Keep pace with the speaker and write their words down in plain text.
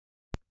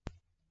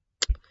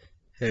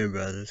Hey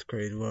everybody, this is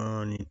Crazy Well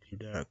on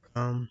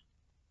YouTube.com.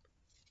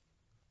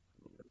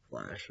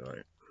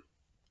 Flashlight.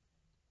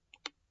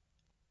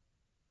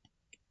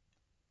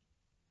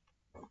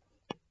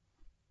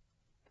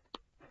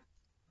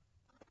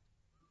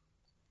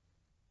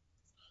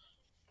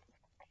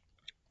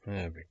 I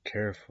gotta be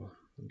careful.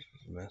 This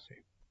is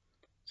messy.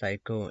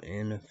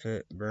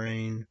 Psychoanaphit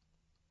brain.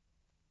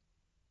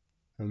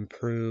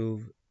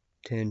 Improve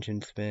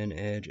tension span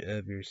edge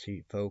of your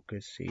seat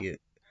focus. See it.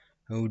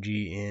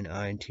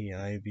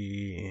 OGNITIB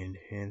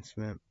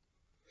enhancement.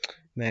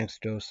 Max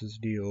doses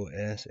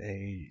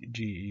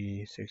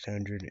DOSAGE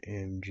 600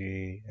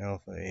 mg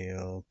alpha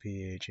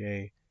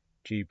ALPHA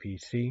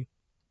GPC.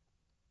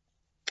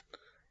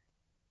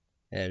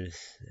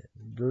 Edison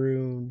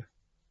Brew.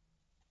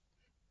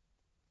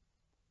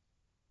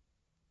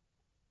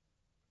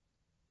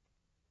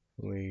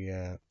 We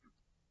got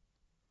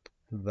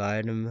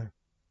vitamin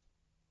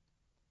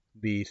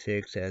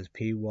B6 as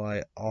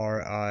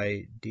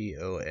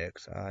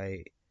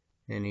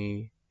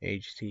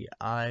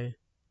PYRIDOXINEHCI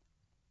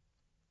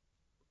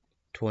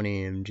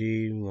 20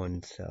 mg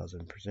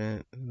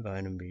 1000%.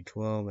 Vitamin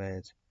B12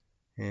 as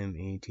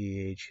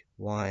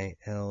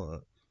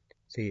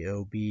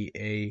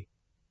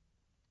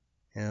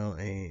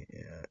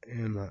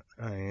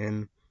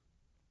METHYLCOBALAMIN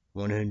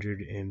 100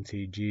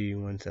 mcg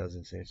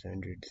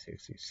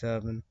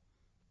 1667.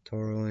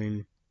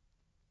 Taurine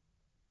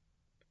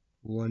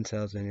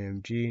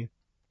 1000 mg.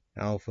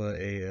 Alpha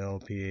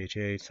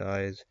ALPHA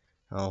size.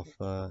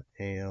 Alpha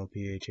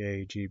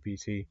ALPHA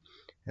GPC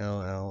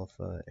L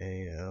alpha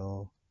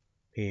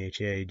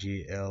ALPHA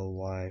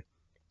GLY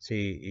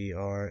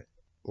CER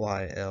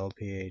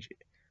YLPHOS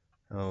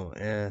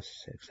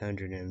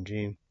 600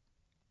 mg.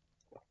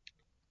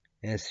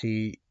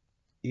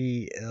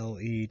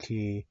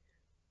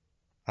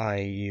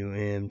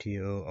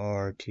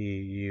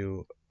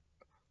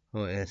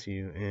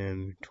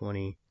 SCELETIUMTORTUOSUM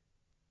 20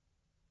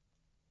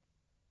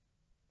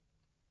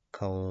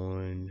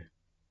 colon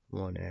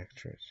 1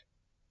 extras.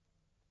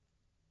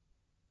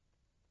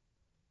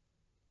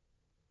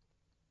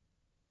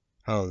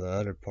 Oh, the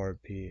other part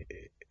PHORY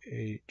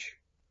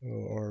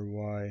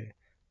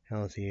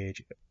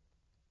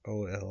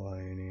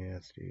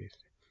LCHOLINESD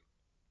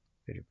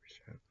 50%.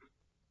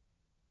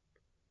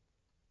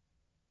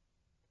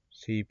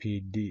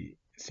 CDP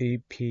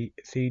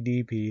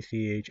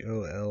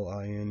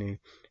CHOLINE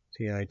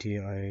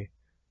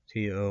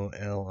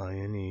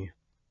CITICOLINE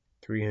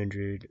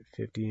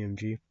 350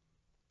 mg.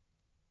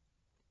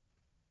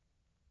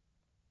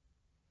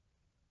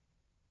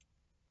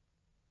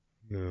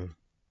 No.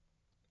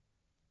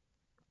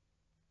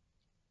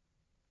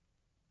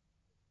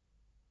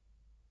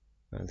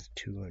 That's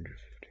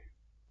 250.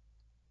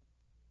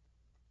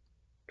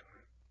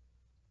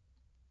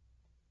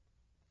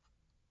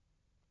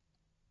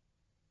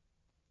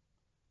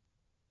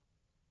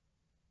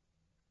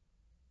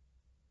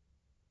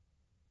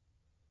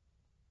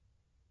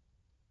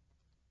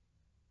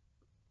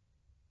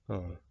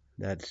 Oh,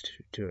 that's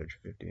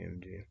 250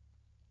 mg.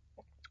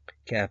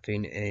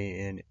 Caffeine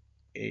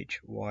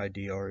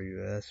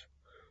ANHYDRUS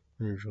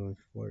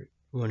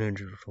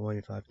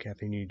 125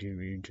 caffeine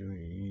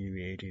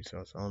EDB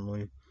sauce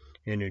only.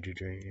 Energy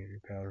drink, energy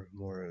powder,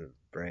 more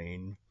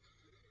brain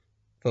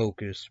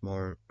focus,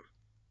 smart.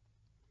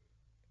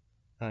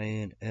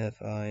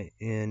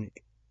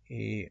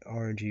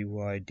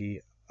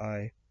 INFINERGYDI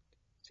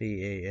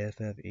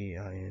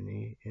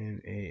CAFFEINE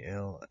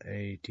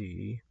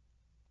MALATE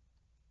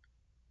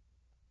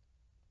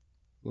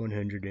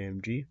 100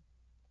 mg.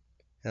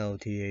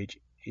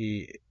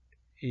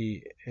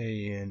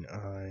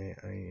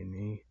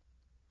 LTHEANINE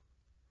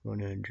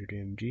 100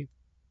 mg.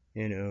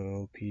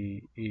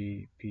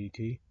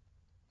 NOOPEPT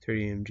 30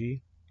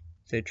 mg.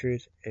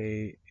 Citrus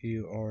AURANTIUM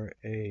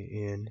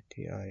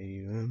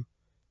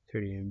 30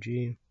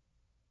 mg.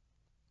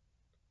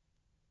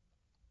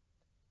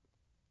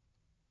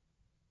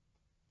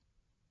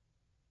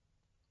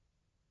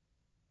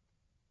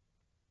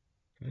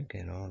 Look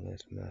at all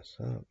this mess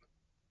up.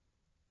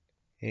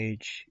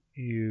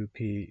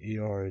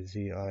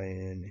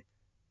 HUPERZINEA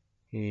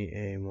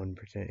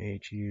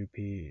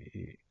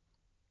 1%.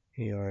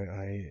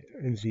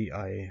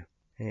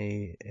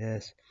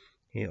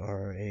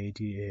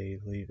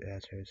 HUPERZIASERADA leaf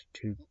acid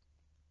 2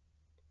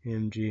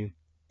 mg.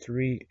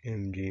 3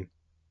 mg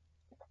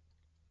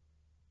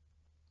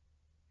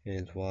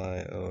is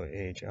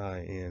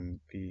YOHIMBEHL.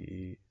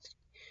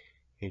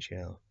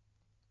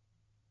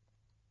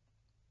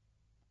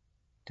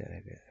 Did I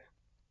get it?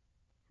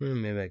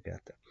 Maybe I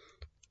got that.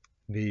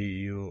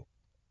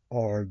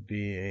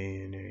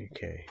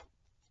 VURBANAK.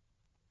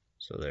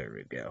 So there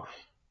we go.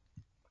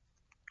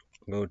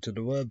 Go to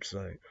the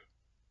website.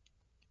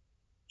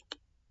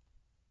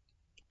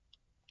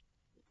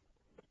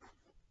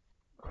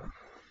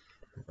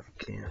 If I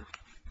can.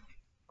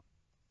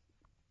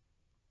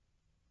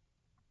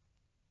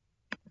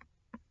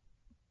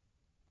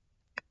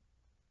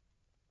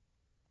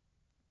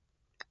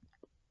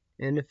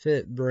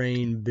 Benefit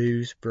brain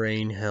boosts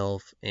brain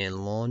health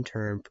and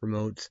long-term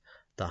promotes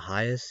the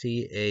highest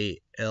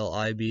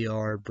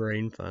CALIBR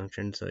brain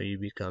function, so you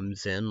become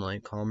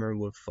zen-like, calmer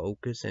with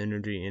focus,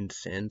 energy, and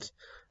sense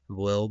of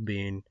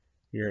well-being.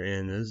 You're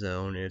in the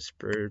zone. It's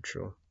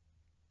spiritual.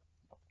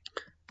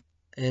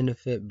 And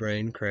if it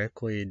brain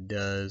correctly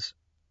doses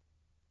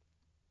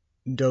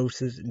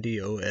DOSES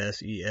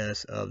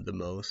of the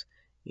most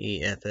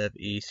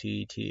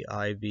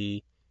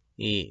EFFECTIVE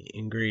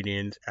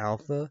ingredients: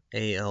 alpha,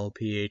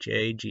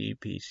 ALPHA,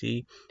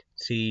 GPC,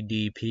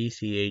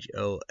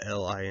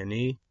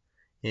 CDPCHOLINE,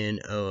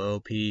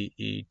 NOOPET,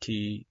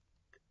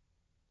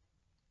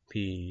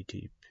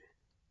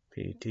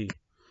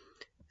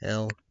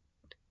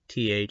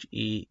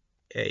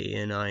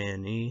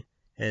 LTHEANINE,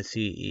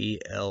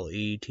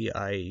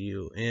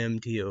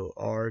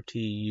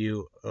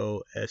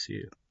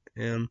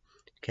 SCELETIUM,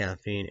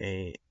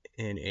 caffeine,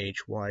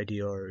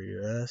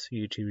 NHYDRUS,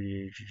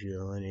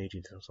 UTBGLN,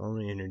 18 cells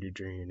only, energy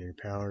drink, energy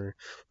powder,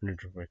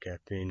 energy for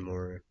caffeine,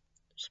 more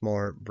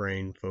smart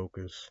brain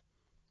focus,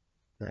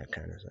 that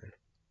kind of thing.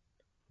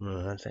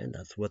 Well, I think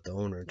that's what the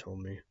owner told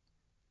me,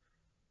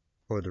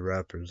 or the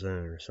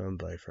representative,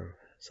 somebody from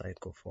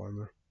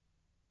Pharma.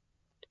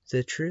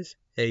 Citrus,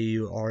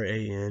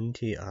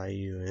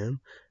 AURANTIUM,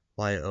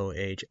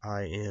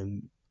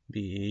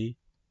 YOHIMBE,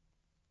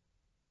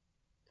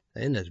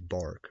 and that's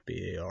bark,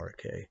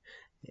 BARK,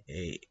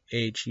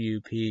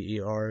 HUPERZINA,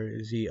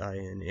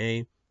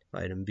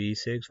 vitamin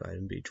B6,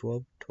 vitamin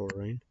B12,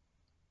 taurine.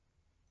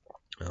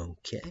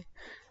 Okay.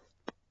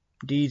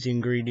 These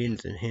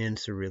ingredients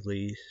enhance the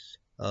release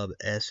of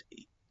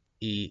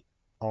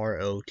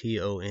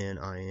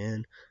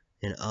SEROTONIN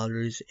and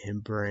others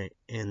in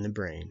the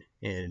brain,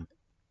 and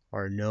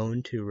are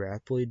known to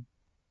rapidly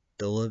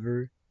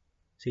deliver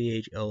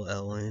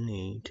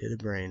CHOLNE to the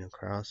brain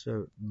across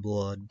the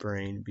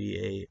blood-brain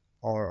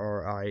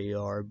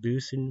BARRIER,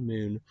 boosting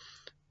mood,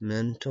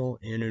 mental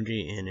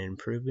energy, and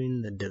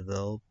improving the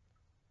development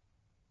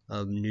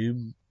of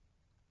new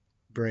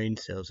brain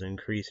cells,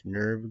 increase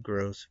nerve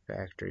growth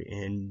factor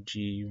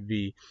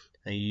NGV,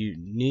 a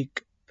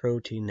unique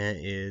protein that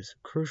is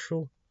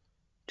crucial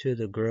to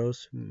the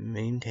growth,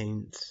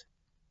 maintenance,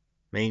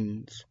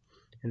 and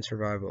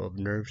survival of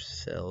nerve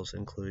cells,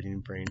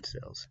 including brain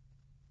cells.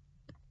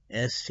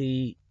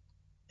 SCELETIUM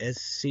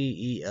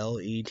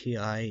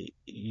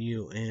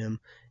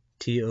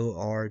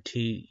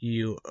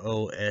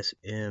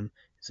TORTUOSM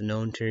is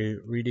known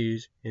to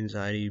reduce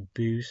anxiety,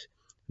 boost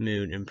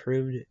mood,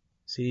 improve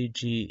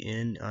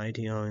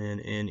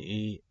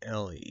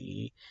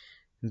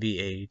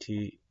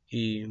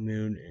CGNITONNELEBATE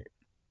mood,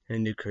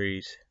 and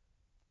decrease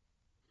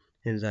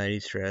anxiety,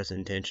 stress,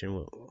 and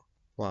tension,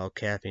 while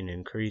caffeine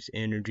increase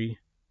energy,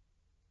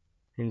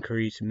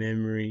 increase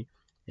memory,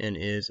 and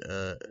is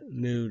a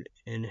mood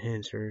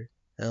enhancer.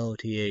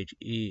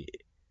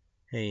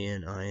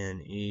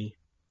 LTHEANINE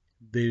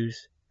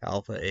boosts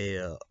alpha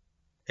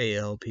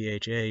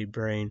ALPHA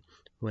brain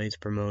waves,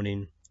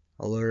 promoting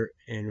alert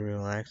and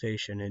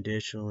relaxation.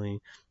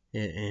 Additionally,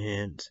 it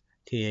enhances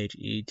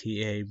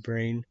THETA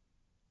brain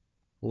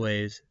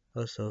waves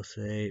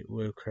associated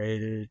with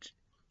creativity.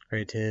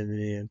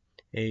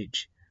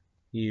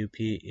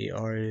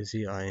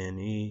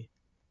 HUPERZINE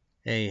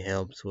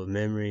helps with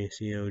memory,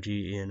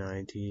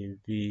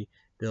 COGNITV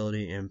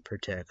building, and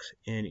protects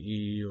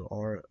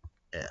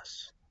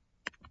NEURS.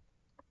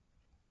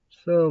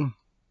 So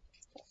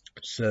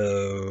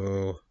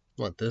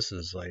what this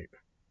is like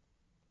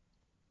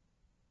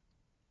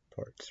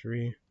part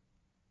 3.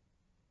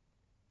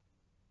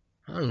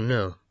 I don't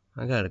know.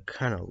 I gotta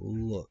kind of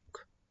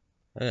look.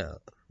 Yeah,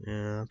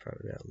 I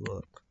probably gotta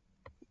look.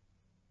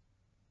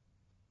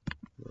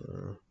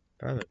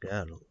 Probably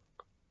gotta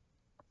look.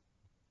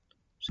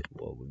 See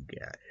what we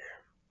got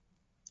here.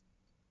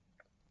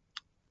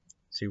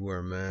 See where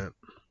I'm at.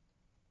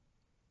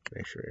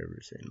 Make sure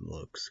everything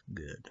looks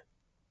good.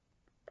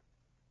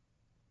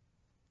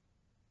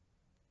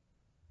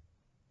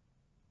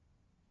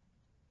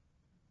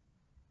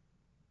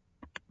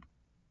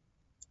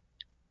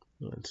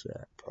 What's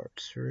that? Part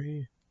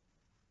 3.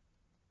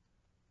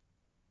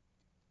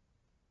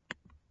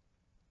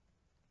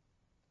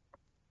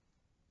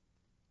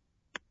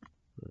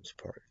 That's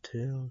part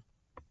 2.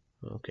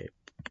 Okay,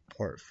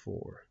 part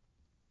 4.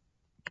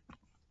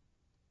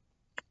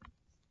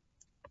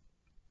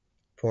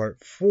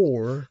 Part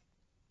 4.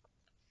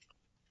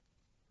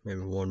 Maybe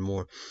one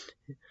more.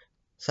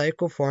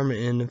 Pharma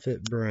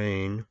infant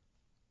brain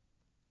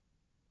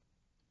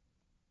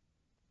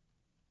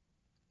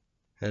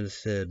has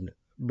said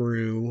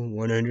Brew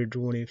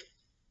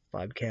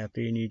 125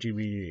 caffeine,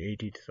 UGB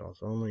 18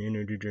 sauce only,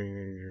 energy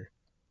drink,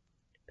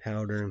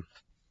 powder,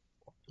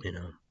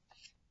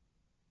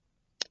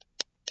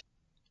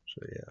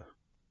 So yeah.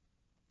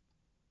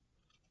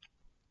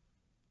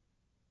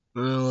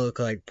 It'll look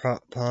like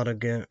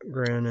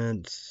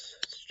pomegranates,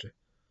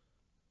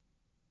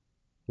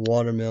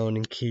 watermelon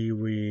and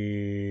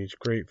kiwis,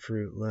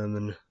 grapefruit,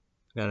 lemon.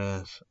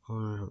 Gotta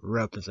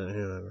represent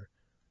whoever.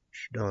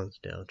 Don's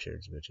down,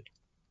 cheers, bitches.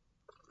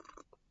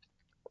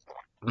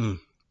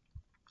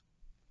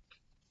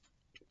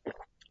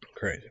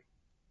 Crazy.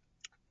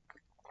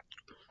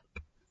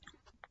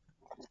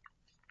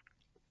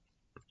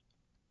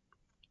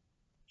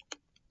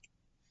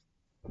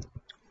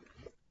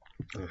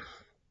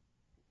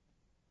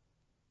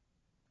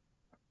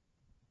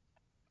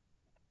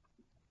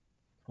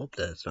 Hope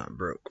that's not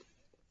broke.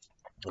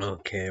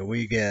 Okay,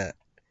 we got.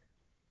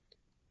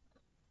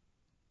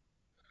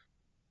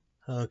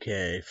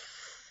 Okay,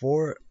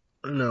 for.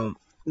 No.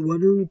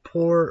 Water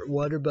report,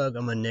 water bug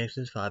on my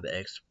Nexus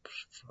 5X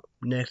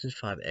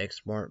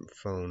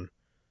smartphone.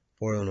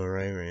 4 on the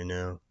right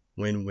now.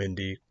 Wind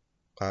windy,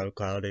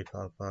 cloudy,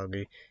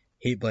 foggy.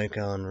 Heat blanket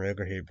on,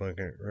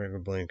 regular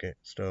blanket,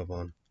 stove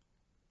on.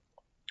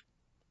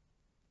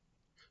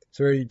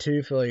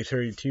 32, feel like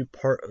 32,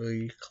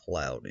 partly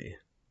cloudy.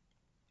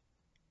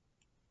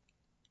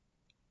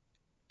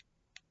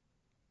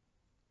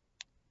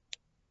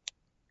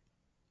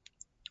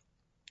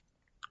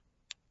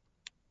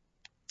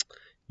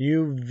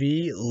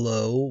 UV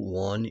low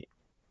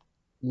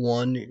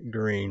 1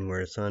 green,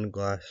 wear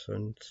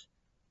sunglasses.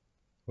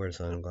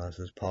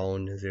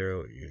 Pollen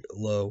 0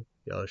 low,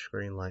 yellowish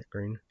green, light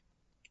green.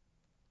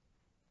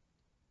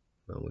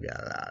 Well, we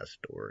got that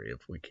story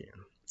if we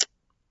can.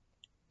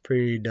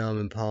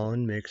 Predominant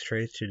pollen mix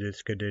trace to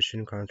this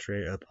condition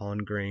concentrate upon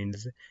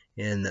grains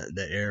in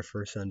the air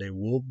for Sunday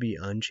will be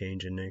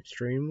unchanged in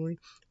extremely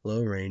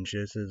low range.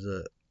 This is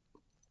a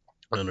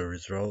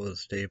result of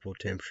stable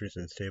temperatures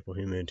and stable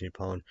humidity.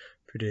 Pollen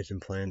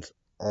producing plants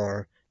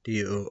are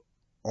dormant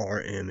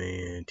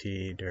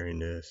during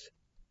this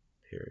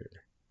period.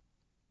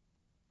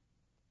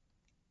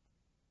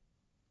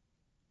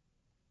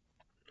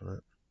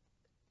 What?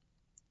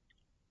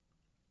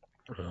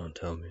 Oh,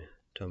 tell me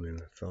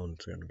my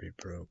phone's gonna be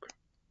broke.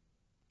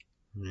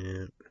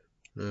 Yeah,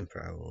 it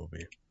probably will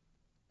be.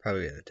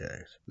 Probably get a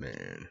text.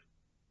 Man,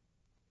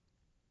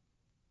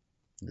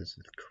 this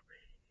is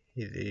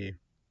crazy.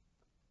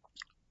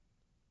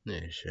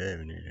 Yeah, shave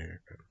and need a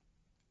haircut.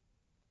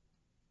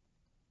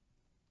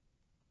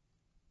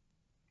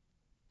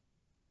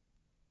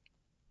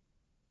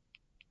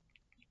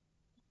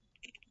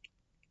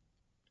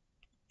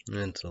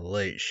 And it's a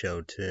late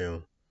show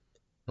too.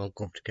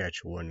 Uncle to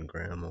catch one,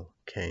 Grandma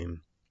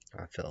came.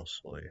 I fell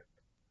asleep.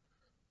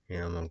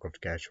 Yeah, I'm Uncle to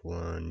catch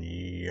one.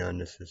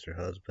 Youngest sister,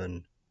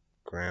 husband,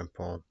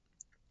 Grandpa,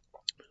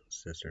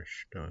 sister,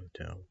 don't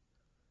tell.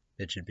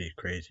 It should be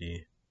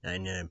crazy.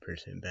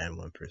 99% bad,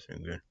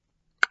 1% good.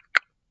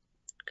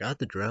 Got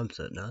the drum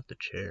set, not the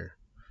chair.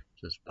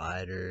 Just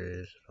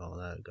spiders, all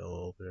that go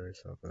over there,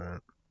 stuff like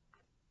that.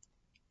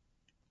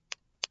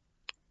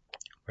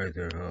 Right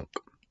there, hook.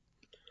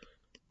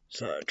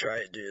 So I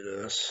try to do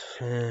this.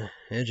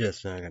 It's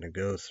just not gonna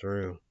go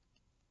through.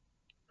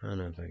 I don't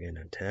know if I get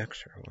a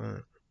text or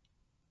what.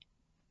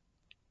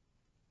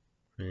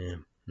 Yeah,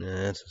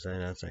 that's the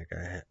same. I think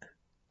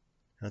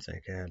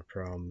I had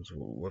problems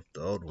with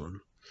the old one.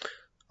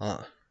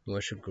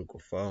 Wish a Google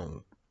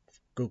phone.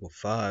 Google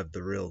 5,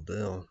 the real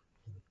deal,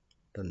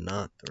 but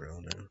not the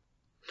real deal.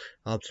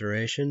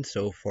 Observation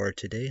so far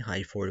today: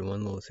 high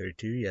 41, low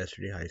 32.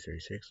 Yesterday, high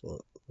 36,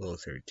 low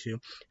 32.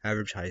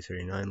 Average high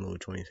 39, low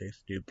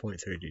 26. Dew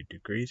point 32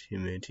 degrees.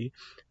 Humidity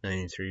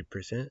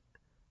 93%.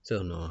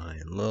 Still no high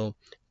and low.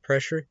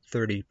 Pressure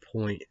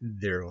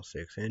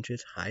 30.06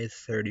 inches. High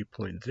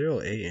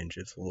 30.08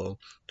 inches. Low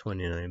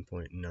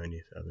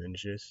 29.97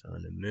 inches.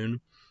 Sun and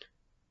moon.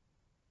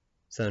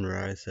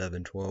 Sunrise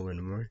 7:12 in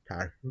the morning.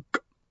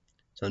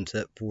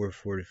 Sunset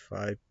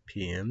 4:45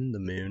 p.m. The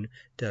moon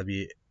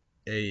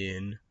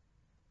WANING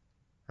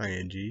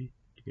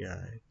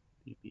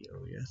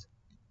GIBBOS.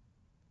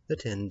 The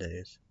 10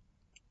 days.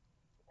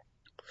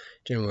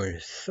 January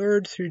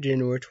 3rd through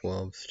January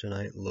 12th.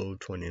 Tonight low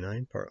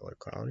 29, partly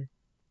cloudy.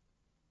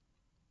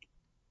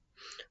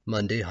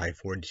 Monday high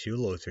 42,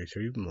 low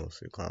 33,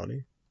 mostly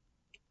cloudy.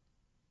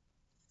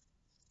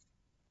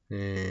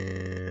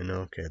 And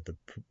okay, the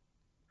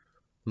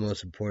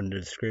most important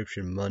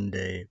description: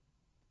 Monday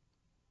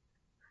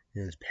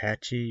is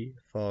patchy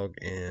fog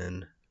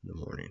in the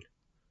morning.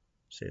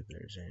 See if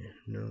there's any.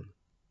 No.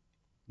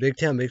 Big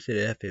Town, Big City,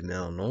 FM,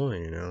 Illinois,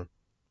 you know.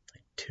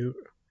 Like 2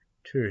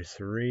 or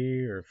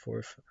 3 or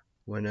 4,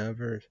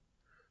 whenever,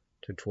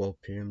 to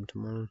 12 p.m.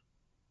 tomorrow.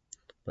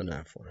 But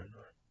not 4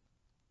 anymore.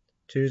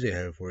 Tuesday,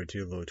 high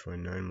 42, low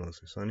 29,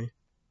 mostly sunny.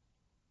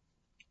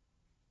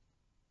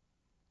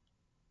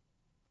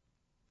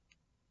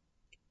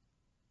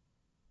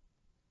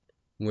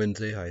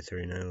 Wednesday, high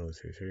 39, low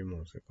 33,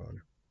 mostly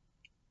cloudy.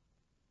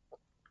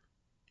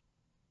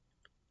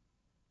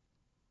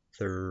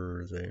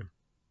 Thursday.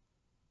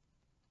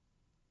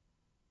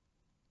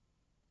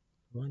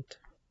 What?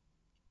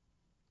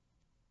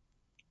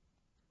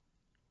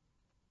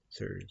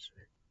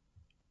 Thursday.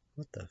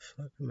 What the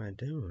fuck am I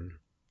doing?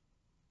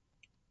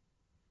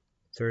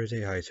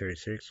 Thursday, high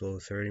 36, low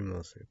 30,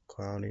 mostly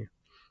cloudy.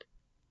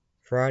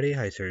 Friday,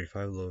 high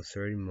 35, low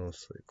 30,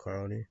 mostly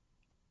cloudy.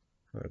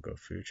 I'll go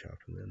food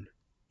shopping then.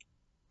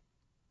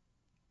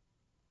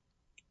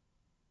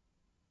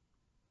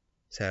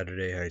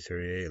 Saturday, high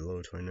 38,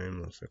 low 29,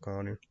 mostly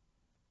cloudy.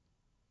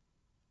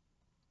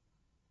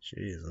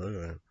 Jeez, look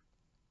at that.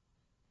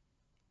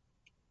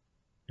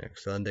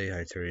 Next Sunday,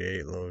 high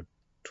 38, low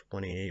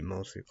 28,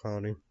 mostly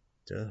cloudy.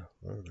 Duh,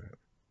 look at that.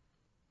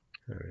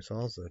 There's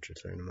also such a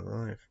thing in my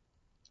life.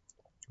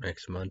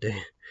 Next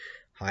Monday,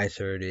 high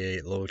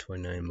 38, low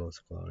 29,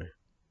 most cloudy.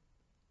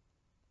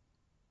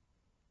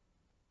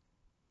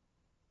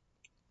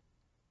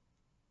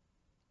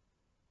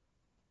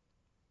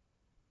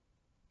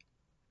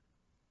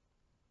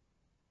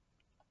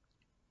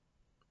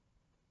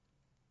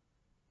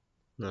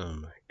 Oh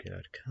my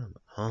god, come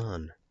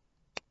on.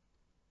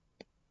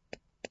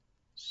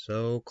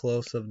 So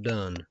close of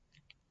done.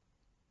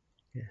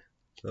 Yeah,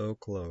 so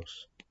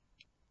close.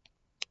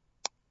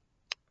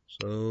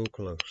 So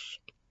close.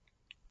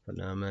 But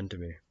not meant to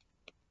be.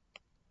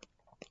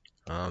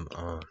 Come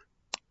on.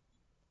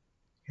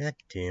 God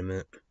damn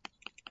it.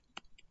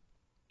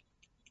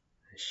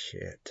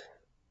 Shit.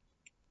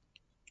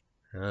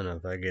 I don't know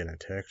if I get a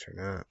text or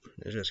not.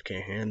 I just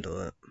can't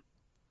handle it.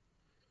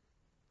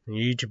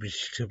 YouTube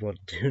people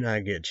do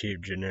not get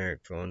cheap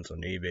generic phones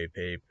on eBay,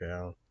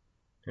 PayPal,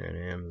 and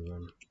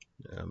Amazon.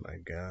 Oh my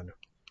god.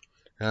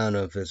 I don't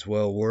know if it's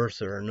well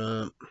worth it or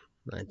not.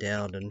 I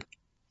doubt it.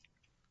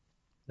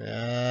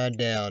 I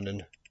doubt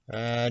it.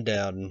 I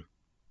doubt it.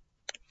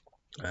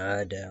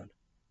 I doubt it.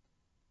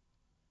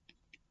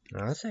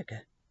 No, that's okay.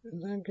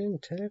 Is that getting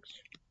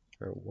text?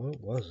 Or what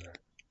was that?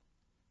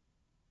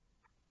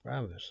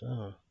 Probably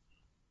so.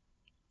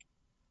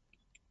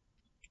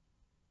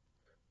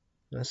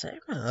 I say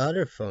my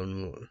other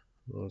phone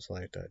was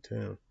like that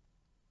too.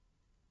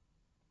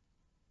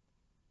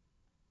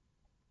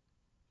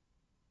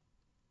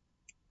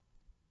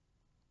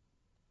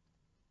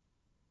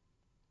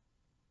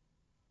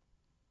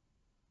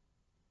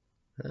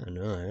 I don't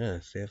know. I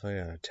gotta see if I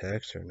got a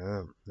text or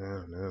not. I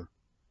don't know.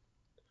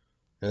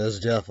 It's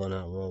definitely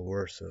not well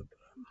worth it. But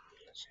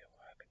let's see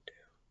what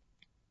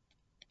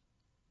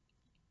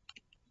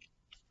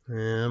I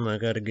can do. I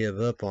gotta give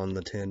up on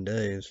the 10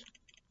 days.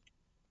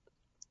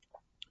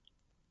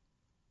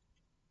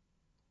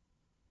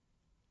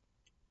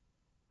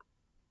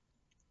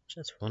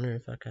 Just wonder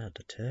if I got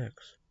the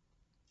text.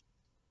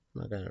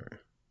 I gotta.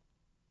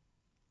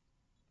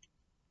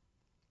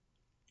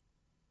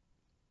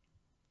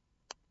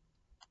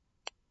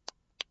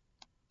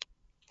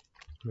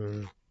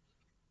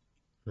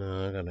 No,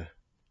 I gotta.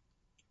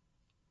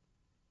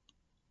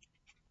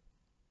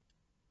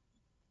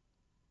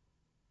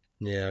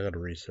 Yeah, I gotta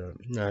reset.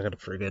 No, I gotta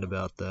forget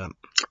about that.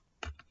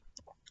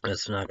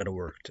 It's not gonna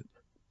work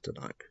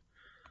tonight.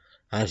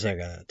 I just got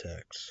a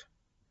text.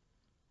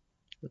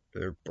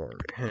 Third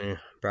party.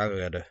 Probably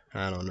gotta.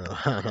 I don't know.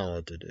 I don't know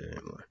what to do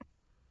anymore.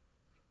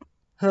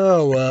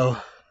 Oh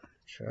well.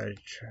 Try.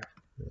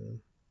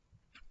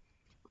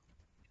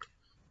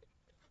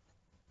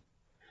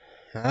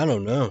 I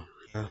don't know.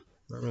 I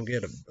don't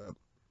get it. But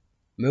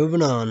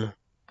moving on.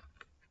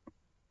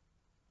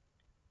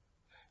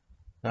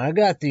 I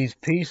got these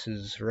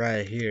pieces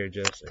right here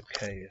just in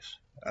case.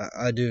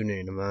 I do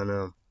need them. I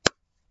know.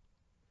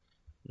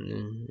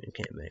 You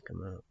can't make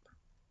them up.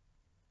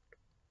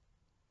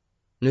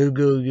 New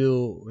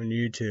Google and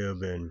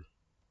YouTube and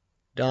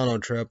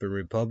Donald Trump and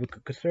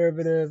Republican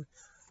conservative.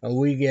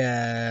 We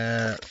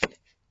got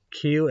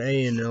Q,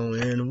 A, and O,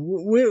 N.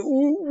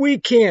 We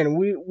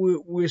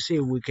see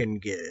if we can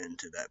get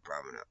into that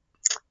prominent.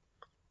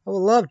 I would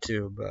love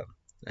to, but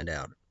I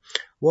doubt it.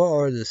 What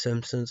are the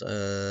Simpsons?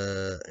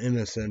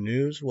 MSN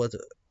News. What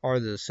are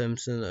the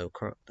Simpsons of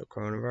the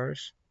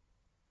coronavirus?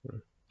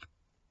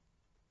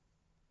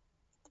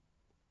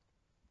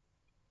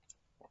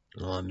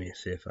 Well, let me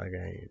see if I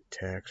got any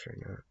text or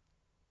not.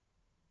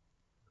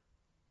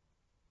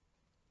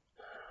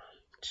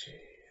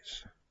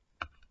 Jeez.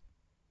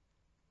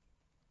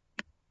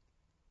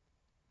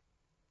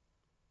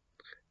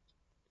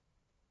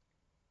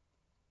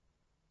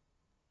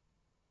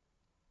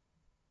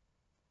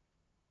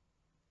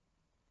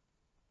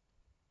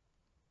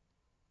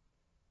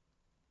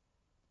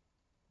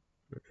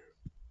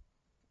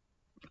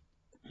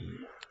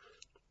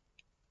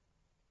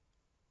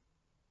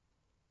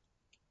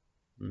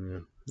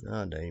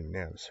 I don't even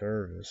have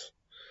service.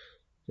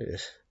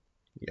 Just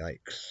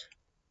yikes.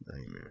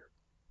 Nightmare.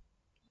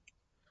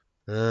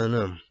 I don't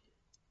know.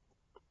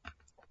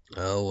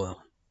 Oh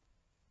well.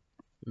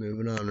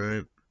 Moving on,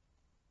 right?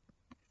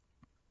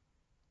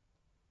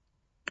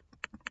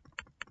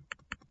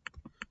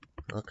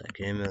 Okay,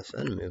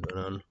 KMSN moving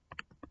on.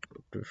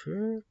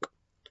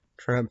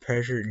 Trump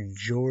pressured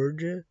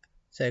Georgia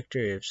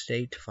Secretary of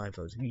State to find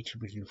votes. Each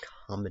of you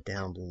comment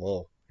down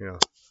below. You know,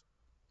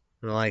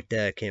 I like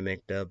that. Can't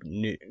make that up.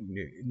 New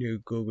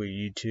Google,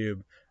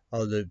 YouTube,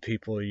 all the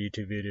people,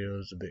 YouTube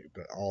videos,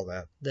 all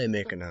that they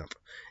making up,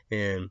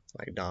 and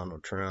like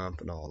Donald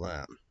Trump and all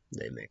that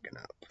they making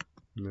up.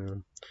 You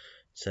know,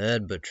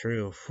 sad but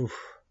true. Whew.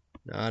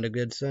 Not a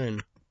good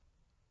sign.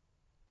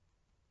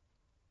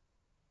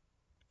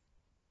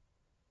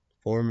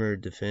 Former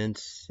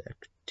defense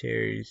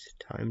secretaries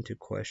time to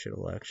question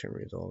election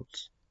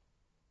results.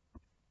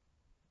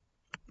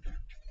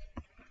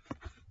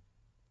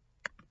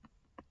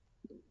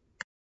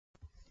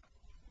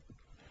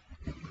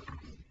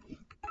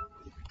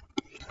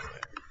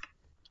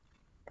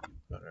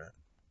 Alright.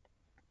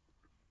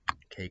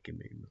 Cake and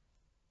me.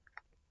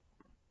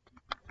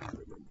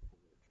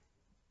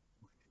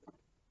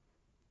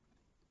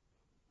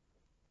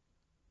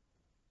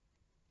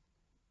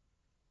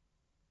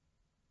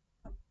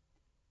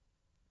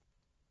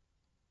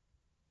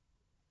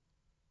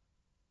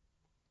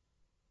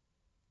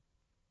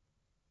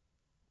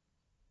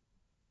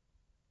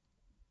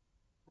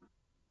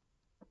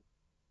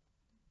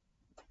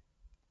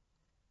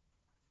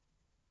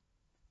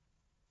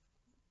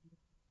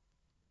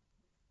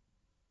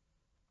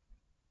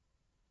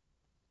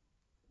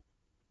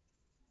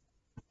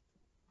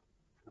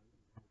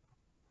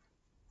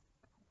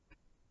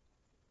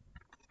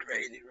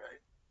 Crazy,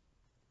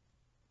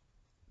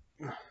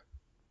 right?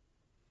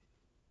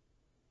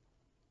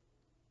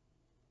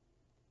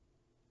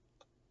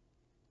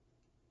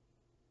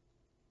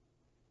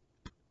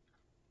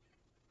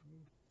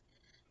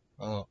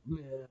 Oh,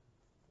 yeah.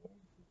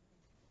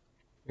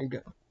 You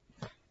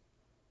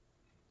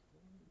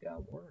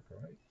got work,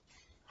 right?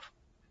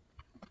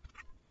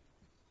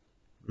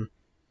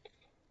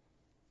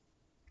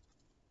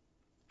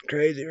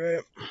 Crazy,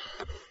 right?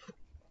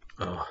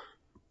 Oh,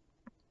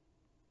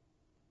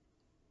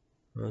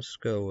 let's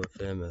go with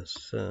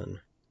MSN.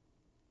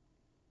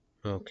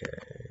 Okay.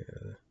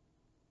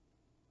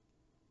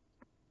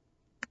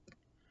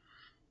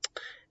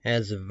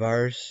 As the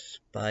virus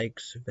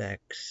spikes,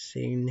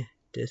 vaccine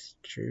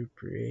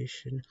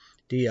distribution,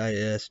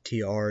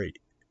 DISTR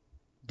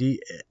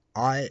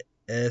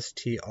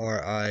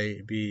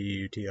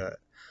DISTRIBUTION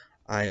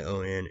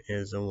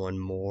is a one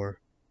more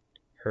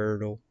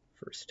hurdle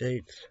for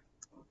states.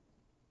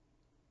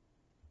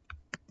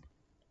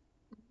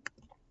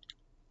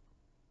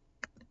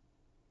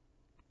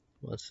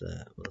 What's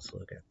that? Let's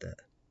look at that.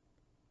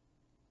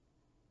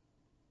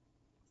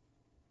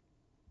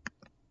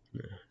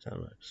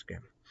 Sound like a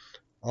scam.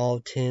 All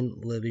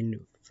 10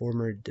 living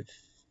former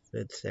defense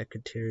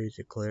secretaries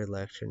declare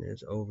election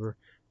is over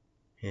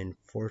in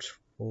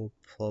forceful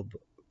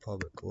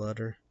public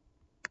letter.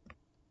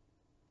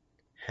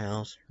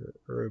 House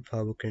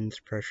Republicans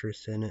pressure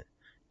Senate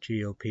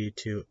GOP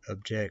to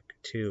object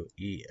to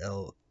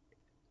EL.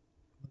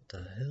 What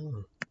the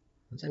hell?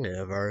 I think I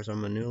have virus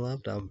on my new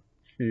laptop.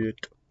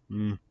 Shit.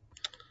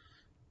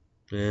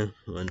 Yeah,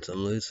 win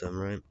some, lose some,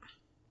 right?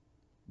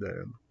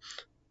 Damn.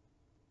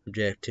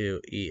 Object to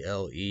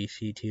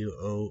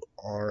ELECTORAL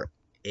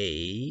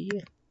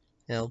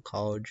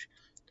College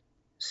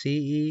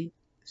CERTIFT.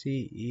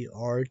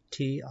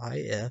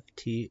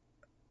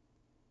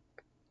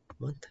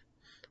 What?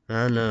 I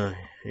don't know.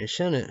 You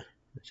shouldn't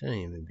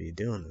even be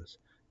doing this.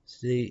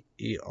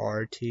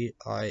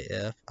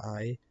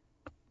 CERTIFI.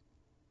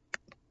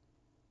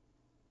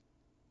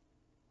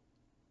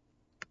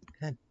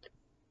 God.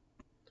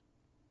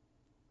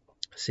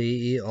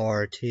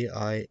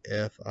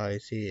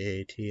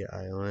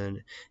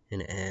 CERTIFICATION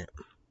and at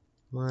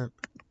what?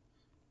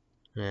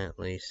 At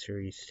least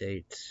 3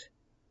 states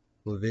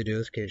with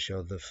videos can't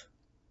show the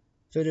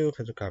video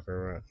because of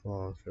copyright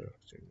law.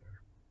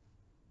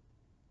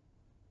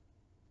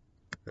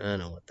 I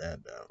know what that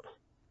about.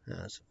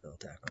 That's a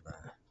field tackle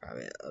that.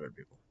 Probably other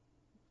people.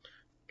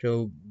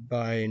 Joe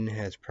Biden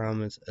has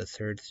promised a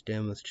third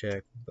stimulus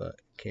check,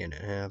 but can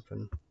it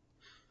happen?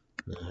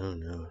 Who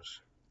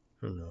knows?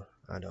 Who knows?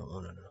 I don't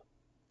want to know.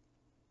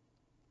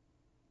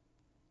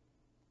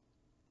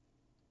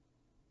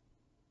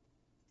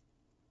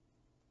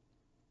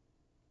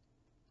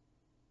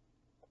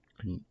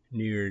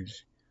 New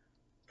Year's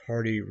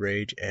party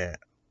rage at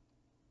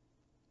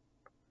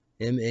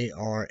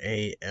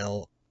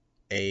MARALAGO,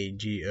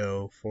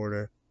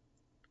 Florida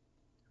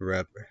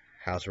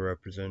House of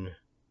Representative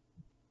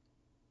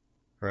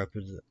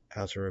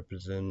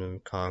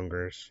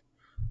Congress.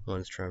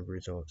 Once Trump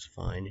results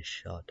fine,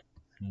 shut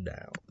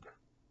down.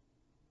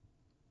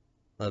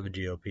 11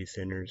 GOP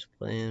senators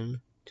plan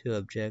to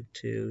object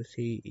to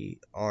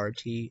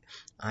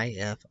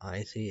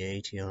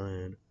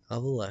CERTIFICATION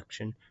of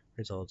election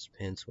results.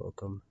 Pence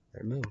welcome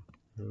their move.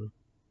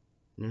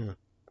 Yeah,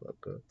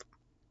 fuck up.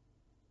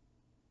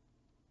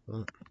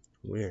 Well,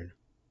 weird.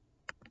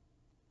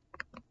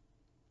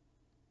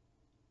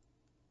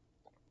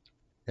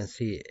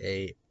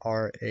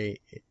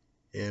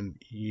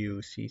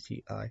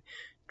 CARAMUCCI.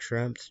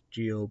 Trump's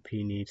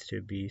GOP needs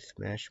to be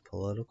smashed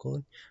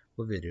politically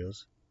with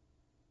videos.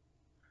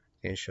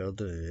 Can't show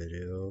the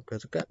video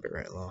because of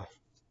copyright law.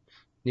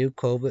 New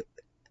COVID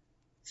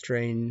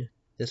strain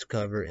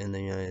discovered in the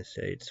United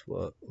States.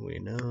 What we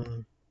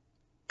know.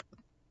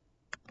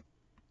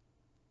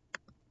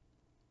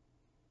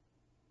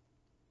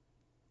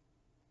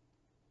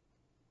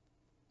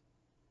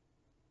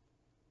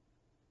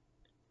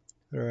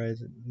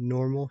 Otherwise,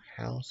 normal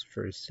house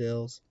for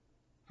sales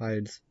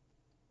hides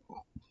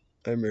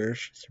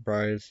emerge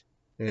surprise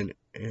and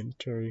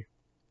entry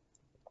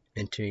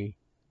ENTIRE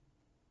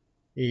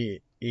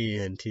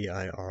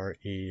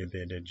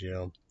abandoned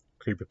jail.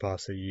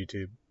 Creepypasta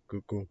YouTube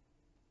Google.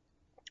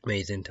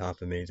 Amazing top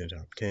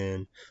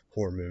 10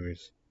 horror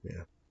movies.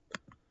 Yeah.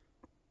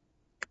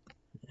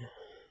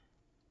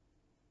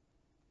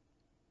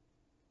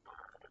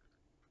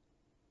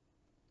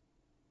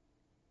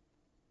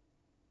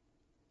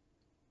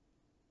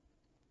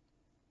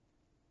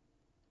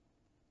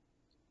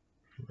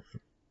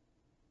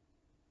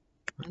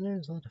 And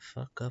there's a lot of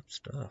fuck up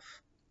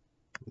stuff.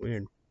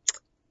 Weird.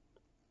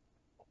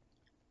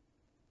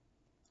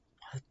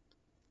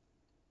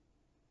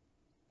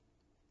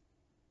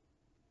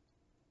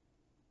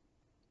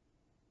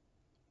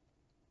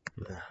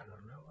 What? I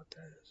don't know what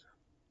that is.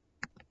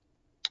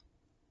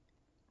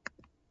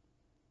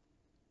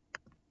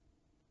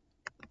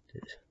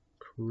 This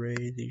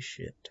crazy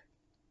shit.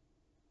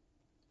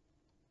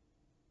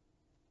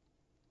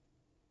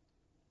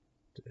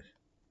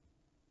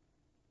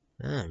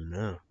 I don't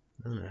know.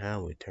 I don't know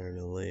how we turned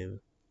to leave.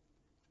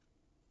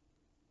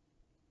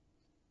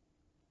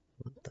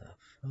 What the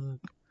fuck?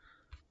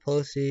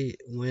 Pelosi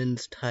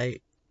wins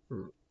tight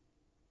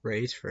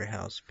race for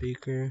House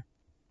Speaker.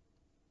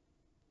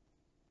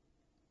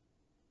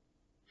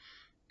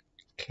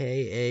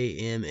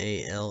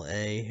 Kamala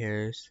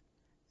Harris.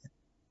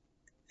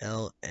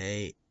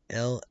 LAMBASTS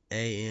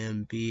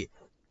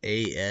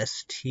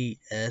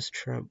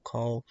Trump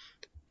call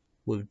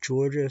with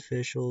Georgia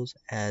officials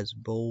as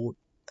bold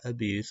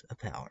abuse of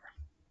power.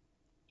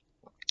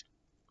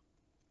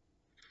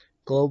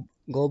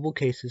 Global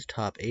cases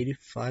top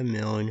 85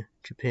 million.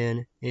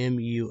 Japan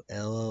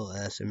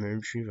MULLS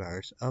emergency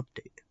virus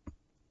update.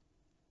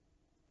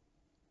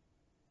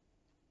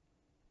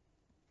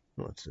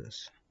 What's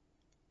this?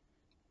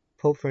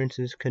 Pope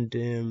Francis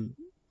condemns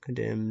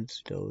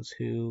those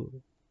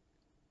who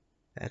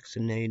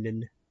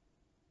vaccinated.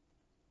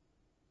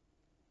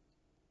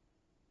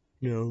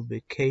 No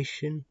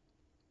vacation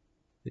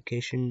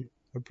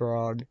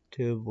abroad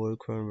to avoid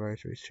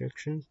coronavirus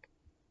restrictions.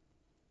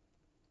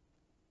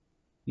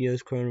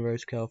 U.S.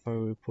 coronavirus.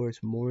 California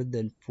reports more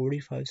than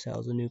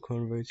 45,000 new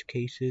coronavirus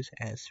cases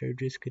as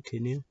surges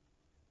continue.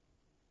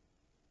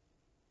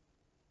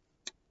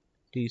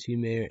 D.C.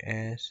 mayor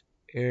asks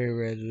area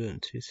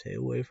residents to stay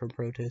away from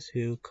protests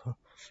who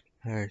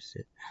are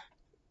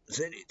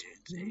city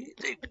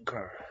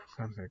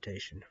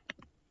confrontation.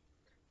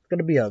 It's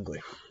gonna be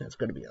ugly. It's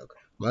gonna be ugly.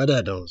 My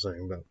dad don't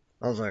sing, but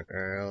I was like,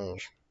 yeah,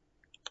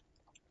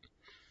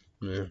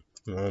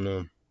 I don't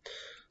know.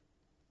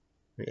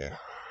 Yeah.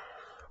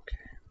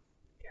 Okay.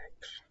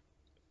 Yikes.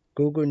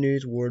 Google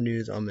News, World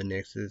News on the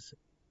Nexus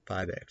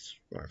 5X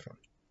smartphone.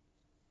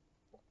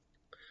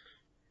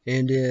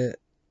 And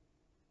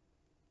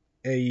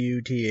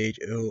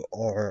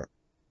AUTHORIZES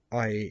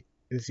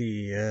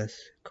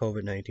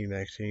COVID-19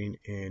 vaccine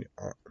and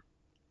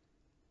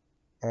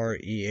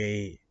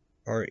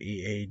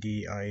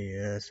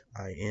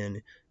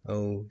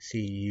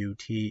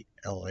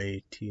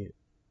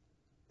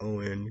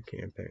READISINOCUTLATON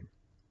campaign.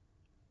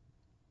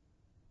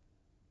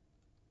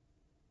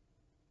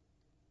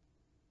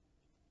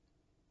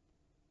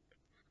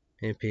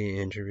 MP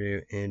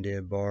interview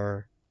India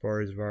bars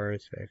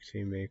virus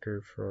vaccine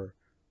maker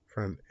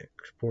from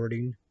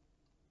exporting.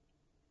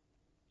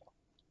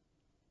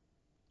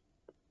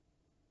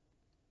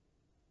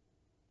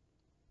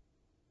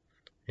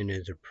 And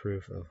is a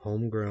proof of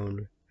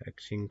homegrown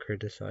vaccine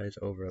criticized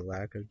over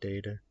lack of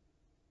data.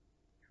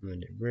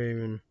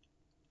 Raven.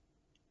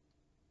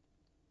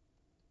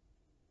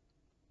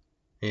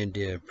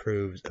 India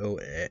approves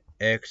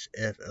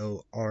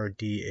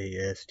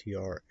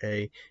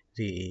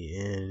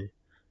OXFORDASTRAZEN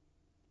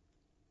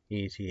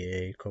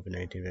ECA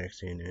COVID-19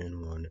 vaccine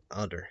and one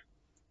other.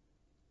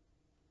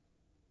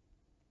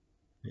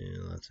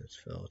 And let's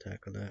just spell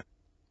tackle that.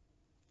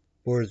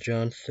 Boris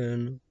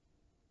Johnson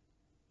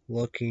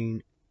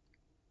looking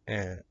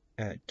at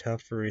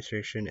tougher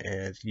restriction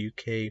as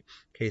UK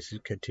cases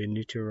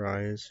continue to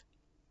rise.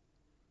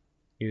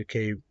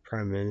 UK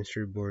Prime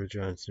Minister Boris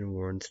Johnson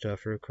warns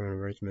tougher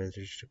coronavirus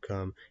measures to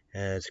come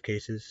as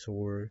cases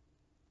soar.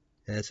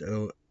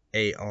 SOAR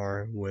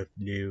with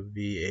new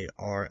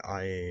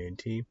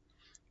VARIANT.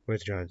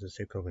 Boris Johnson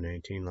said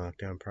COVID-19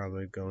 lockdown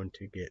probably going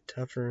to get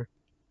tougher.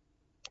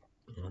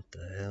 What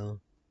the hell?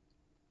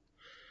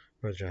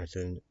 Boris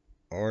Johnson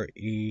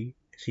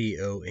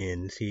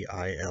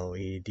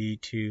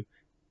RECONCILED2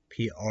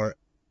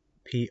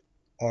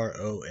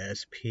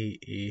 PROSPECT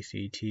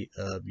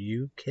of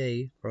UK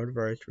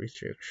coronavirus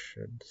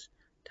restrictions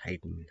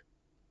tighten.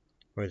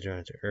 Boris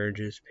Johnson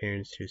urges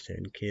parents to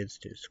send kids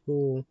to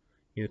school.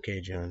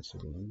 UK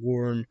Johnson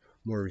warn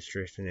more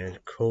restrictions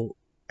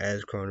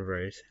as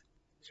coronavirus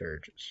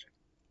surges.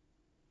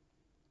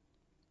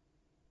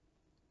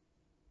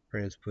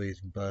 France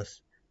police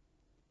bust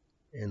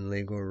in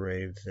legal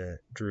raves that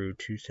drew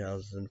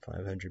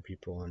 2,500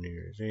 people on New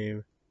Year's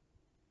Eve.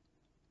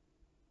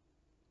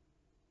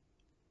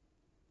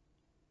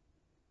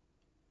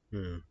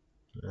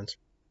 That's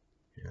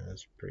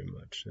pretty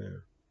much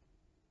that.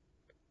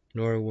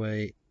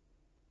 Norway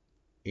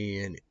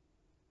and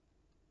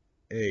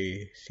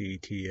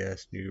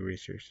ACTS new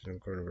restrictions on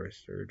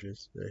coronavirus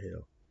surges. The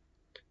Hill.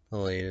 The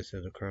latest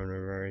of the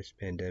coronavirus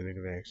pandemic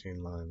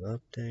vaccine live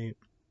update.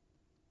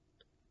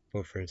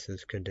 Pope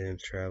Francis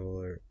condemns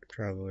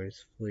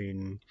travelers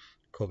fleeing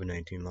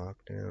COVID-19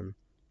 lockdown.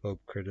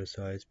 Pope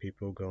criticized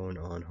people going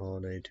on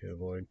holiday to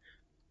avoid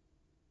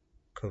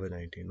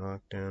COVID-19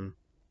 lockdown.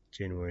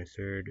 January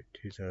 3rd,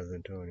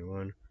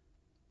 2021.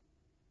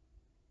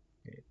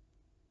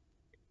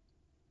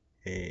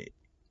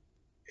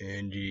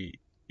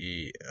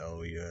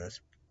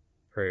 ANGELUS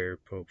prayer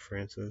Pope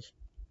Francis.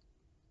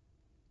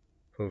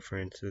 Pope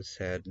Francis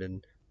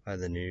saddened by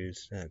the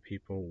news that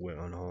people went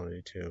on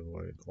holiday to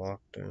avoid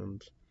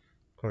lockdowns.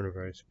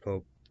 Coronavirus.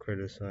 Pope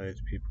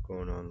criticized people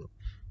going on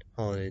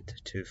holiday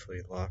to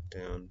flee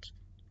lockdowns.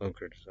 Pope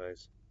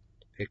criticized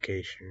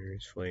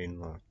vacationers fleeing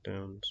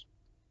lockdowns.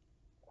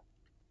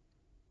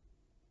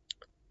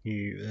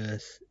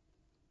 U.S.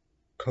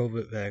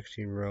 COVID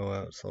vaccine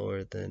rollout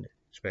slower than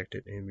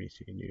expected,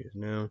 NBC News.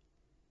 Now,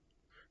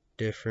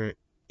 different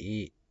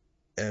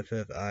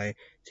FFITACY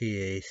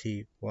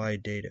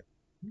data.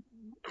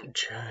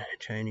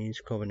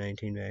 Chinese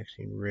COVID-19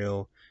 vaccine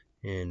real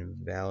and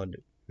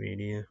valid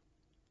media.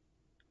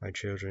 Our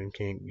children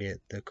can't get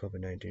the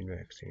COVID-19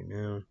 vaccine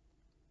now.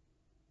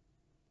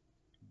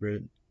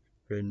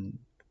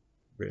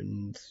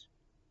 Britain's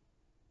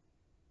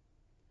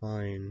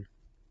flying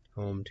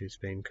home to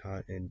Spain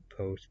caught in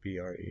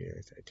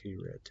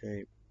post-Brexit red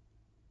tape.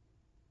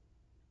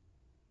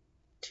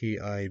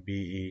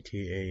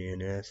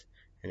 TIBETANS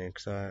and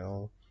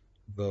exile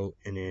vote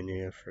in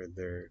India for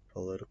their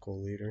political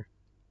leader.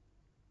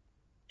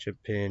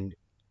 Japan.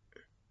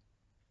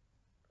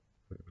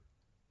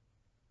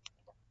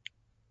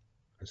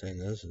 I said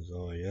this is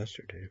all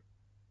yesterday.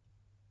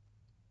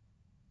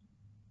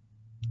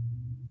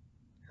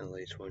 At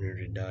least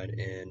 100 died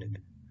in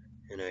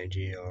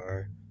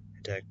Niger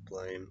attack,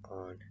 blame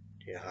on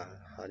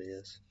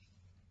jihadis.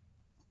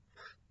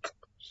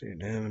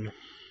 Sudan.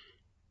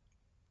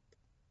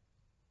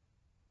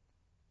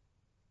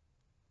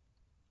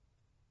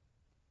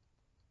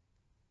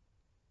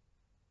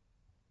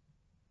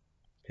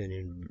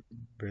 Opinion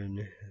Britain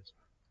has.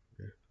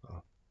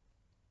 Oh.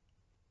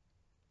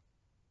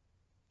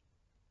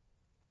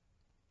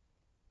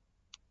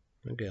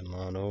 I'm getting a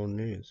lot of old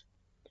news.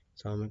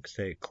 Islamic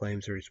State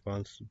claims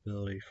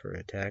responsibility for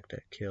attack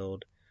that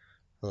killed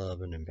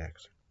 11 in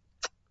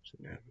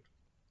Pakistan.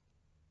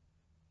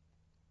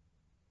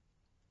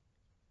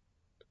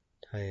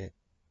 Thai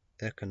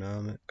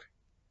economic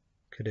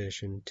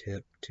condition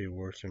tip to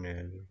worsen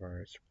as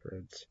virus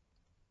spreads.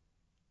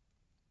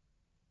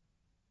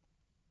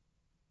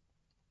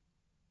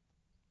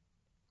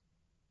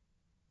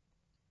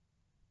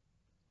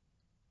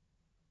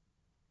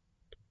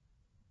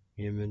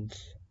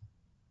 Yemen's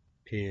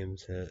PM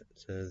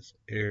says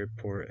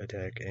airport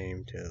attack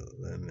aimed to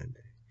eliminate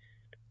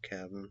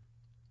cabin.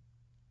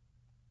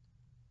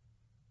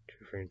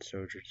 2 French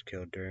soldiers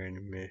killed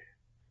during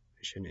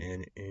mission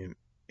in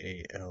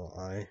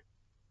Mali.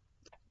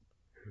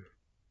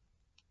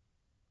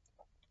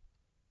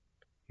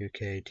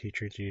 UK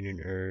Teachers Union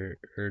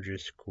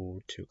urges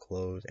school to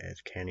close as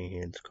county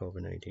hits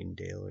COVID-19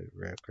 daily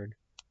record.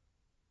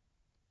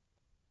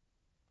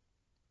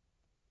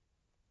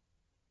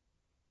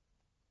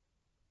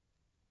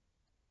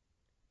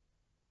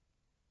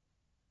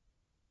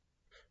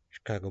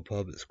 Chicago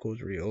Public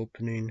Schools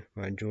reopening.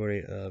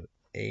 Majority of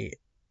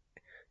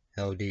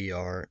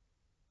ALDERMEN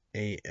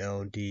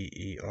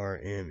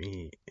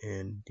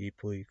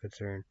deeply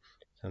concerned.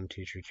 Some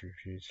teachers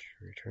refuse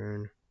to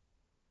return.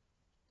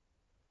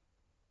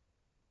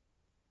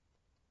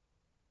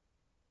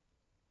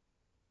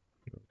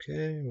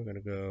 Okay, we're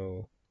gonna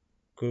go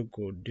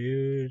Google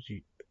News,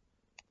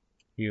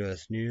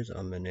 U.S. News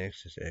on the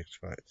Nexus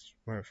X5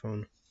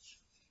 smartphone.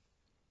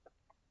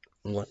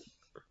 What?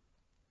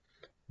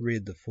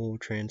 Read the full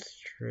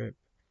transcript.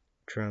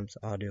 Trump's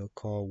audio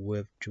call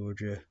with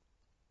Georgia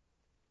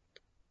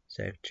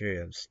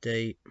Secretary of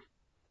State.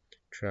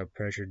 Trump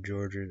pressured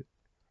Georgia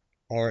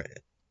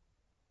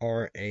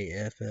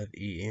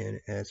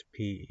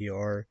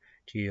RAFFENSPERGR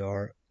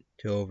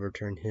to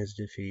overturn his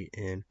defeat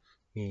in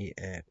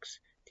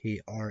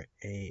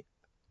EXTRAORDINARY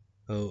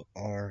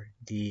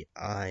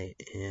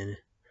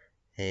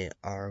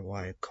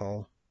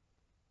call.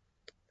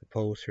 The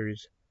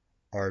pollsters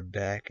are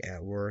back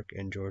at work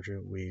in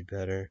Georgia. We'd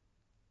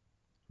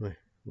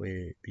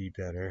be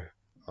better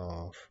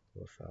off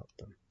without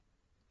them.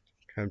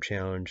 Trump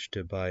challenged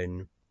to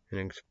Biden and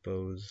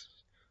exposed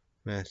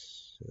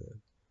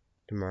massive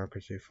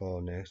democracy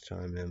fall next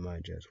time. It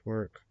might just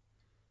work.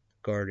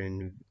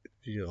 Guardian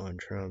view on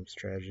Trump's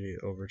strategy: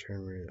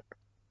 overturn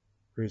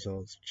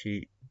results,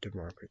 cheat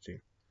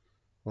democracy.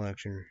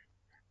 Election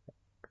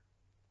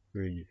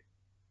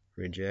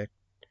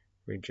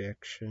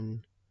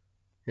rejection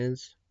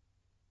is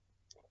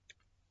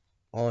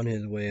on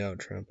his way out.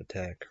 Trump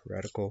attack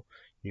radical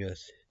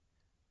U.S.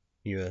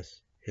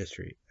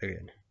 history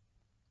again.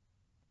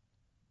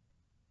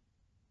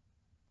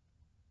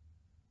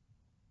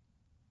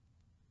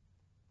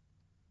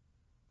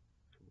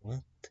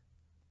 What?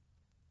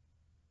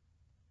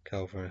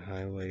 California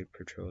Highway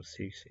Patrol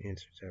seeks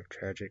answers after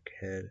tragic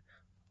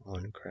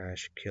head-on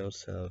crash kills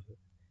 7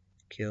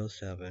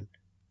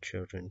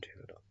 children, 2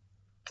 adults.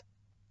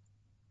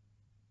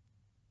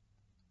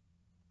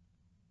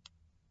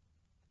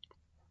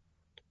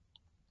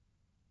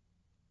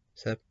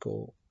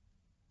 Sepcal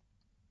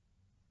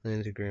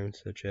Landgram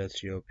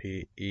suggests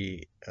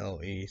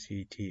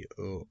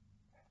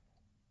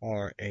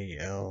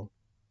GOP-ELECTORAL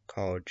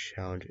college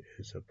challenge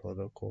is a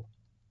political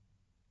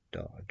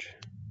dodge.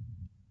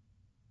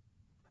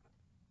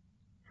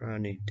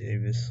 Ronnie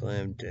Davis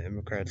slammed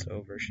Democrats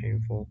over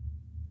shameful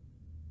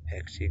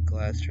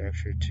plexiglass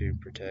structure to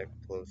protect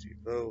Pelosi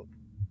vote.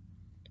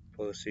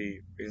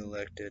 Pelosi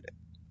re-elected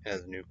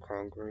as new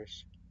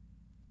Congress.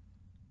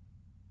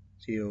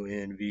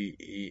 CONVENES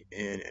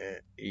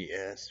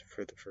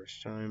for the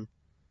first time.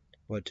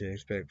 What to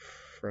expect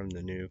from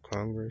the new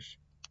Congress?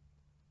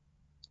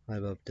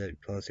 Live update: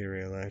 Pelosi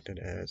re-elected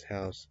as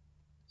House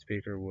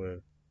Speaker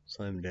with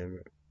slim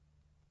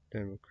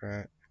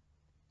Democrat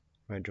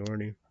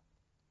majority.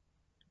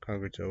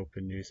 Congress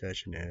opened new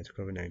session as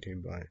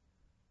COVID-19 by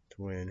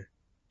twin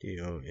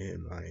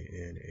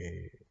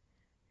DOMINATE.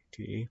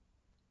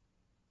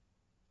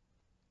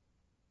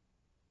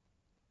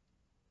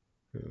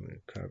 I'm going to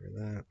cover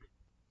that.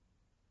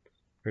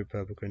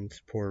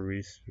 Republicans pour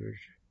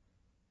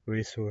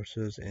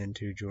resources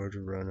into Georgia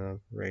runoff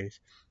race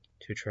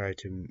to try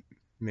to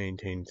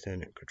maintain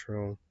Senate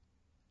control.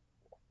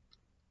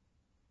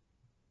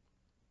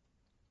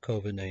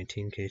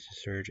 COVID-19 cases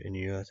surge in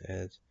U.S.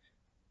 as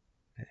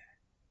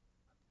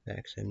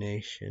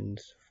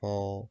vaccinations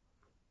fall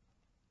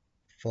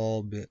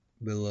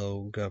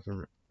below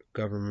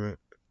government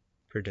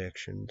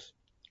predictions.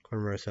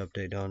 Coronavirus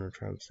update: Donald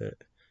Trump says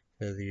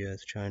the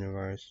U.S.-China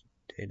virus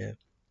data.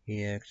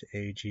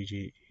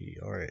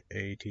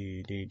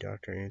 EXAGGERATED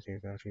Dr. Anthony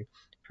Fauci.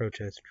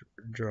 Protest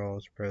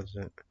draws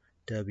President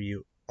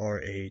WRATH. I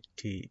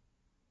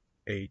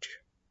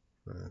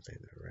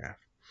think the RAF.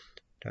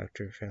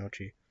 Dr.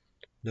 Fauci.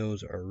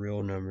 Those are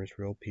real numbers,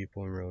 real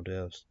people, and real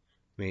deaths.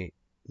 Meet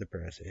the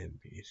press.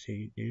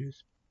 NBC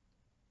News.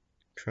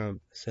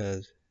 Trump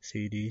says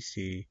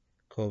CDC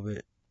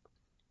COVID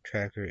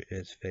tracker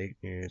is fake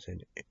news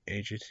and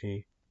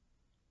agency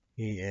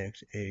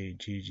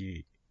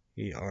EXAGGERATS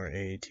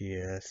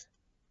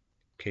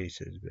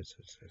cases.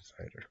 Business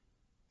Insider.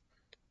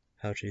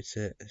 Fauci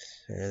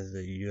says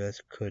the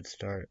U.S. could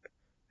start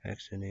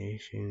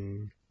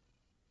vaccination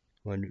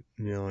 1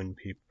 million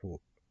people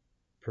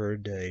per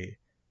day,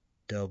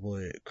 double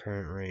its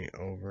current rate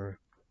over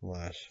the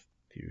last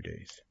few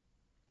days.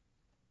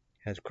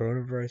 Has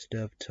coronavirus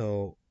death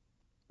toll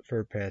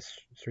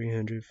surpassed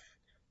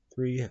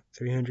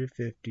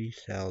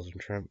 350,000?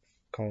 Trump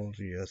calls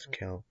U.S.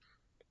 count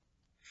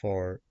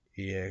for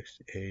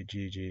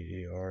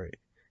EXAGGERATNE.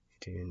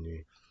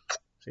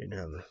 See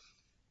now,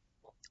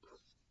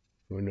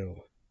 we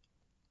know.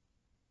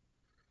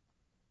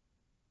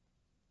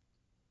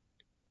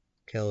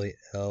 Kelly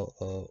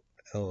LOEFFLER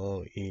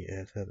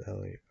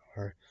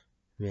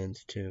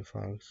means to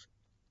Fox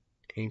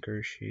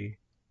anchor she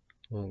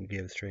won't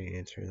give straight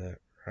answer.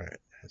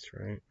 That's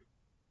right.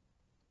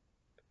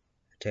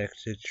 A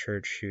Texas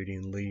church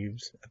shooting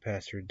leaves a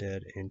pastor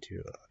dead and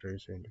 2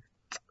 others injured.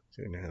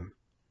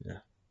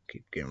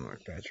 Keep getting more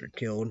pastor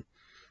killed.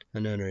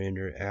 Another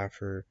injured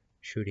after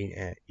shooting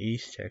at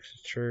East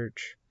Texas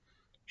church.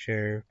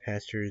 Sheriff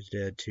pastor is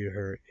dead, 2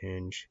 hurt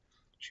in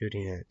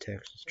shooting at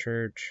Texas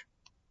church.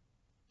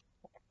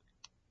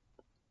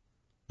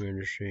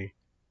 Emergency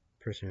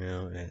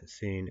personnel at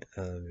scene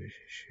of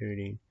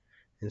shooting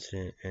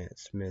incident at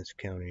Smith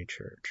County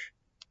Church.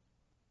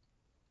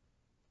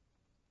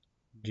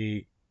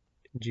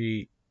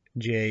 JERMOE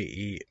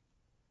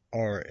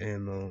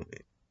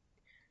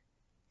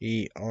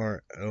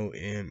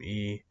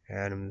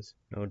Adams,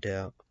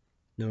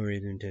 no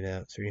reason to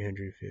doubt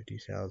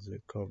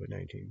 350,000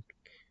 COVID-19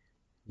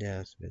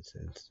 deaths.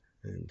 Business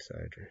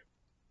Insider.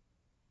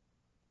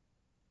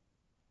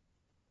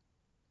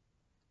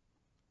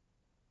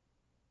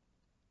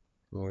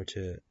 More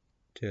to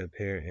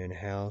appear in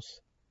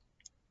House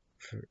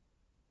for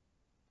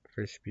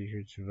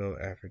speakers to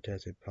vote after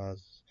tested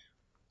positive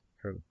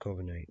for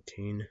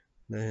COVID-19.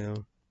 The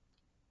hell?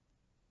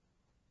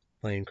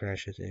 Plane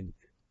crashes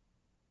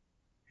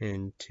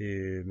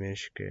into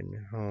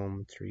Michigan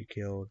home, 3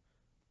 killed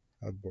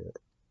aboard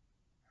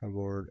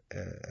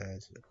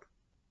as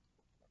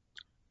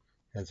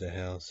a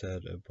house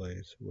set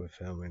ablaze with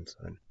family and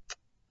son.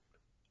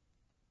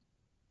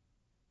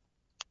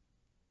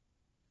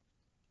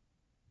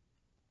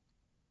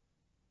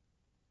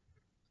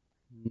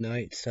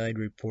 Nightside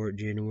report: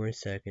 January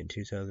 2nd,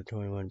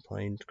 2021.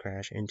 Plane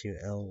crash into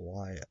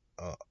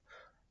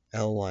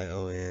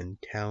Lyon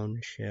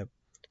Township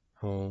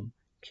home,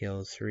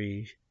 kills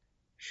 3.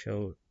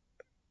 Showdown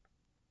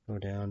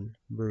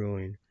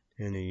brewing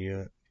in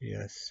the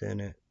U.S.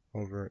 Senate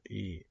over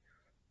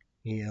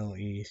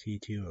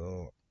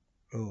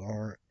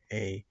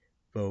ELEC2ORA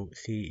vote.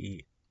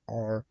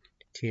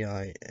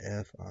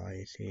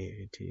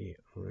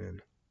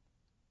 CERTIFICATON.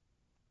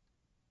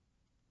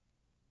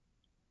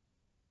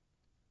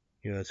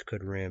 U.S.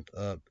 could ramp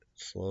up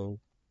slow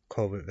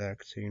COVID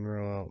vaccine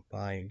rollout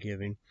by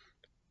giving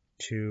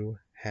 2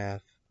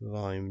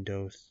 half-volume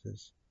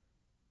doses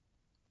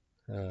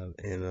of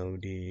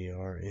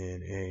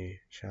MODERNA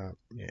shot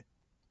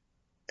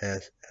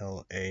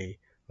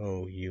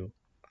SLAOU,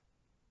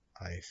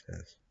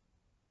 says.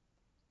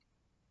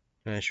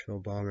 Nashville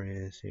bomber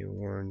NC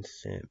Warren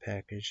sent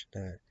package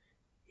that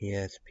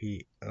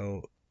ESPOUSET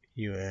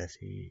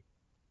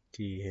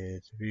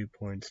his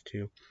viewpoints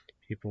to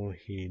people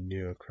he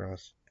knew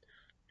across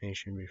the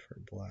nation before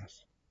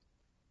blast.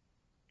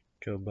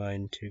 Joe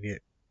Biden to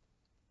get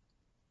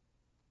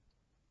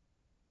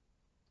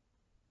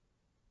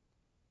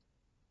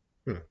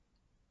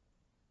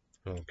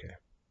okay.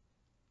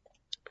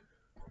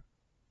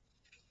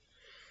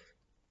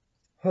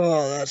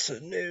 Oh, that's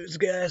the news,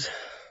 guys.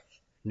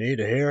 Need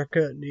a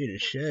haircut, need a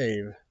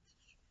shave.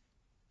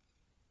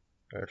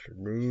 That's the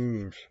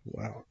news.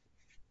 Wow.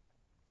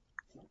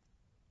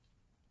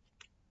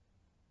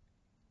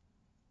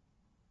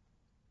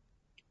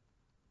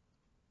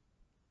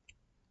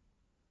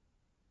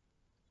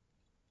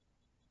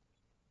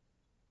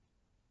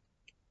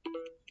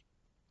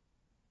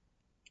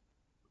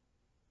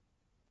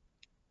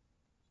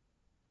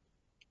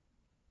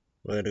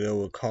 We're gonna go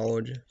with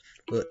college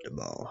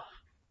football.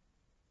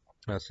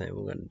 I think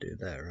we're gonna do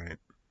that, right?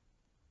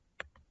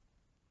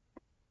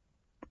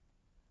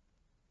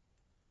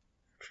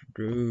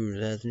 Drew,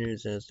 that's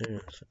news.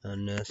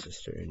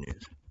 Unnecessary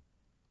news.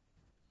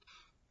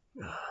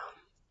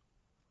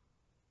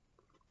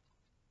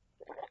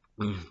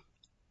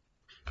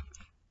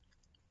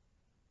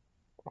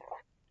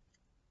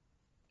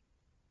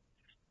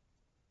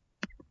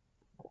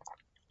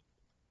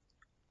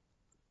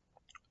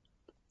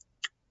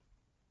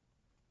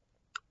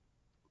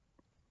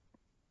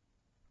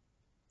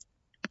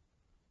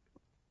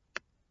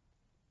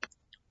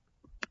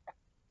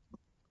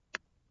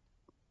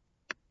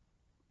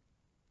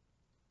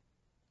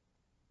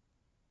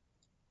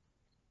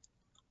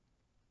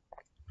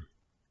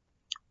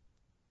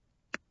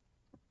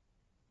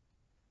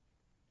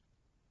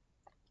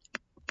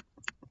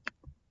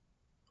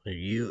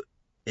 The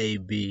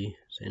UAB,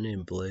 San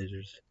Diego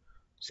Blazers,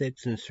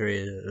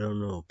 6-3. I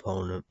don't know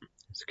opponent.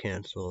 It's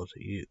canceled.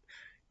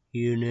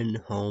 Union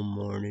home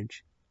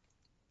mortgage.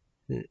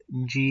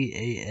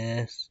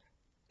 GASPARILable.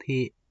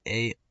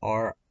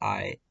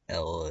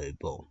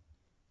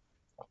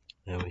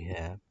 There we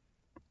have.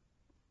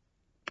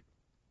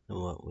 And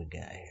what we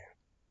got here.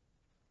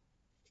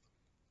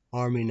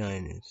 Army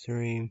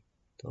 9-3.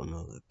 Don't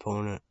know the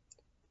opponent.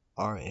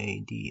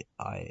 RADIANC.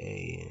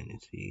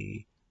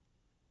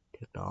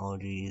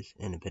 Technologies.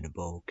 Independent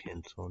Bowl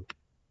canceled.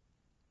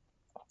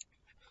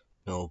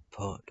 No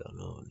opponent. Don't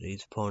know.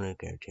 These opponent.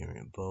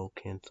 Criterion Bowl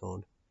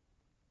canceled.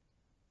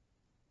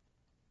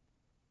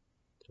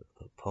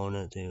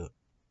 Opponent. The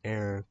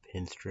Air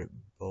Pinstrip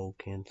Bowl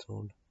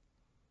canceled.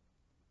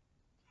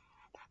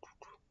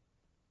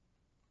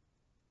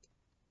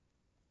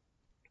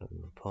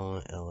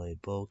 Opponent. LA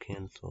Bowl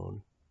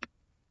canceled.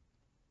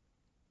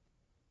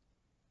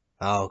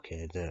 Oh,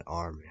 okay, the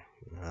Army.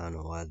 I don't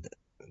know why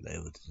they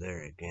was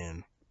there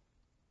again.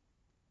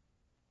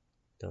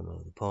 Don't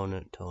know the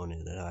opponent.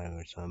 Tony the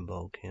Iverson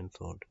Bowl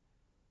canceled.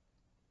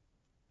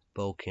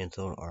 Bowl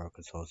canceled.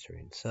 Arkansas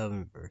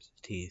 3-7 versus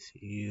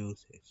TCU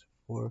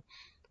 6-4.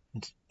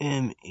 It's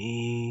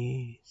MERCARI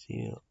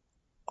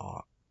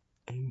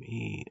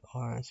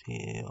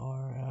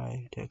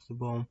Texas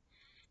Bowl.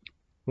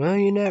 Well,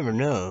 you never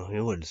know.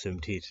 You would assume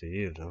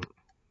TCU, don't.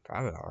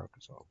 Probably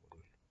Arkansas.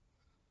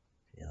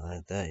 Yeah,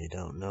 like that, you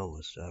don't know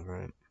what stuff,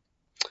 right?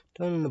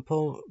 Don't the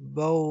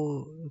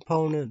bowl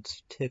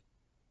opponents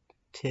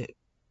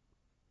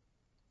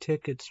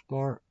ticket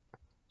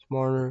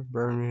smarter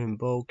Birmingham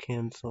Bowl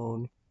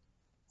canceled.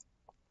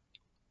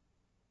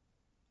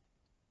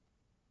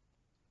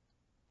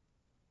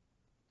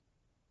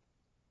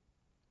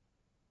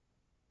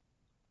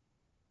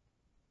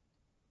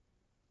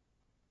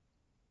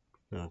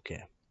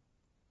 Okay.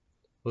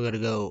 We're gonna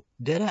go.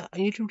 Did I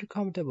YouTube to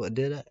comment about?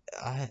 Did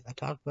I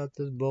talked about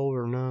this bowl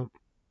or not?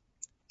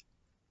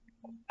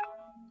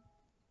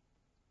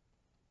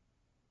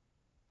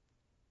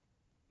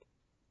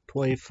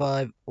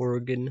 25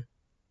 Oregon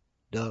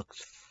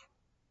Ducks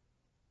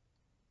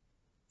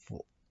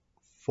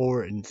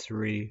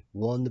 4-3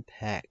 won the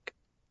Pac-10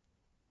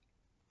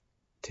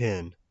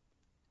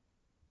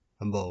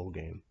 a bowl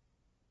game.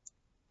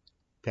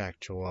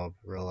 Pac-12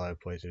 real life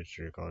plays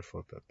history college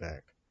football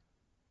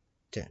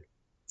Pac-10.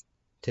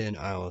 10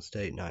 Iowa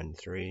State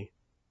 9-3.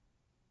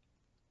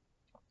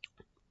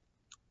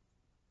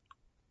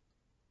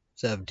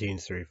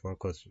 17-3 for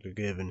close to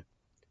given.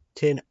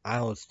 10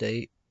 Iowa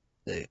State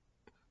they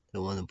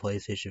won the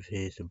PlayStation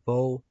Fiesta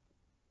Bowl.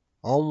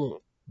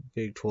 Almost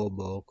Big 12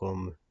 Bowl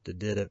come they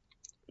did it.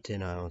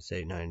 10 Iowa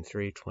State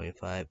 9-3.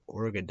 25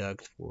 Oregon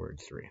Ducks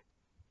 4-3.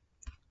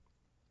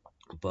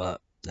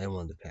 But they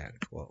won the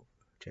Pac-12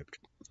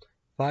 championship.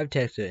 5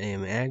 Texas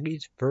A&M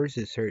Aggies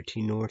versus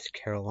 13 North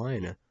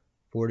Carolina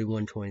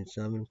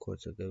 41-27.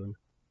 Close to given.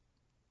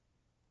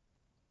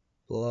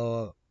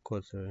 Blowout.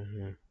 Close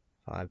to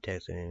 5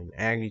 Texas A&M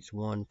Aggies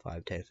won.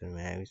 5 Texas A&M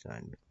Aggies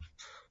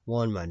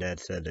 9-1. My dad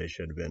said they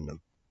should have been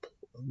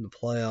in the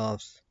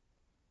playoffs.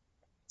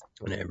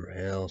 And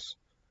everybody else.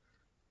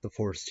 The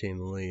fourth team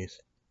at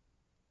least.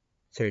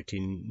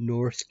 13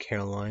 North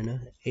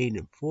Carolina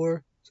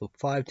 8-4. So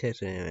 5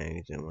 Texas A&M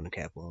Aggies didn't win a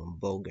Capital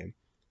Bowl game.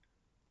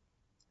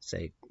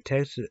 Say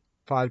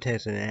 5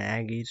 Texas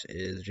A&M Aggies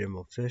is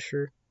Jimbo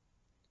Fisher,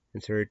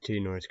 and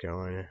 13 North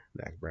Carolina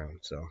Mac Brown.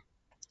 So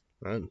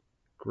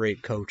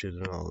great coaches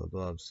and all the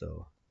above.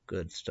 So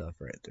good stuff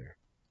right there.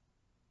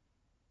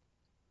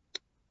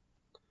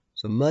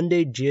 So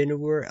Monday,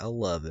 January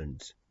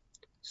 11th,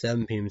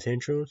 7 p.m.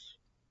 Central,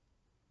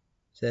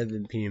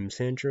 7 p.m.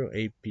 Central,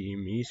 8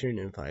 p.m. Eastern,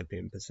 and 5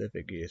 p.m.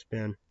 Pacific.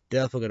 ESPN.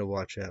 Definitely gonna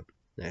watch that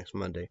next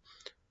Monday.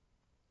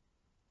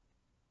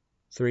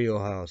 3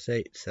 Ohio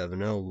State,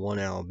 7-0, 1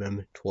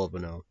 Alabama,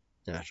 12-0.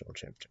 National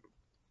championship.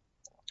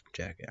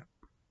 Check out.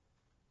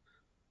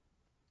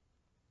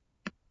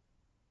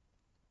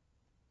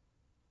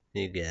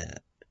 You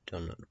got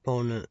Donut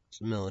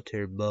Opponents,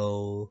 Military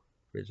Bow,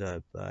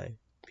 presented by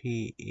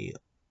PERSPECTA.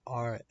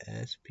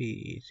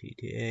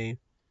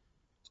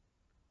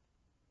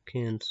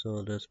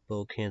 Cancel this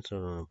bow,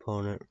 cancel an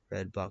opponent.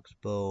 Red Box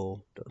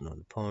Bow,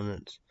 Donut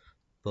Opponents.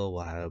 Bow,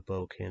 Ohio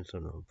Bow,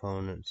 cancel on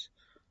opponents.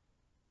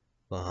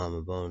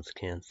 Bahama Bones,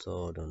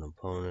 cancelled on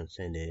opponents.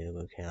 San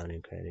Diego County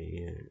Credit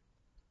Union.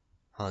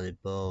 Holly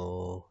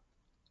Bow.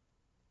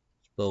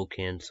 Bow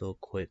cancel.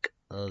 Quick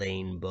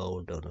Lane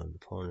Bow, don't on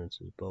opponents.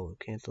 Is Bow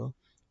cancel.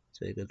 Las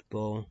Vegas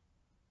Bow.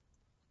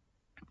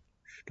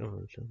 Don't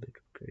know, bit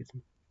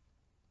crazy.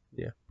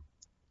 Yeah.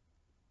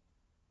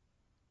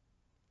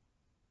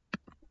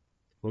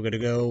 We're gonna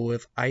go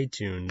with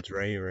iTunes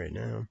right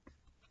now.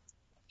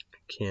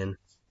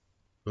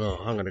 Well,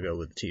 I'm gonna go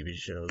with TV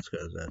shows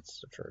because that's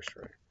the first,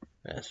 right?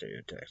 That's what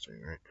you're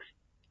texting, right?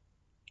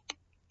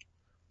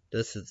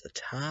 This is the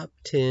top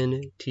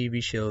 10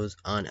 TV shows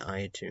on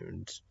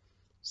iTunes.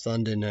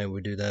 Sunday night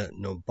we do that.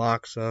 No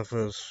box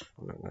office.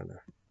 I'm not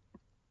gonna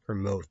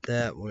promote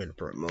that. We're gonna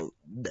promote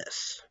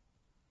this.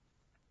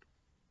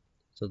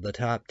 So the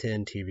top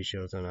 10 TV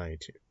shows on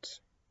iTunes.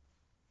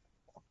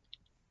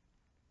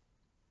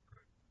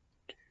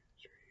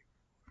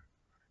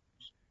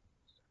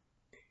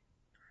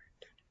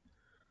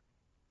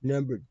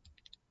 Number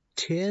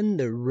 10,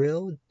 The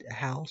Real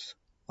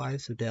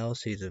Housewives of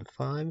Dallas Season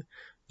 5.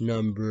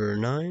 Number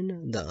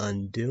 9, The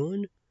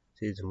Undoing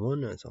Season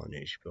 1. That's on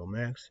HBO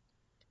Max.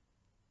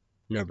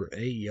 Number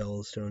 8,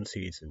 Yellowstone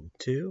Season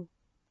 2.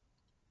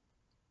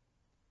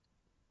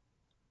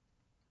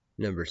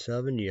 Number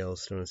 7,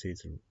 Yellowstone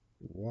Season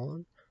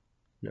 1.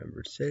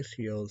 Number 6,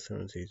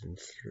 Yellowstone Season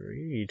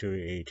 3.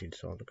 E218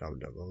 saw the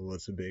comment down below.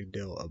 What's the big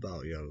deal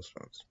about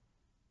Yellowstone?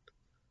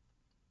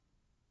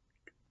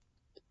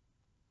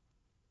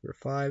 Number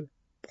 5,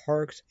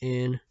 Parks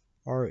and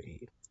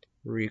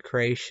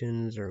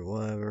Recreations or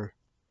whatever.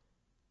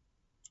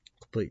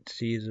 Complete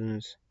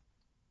seasons.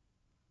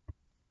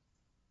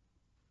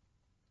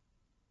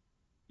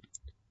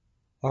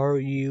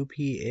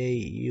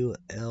 RUPAUL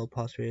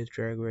Postgraduate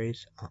Drag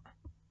Race.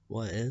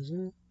 What is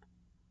it?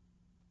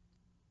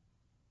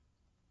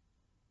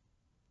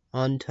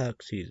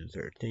 Untucked Season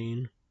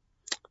 13.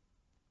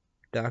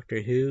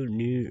 Doctor Who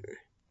New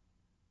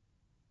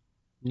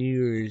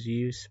Year's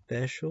Eve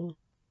Special.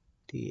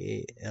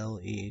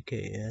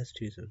 DALEKS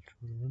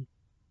 2021.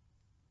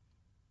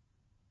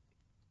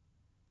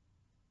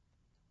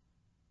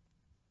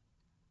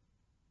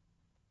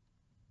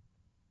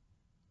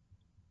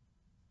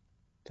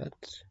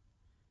 That's...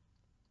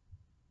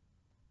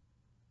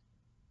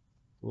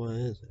 what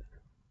is it?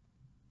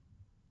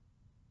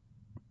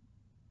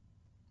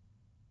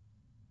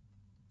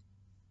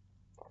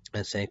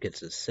 I think it's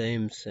the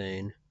same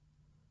saying.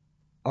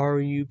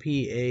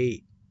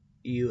 RUPAUL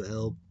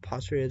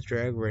Postgraduate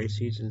Drag Race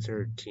Season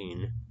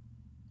 13.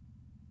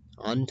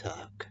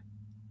 Untucked.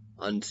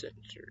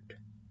 Uncensored.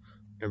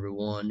 Number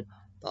 1,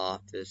 The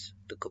Office,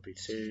 the complete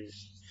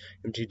series.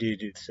 MTD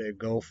did say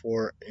go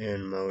for it,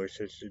 and Mo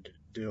said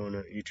doing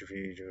it. Each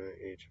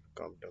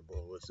comment down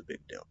below. What's the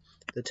big deal?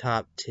 The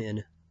top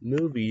 10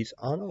 movies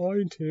on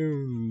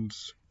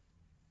iTunes.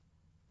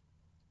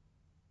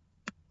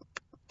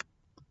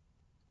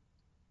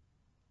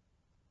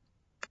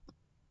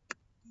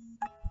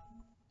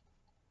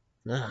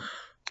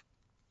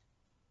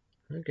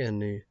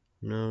 Again,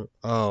 no.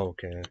 Oh,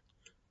 okay.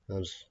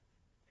 That's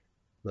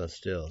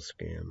still a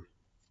scam.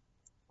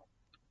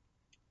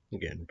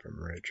 Again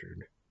from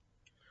Richard.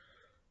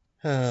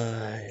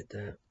 I hate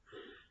that.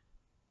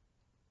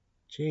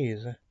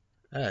 Jeez, I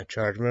gotta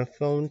charge my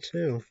phone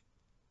too.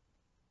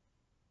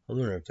 I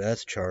wonder if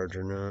that's charged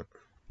or not.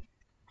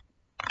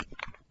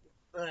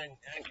 I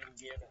can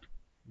get it.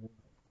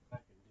 I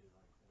can do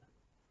like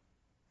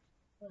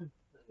that.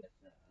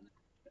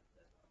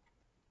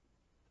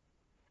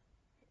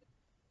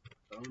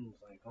 Phone's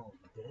like all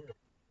dead.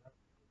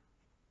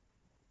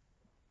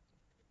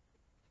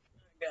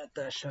 I got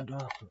that shut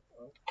off.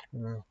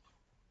 No,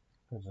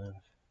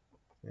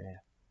 yeah.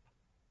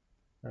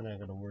 I'm not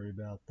gonna worry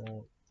about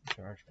that.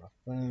 Charge my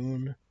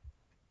phone.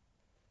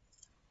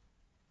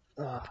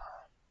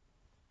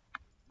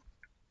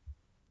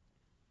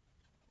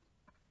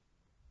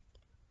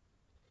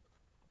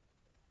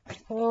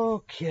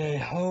 Okay,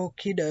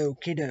 okie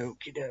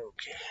dokie.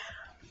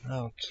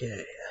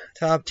 Okay,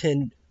 top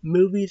 10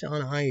 movies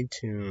on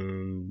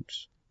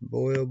iTunes.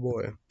 Boy, oh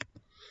boy.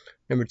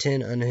 Number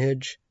 10,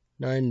 Unhinged.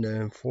 9,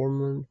 The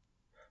Informant.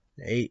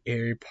 8,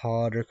 Harry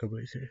Potter.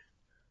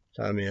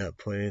 Sign me up,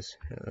 please.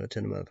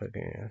 10,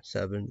 motherfucking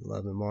 7,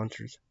 11,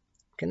 Monsters.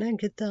 Can I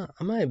get that?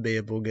 I might be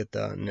able to get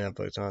that on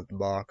Netflix, not the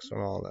box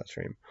or all that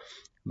stream.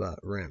 But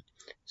rent.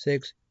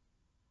 6,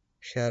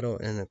 Shadow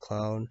in the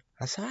Cloud.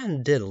 I saw I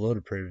did a lot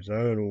of previews.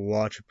 I'm gonna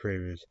watch a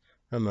previews.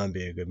 That might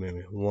be a good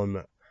movie. One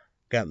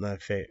of my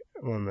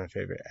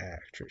favorite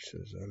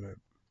actresses in it.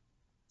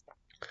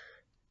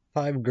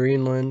 5,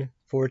 Greenland.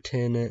 4,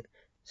 Tenet.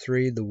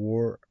 3, The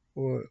War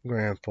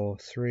Grandpa.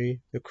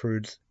 3. The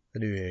Crudes, A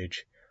New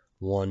Age.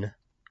 1.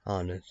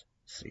 Honest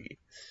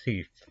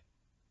Thief.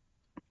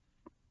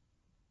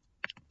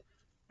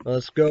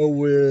 Let's go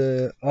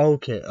with...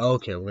 Okay,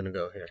 we're gonna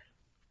go here.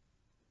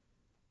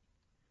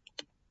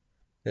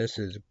 This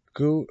is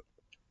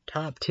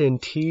Top 10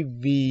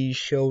 TV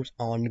shows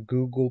on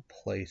Google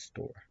Play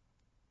Store.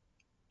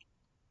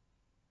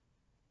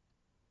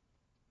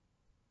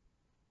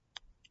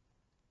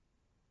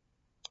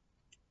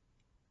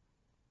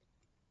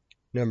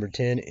 Number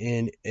 10,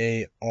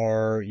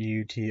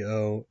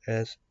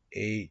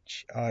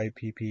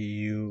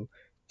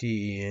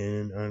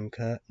 NARUTOSHIPPUDEN,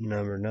 Uncut.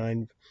 Number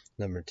 9,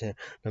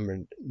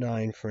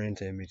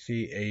 Friends,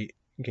 NBC. 8,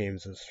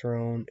 Games of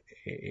Thrones,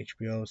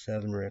 HBO.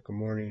 7, Rick and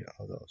Morty,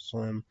 Adult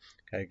Swim.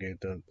 Gotta get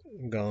the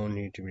going,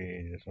 need to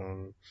be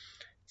on.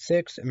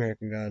 6,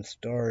 American God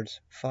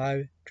Stars.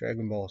 5,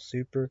 Dragon Ball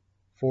Super.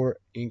 4,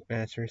 Ink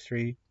Master.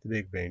 3, The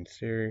Big Bang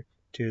Theory.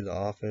 2, The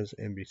Office,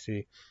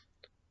 NBC.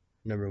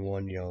 Number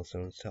 1,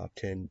 Yellowstone's Top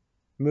 10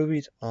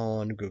 Movies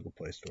on Google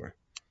Play Store.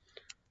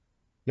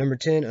 Number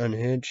 10,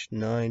 Unhinged.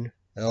 9,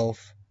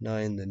 Elf.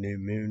 9, The New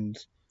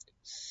Moons.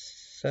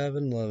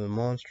 7, Love and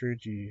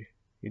Monsters. You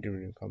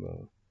doing a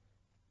combo.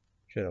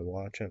 Should I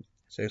watch it?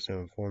 6,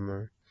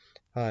 Informer.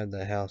 5,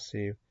 The House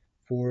Thief.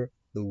 4,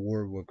 The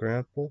War with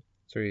Grandpa.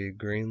 3,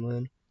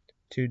 Greenland.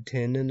 2,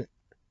 Tenet.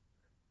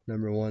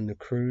 Number 1, The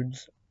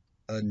Crudes,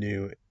 A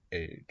New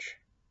Age.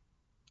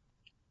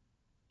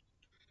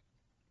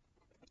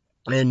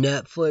 And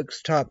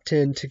Netflix Top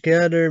 10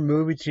 Together,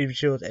 movie, TV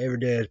shows every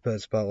day is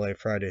put spotlight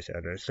Friday,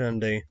 Saturday,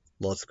 Sunday.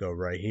 Let's go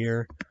right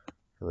here,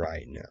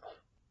 right now.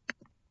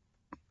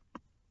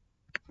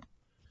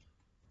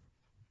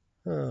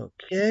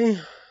 Okay,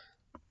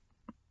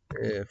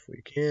 if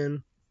we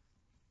can.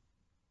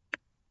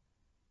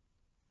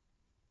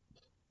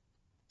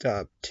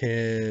 Top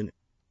 10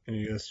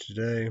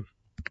 yesterday,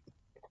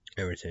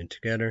 everything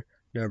together.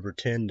 Number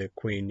 10, The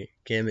Queen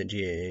Gambit,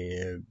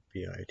 GAMBIT,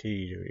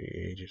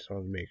 just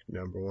all to make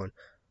number 1.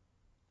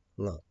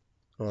 Love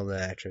the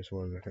actress,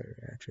 one of my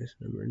favorite actresses.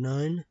 Number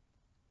 9,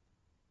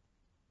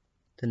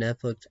 The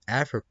Netflix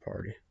After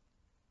Party.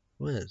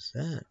 What is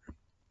that?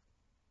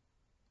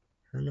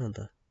 I don't know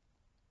the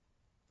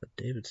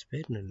David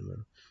Spade in the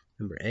middle.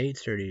 Number 8,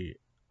 30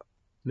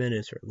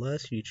 minutes or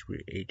less.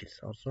 YouTube ages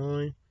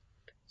online.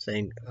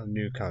 Saying a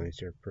new comedy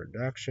series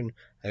production.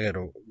 I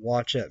gotta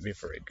watch it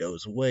before it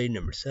goes away.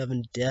 Number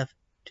 7, Death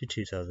to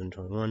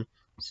 2021.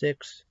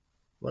 6,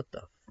 what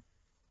the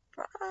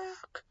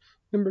fuck?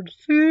 Number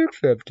 6,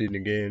 17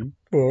 again.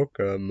 Fuck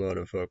a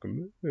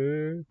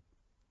motherfucker.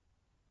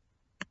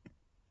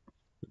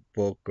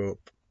 Woke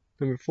up.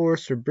 Number 4,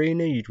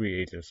 Sabrina. YouTube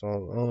ages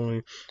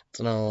only. It's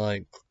not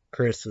like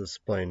Chris is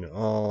playing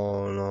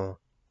no.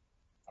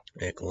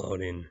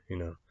 Nickelodeon,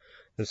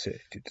 Let's see.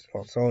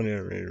 It's on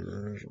animated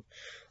version.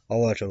 I'll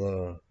watch a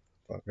little.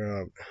 Fuck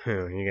up.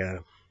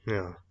 You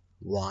gotta,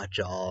 watch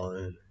all.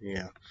 And,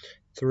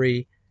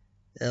 3,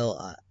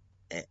 LIAMNEESON.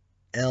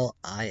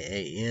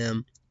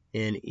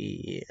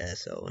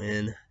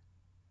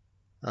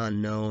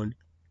 Unknown.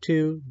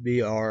 2,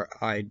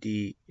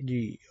 BRIDGRTON.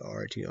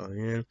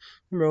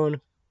 Number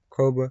 1,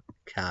 Cobra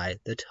Kai.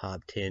 The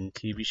top 10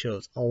 TV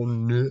shows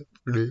on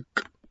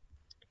Netflix.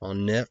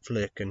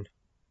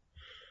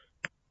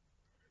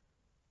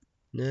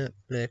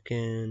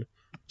 Netflixing.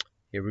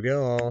 Here we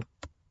go.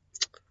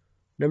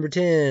 Number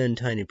 10,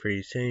 Tiny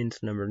Pretty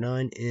Saints. Number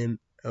 9,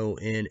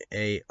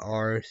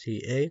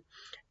 MONARCA.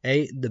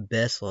 8, The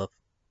Best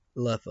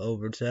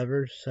Leftovers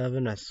Ever.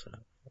 7,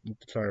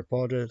 sorry,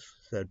 apologize.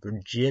 Said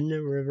Virgin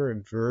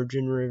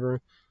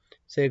River.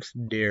 6,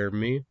 Dare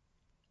Me.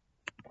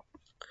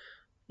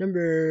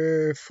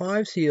 Number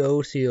 5,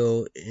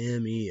 COCOMEON.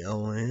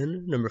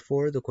 Number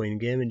 4, The Queen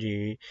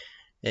Gambit.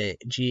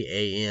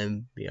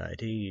 GAMBIT,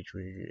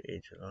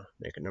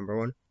 make it number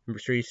 1. Number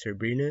 3,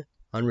 Sabrina,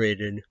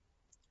 unrated,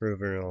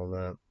 River and all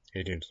that.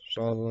 Agents of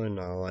Sutherland,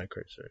 not like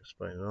her to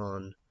explain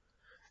on.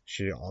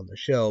 She on the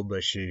show,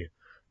 but she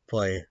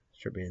play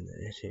Sabrina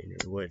the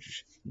Teenager,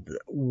 which is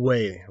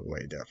way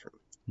different.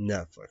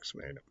 Netflix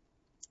made it.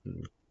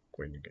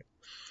 Queen again.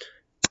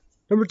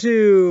 Number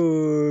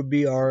 2,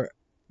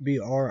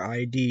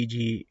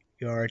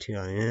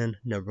 BRIDGRTIN.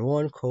 Number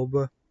 1,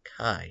 Cobra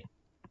Kai.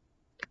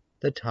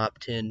 The top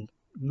 10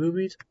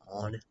 movies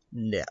on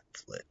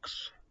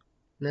Netflix.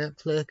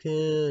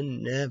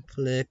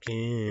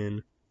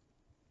 Netflixing.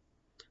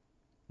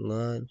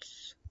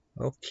 Let's.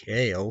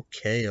 Okay.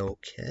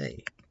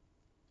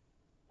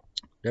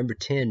 Number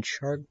 10,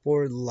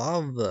 Sharkboard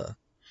Lava.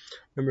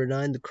 Number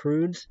 9, The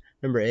Crudes.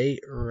 Number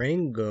 8,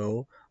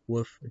 Rango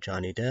with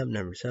Johnny Depp.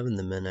 Number 7,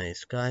 The Midnight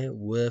Sky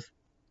with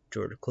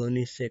George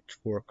Clooney. 6,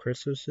 4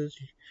 Christmases.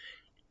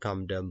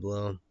 Comment down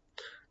below.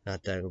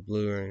 Not that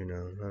blue, I don't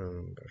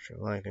know if you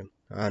like him.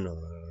 I know I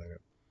like him.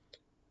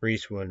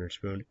 Reese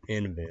Witherspoon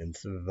and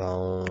Vince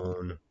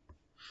Vaughn.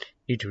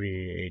 Each of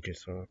the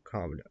ages are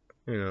comment,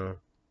 and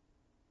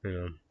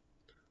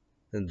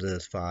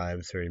this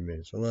 5, 30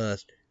 minutes or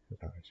less.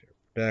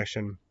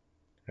 Production.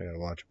 I gotta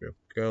watch it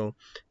go.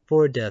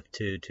 4 Death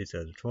 2,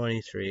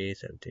 2023,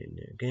 17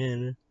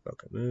 again,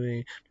 fucking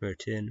movie. Number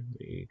 10,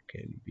 We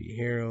Can Be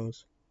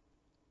Heroes.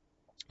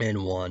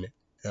 And 1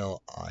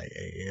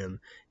 LIAMNESON.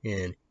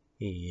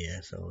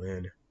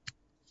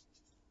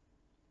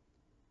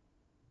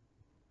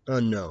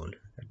 Unknown.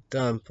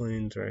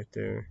 Dumplings right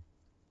there.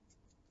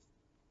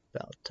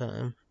 About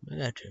time. I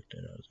gotta check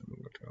that out. I'm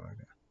gonna try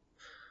that.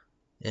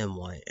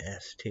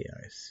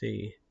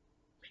 MYSTIC.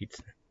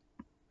 Pizza.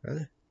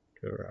 Really?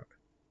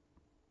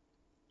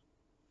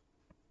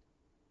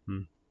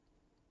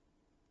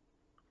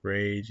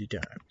 Crazy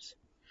times.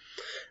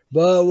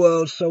 But,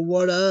 well, so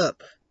what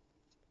up?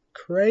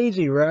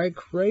 Crazy, right?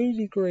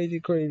 Crazy.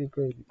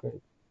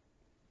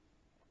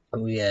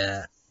 Oh,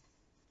 yeah.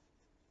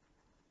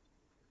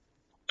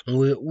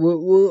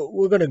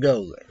 We're gonna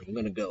go there. We're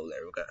gonna.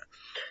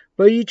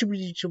 But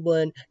YouTube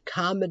blend,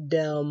 comment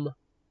down.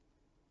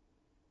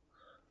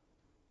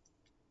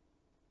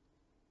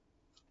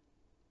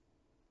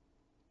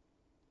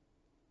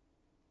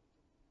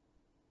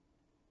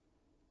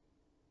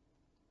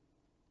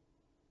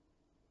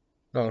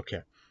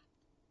 Okay.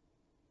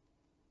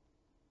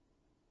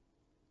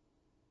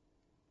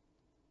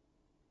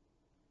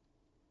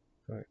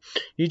 Alright.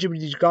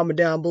 YouTube, comment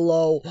down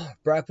below.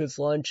 Breakfast,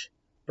 lunch,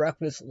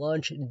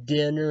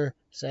 dinner,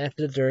 snack,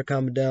 dessert.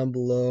 Comment down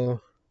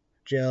below.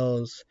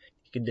 Gels,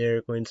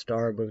 Dairy Queen,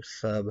 Starbucks,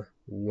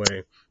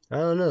 Subway. I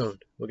don't know.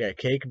 We got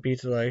cake and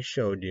pizza like I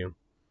showed you.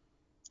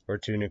 Or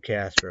tuna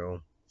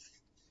casserole.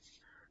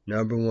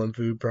 Number 1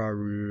 food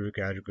probably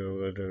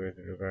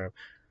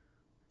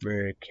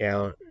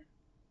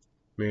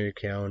Mary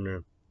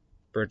Counter,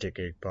 birthday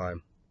cake pie.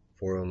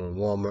 401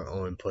 Walmart,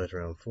 only place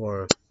around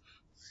 4.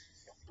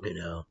 You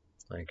know,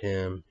 like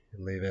him,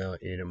 leave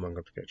out, eat it, mug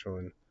up, get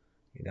one,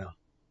 you know,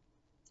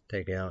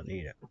 take it out and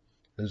eat it.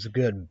 This is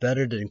good,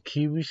 better than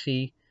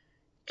QVC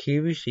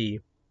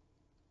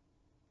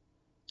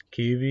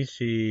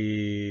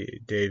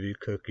David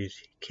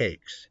cookies,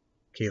 cakes,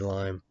 key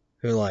lime,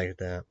 who like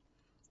that,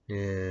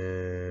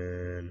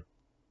 and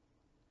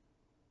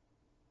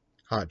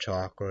hot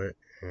chocolate,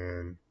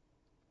 and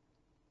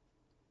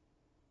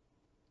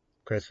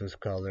Christmas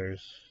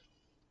colors,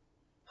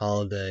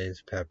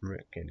 holidays,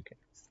 peppermint candy cane.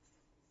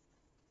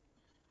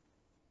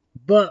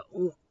 But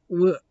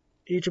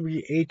each of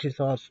the 18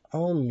 thoughts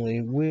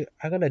only,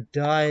 I gotta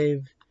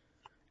dive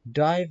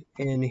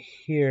in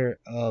here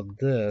of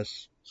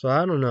this. So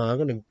I don't know, I'm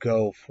gonna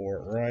go for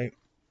it, right?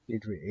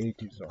 Each of the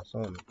 18 thoughts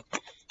only.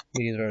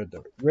 These are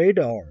the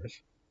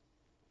radars.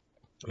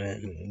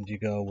 And you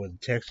go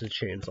with Texas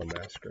Chainsaw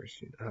Massacres.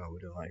 You know, how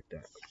would you like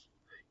that?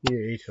 Yeah,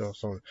 18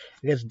 thoughts only.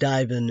 I guess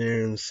dive in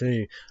there and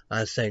see.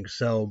 I think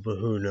so, but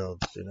who knows,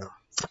 you know.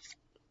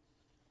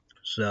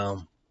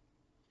 So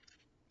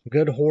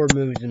good horror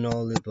movies and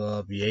all the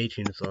above. The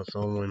 18 thoughts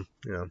only,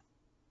 you know.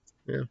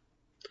 Yeah.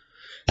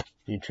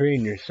 You're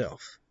treating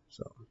yourself.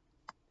 So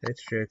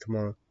that's Jay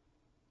tomorrow.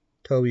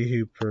 Toby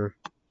Hooper.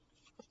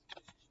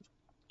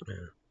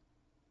 Yeah.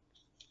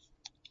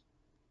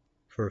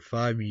 For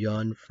 5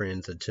 young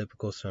friends, a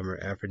typical summer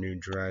afternoon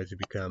drives to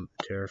become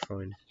a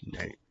terrifying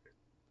night.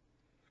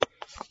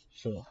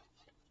 So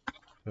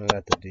I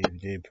got the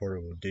DVD,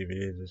 portable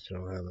DVD. This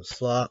don't have a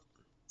slot.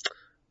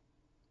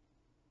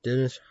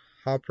 Dennis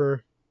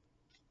Hopper,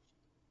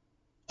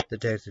 The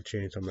Texas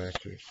Chainsaw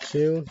Massacre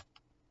 2.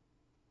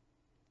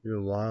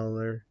 Even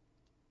wilder,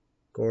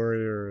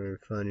 gorier, and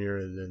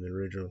funnier than the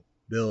original.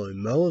 Billy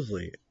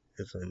Mosley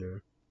is in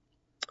there.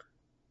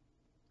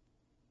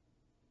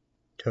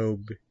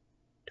 Tobe,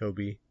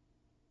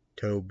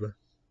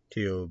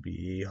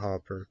 T-O-B-E,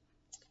 Hopper,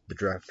 the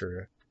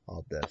director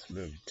of this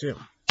movie too.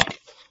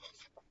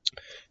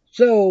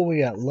 So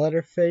we got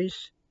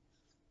Leatherface,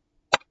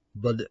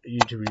 but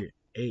YouTube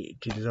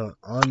 18 is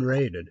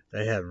unrated.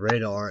 They have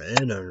rated R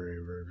and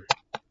unrated version.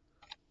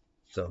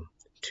 So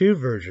 2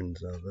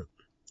 versions of it.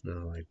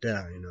 Not like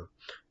that, you know.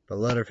 But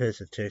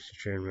Leatherface is Texas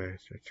Chainsaw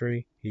Massacre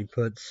 3. He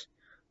puts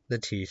the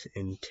teeth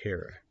in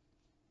terror.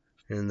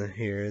 And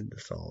here,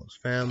 this all his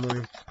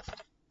family.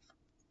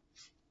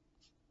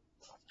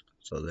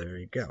 So there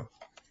you go.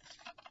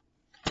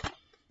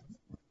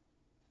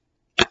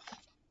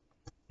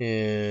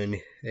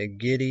 And a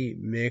giddy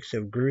mix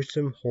of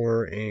gruesome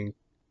horror and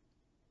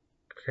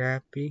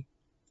crappy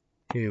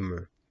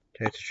humor.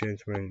 Texas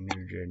Chainsaw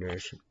New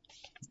Generation.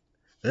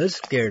 That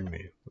scared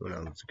me when I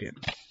was a kid.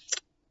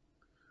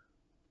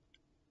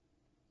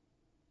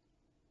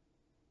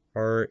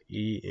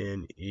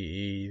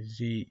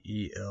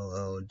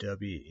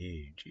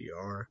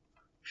 RENEEZELLWEGR.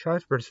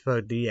 Shots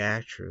specified the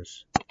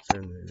actress.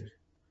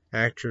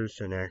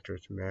 Actress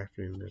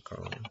Matthew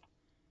McCollum.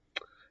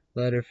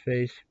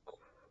 Leatherface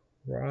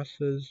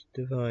crosses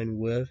divine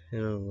with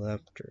and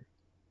laughter.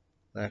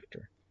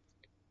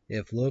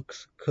 If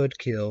looks could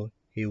kill,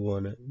 he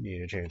wouldn't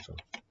need a chainsaw.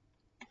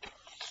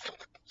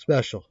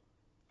 Special.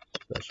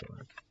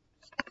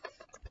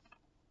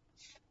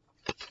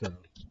 So,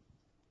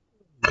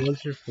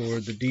 once you're for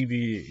the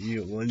DVD,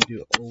 you want to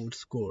do old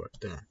school like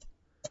that.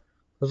 It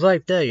was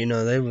like that, you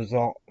know, they was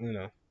all, you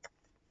know.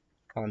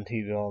 on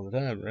TV all the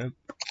time, right?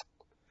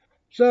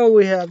 So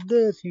we have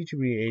this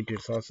YouTube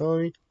Agent Sauce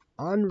only.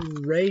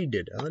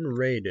 Unrated.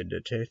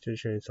 The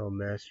Texas Chainsaw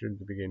Massacre at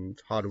the beginning.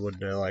 Hollywood,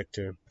 they like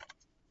to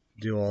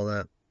do all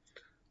that.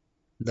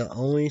 The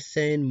only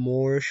thing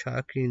more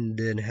shocking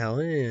than how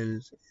it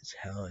ends is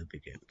how it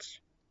begins.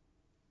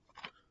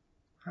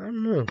 I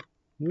don't know.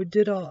 We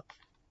did all.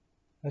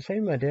 I say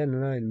my dad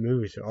and I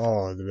movies are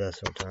all the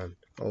best all time.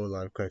 Old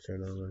live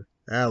cartoon over.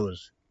 That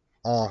was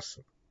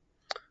awesome.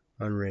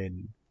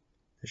 Unrated.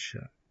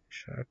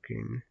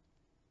 Shocking.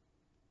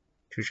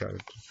 Too shocking.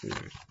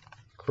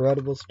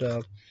 Incredible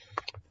stuff.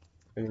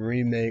 And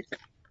remake.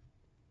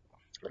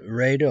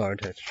 Radar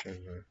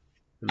texture.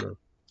 No.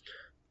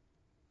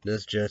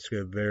 This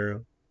Jessica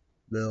Bill.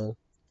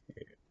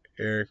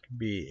 Eric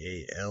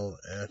Balfour.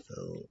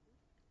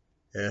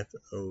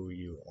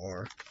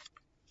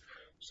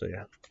 So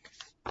yeah.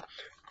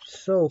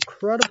 So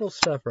credible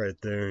stuff right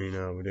there,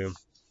 we do.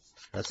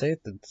 I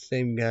think the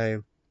same guy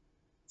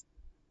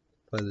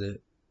played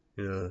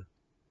the,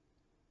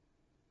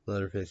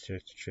 Leatherface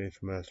Chase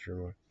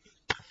Master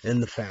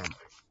in the family.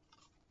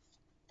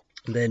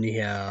 Then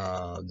you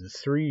have the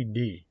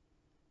 3D.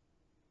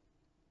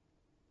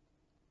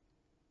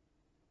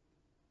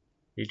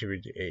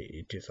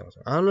 It's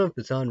awesome. I don't know if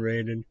it's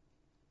unrated.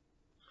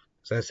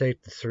 So I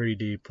think the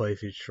 3D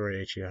plays each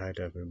story HD high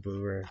def and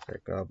Blu-ray.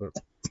 But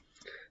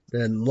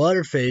then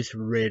Leatherface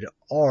rated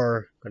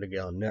R gonna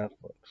get on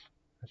Netflix.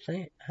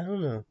 I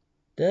don't know.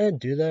 Did I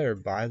do that or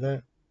buy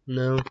that?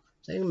 No. I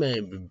think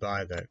maybe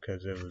buy that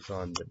because it was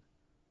on the.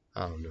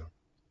 I don't know.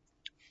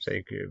 I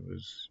think it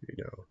was,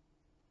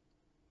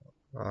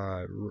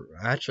 I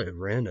actually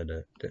rented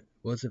it.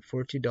 Was it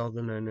 $14.99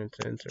 or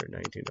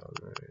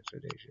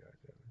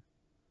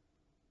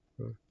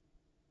 $19.99?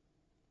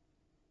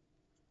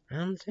 I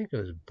don't think it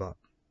was bought.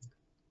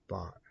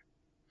 But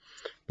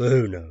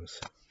who knows?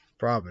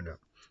 Probably not.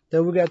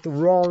 Then we got The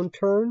Wrong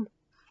Turn.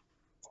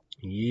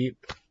 Yep.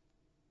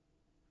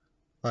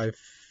 5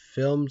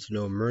 films,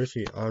 no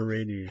mercy,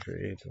 unrated for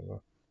 8.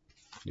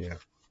 Yeah.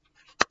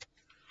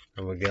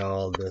 And we got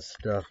all this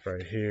stuff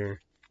right here.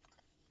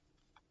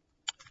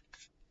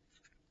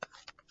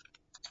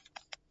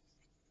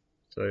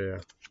 So yeah.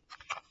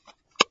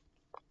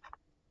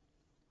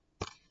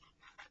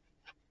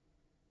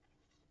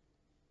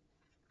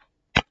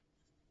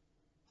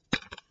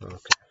 Okay.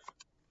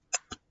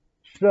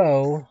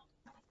 So,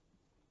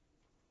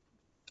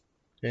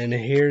 and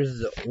here's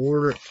the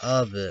order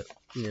of it.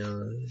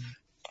 The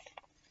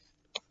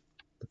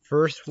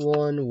first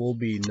one will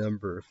be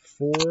number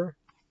 4.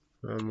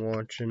 I'm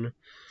watching.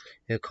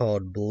 It's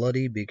called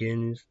Bloody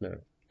Beginnings. No.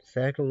 The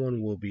second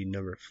one will be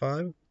number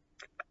 5.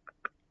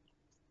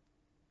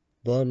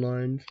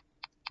 Bloodlines.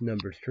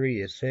 Number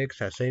 3 is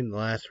 6. I think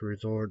Last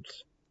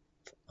Resort's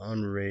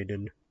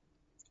unrated.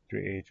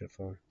 3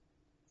 HFR.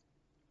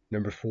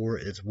 Number 4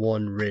 is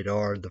 1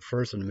 radar. The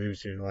first one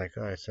moves here, like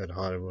I said,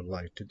 Hollywood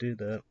like to do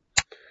that.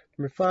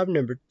 Number 5,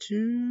 number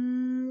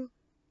 2,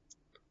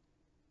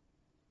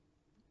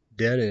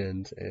 Dead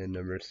Ends, and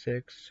number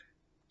 6,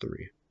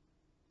 3,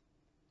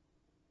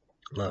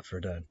 Left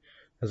 4 Dead.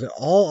 Because they're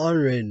all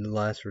unrated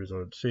Last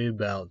Resort. See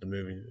about the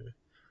movie.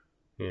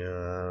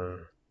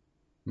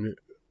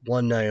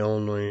 One Night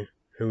Only.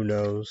 Who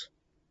knows?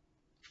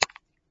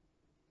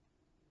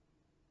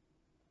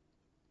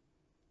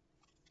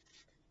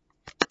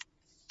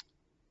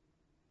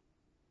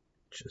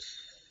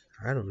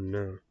 I don't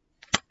know.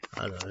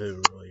 I don't know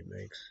who really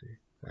makes it.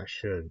 I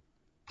should.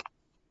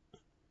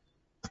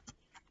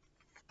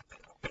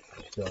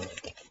 So,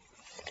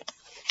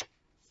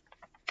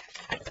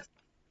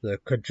 the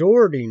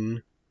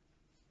Conjuring,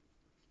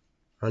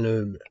 I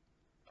know,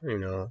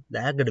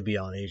 that's gonna be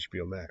on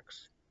HBO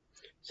Max.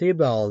 See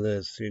about all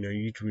this,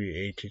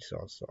 usually HT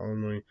sauce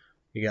only.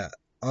 You got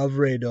of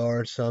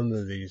radar, some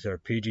of these are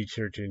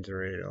PG-13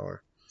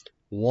 radar.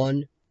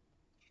 1,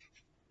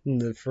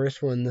 the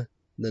first one,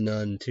 The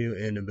Nun. 2,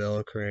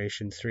 Annabelle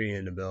Creation. 3,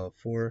 Annabelle.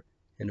 4,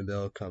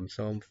 Annabelle Comes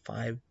Home.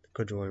 5, The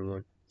Conjuring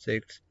 1.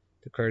 6,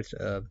 The Curse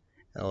of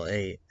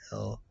Lalorona.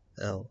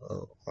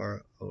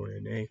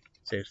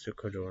 6, The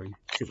Conjuring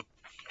 2.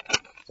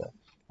 So,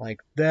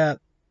 like that.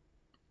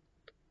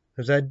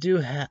 Because I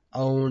do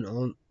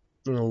own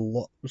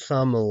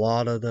a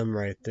lot of them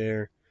right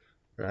there.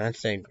 And I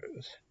think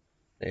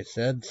they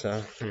said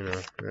so,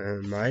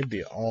 it might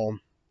be all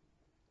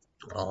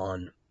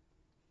on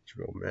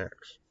HBO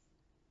Max.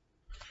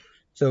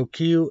 So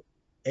QAnon,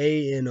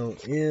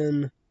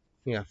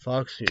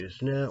 Fox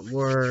News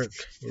Network,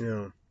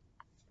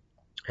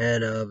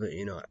 head of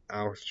it,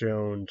 Alex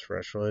Jones,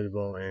 Rush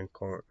Limbaugh, and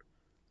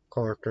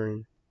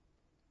Carter,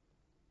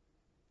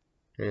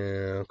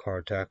 and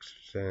Carl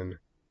Texan,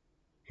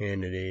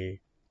 Hannity,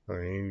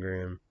 or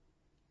Ingram,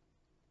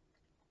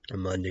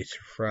 and Monday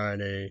through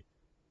Friday.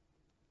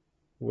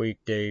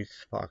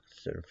 Weekdays,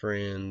 Fox and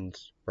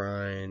Friends,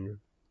 Brian.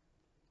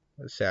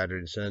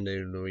 Saturday,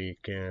 Sunday, the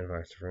weekend,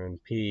 Fox and Friends,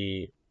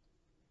 Pete.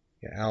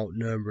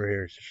 Outnumber,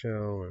 here's the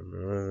show,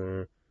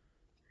 and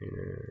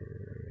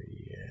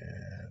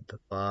the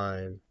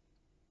 5.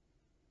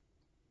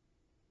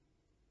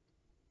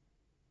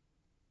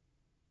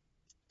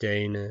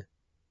 Dana,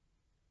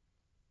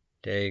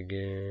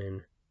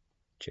 Dagan,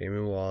 Jamie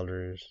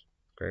Walters,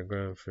 Greg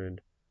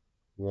Grunford,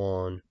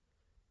 Juan,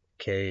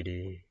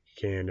 Katie,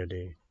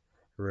 Kennedy,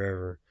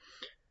 River,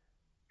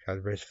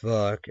 Cosby's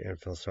fuck,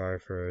 and feel sorry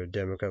for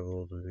Democrat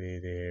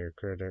the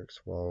critics,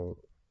 while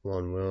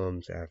Juan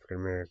Williams, African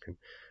American.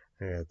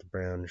 I got the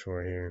brown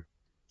short hair.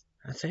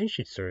 I think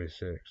she's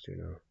 36,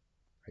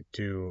 like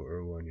 2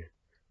 or 1 year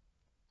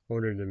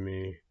older than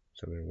me.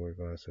 Somebody weird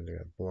glasses. They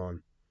got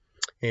blonde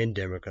and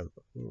Democrat,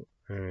 and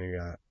they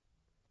got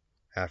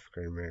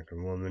African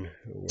American woman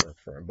who worked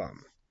for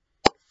Obama.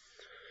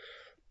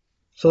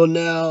 So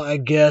now I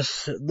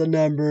guess the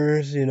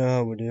numbers,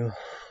 how we do.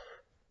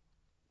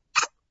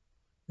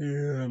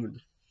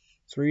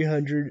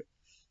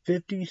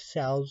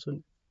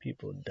 350,000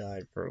 people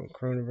died from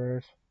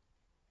coronavirus.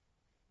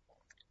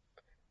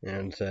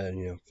 And said,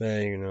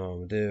 thing,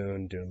 we do,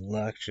 and do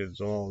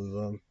lectures, all of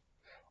them.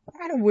 A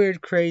lot of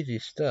weird, crazy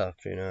stuff,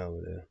 we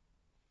do.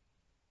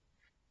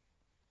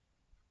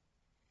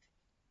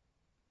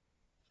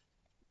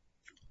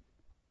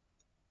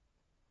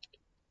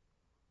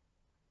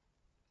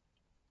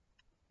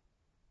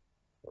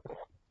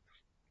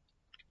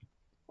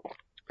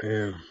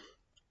 And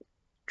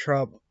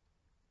Trump,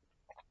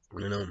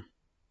 not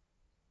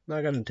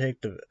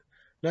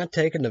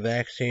taking the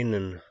vaccine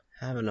and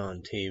having it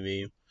on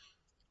TV.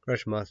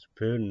 Russian Master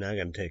Putin not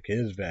gonna take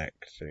his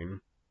vaccine.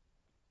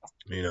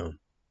 You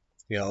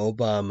got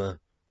Obama,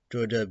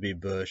 George W.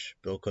 Bush,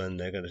 Bill Clinton,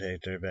 they're gonna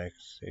take their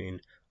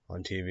vaccine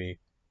on TV.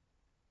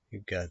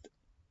 You got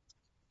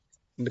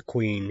the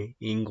Queen,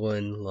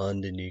 England,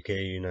 London, UK,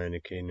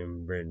 United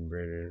Kingdom,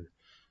 Britain.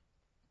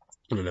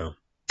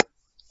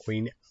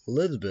 Queen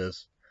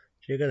Elizabeth,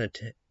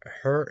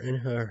 her and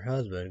her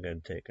husband are gonna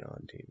take it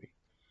on TV.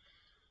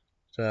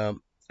 So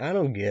I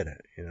don't get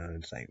it.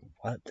 It's like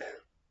what?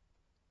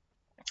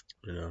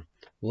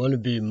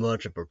 Wouldn't be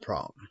much of a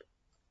problem.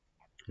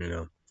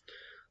 You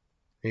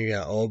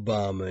got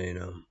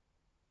Obama.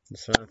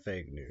 It's not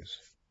fake news.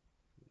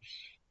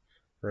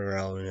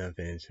 Relevant enough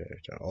answer.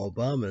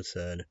 Obama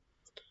said,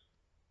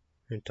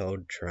 he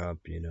told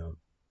Trump, it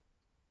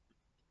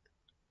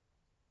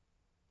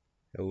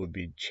would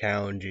be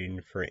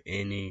challenging for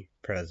any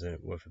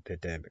president with a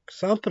pandemic.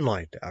 Something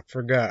like that. I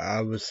forgot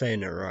I was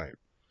saying it right.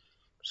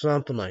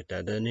 Something like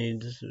that. Then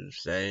he's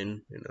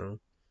saying,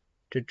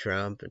 to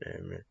Trump and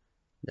everything,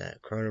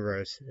 that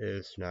coronavirus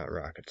is not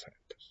rocket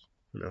scientist.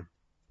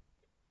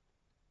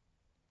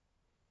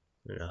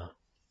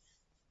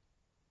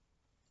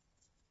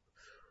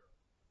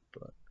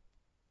 But,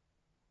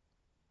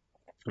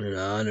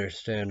 I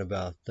understand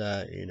about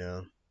that,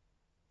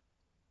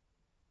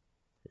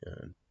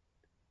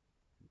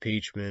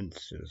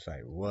 impeachments, it's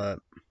like what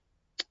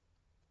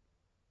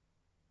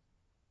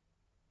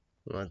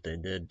they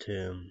did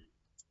to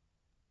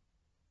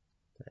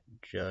that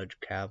Judge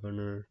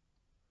Kavanaugh.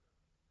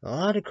 A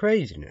lot of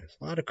craziness.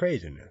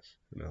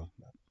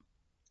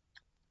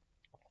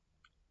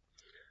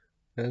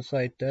 It's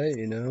like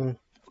that,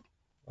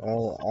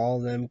 all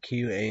them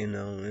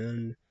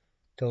QAnon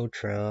told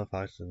Trump,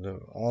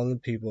 all the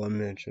people I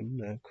mentioned,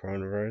 that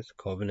coronavirus,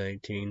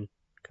 COVID-19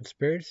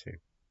 conspiracy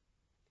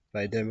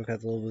by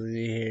Democrats,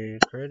 liberty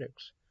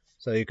critics,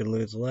 so you can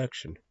lose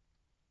election.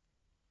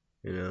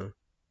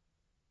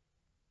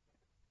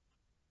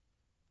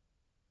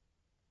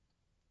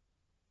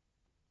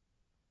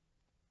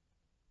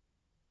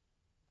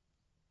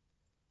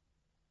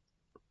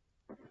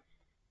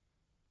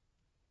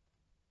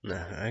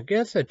 Nah, I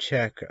guess I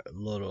check a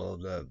little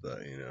of that,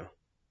 but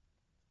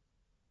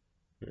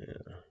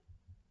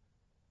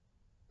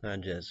I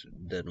just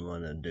didn't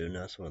want to do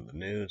nothing with the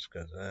news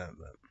because of that,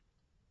 but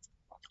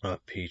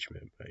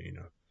impeachment, but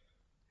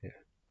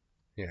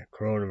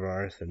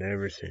coronavirus and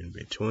everything in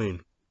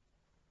between.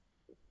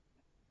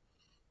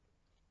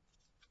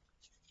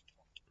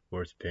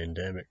 Worst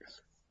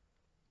pandemics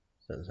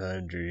since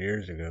 100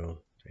 years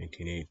ago,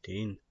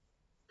 1918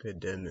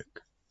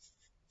 pandemic.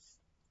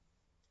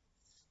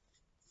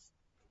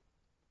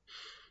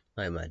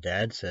 Like my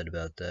dad said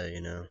about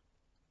that,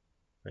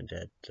 my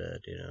dad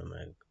said,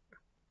 my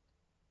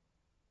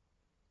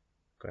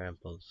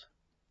grandpa's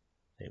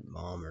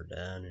mom or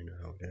dad,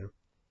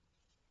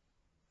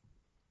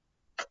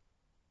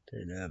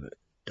 didn't have it,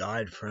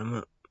 died from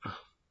it.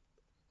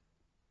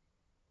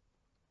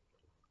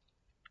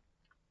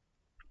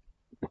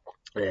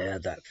 Yeah,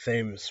 that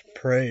famous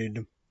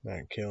parade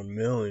that killed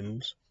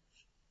millions.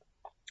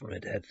 My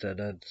dad said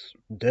that's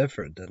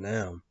different than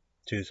now,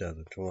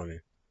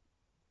 2020.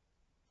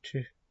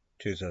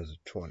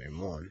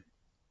 2021.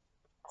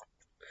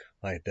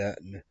 Like that.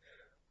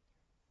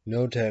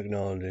 No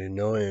technology,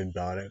 no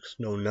antibiotics,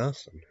 no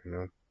nothing,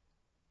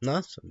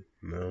 Nothing,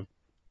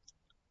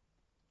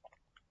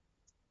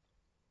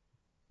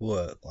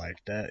 What,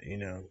 like that,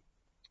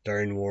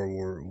 during World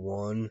War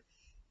One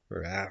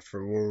or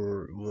after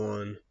World War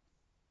One,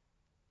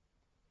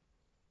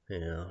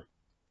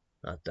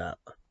 not that.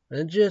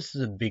 It's just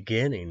the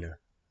beginning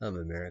of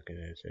American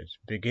history. It's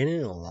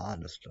beginning a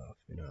lot of stuff,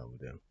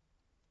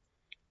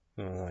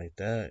 like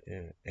that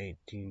in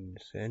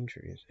 18th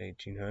centuries,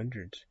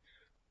 1800s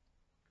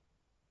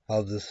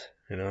of this,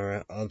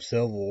 of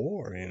Civil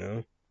War,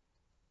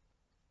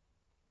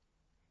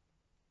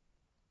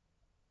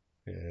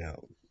 Yeah,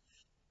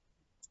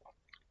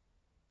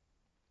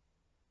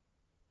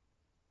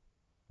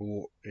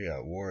 War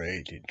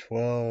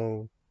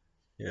 1812,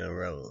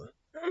 Revolution.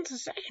 I'm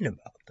just saying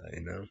about that,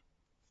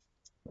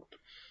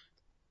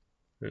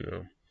 you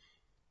know.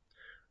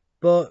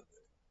 But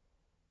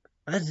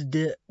that's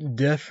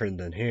different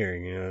than here,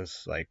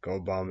 It's like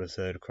Obama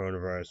said,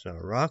 coronavirus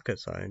not rocket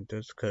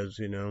scientist, because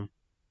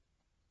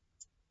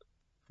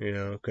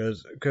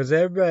because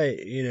everybody,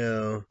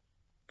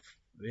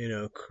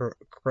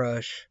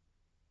 crush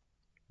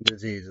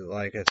diseases.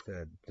 Like I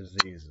said,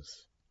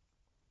 diseases.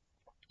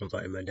 It's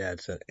like my dad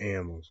said,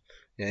 animals.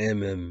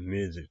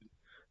 Music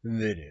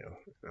video.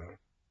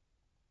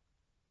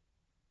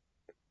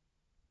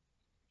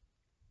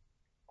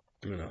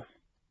 You know.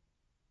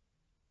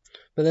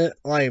 But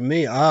like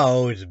me, I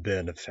always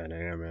been a fan of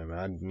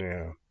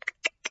MM.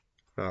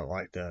 I don't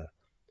like that.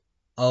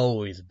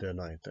 Always been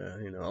like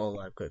that. All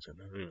life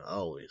cooking.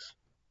 Always.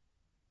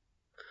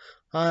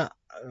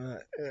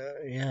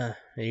 Yeah,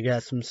 you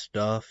got some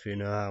stuff. You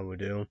know how we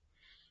do.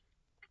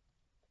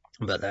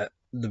 But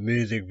the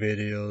music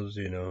videos,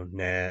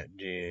 Nat,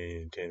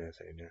 G,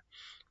 Tennessee,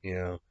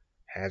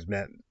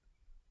 hazmat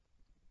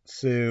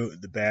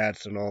suit, the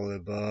bats, and all the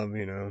above,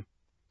 yeah,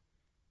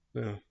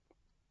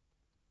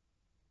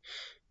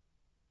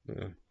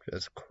 yeah,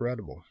 that's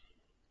credible,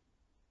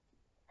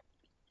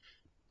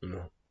 you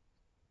know,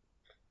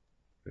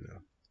 you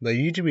know. But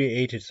YouTube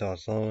 18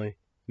 sauce only.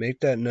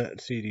 Make that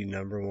nut CD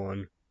number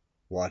one.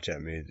 Watch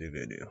that music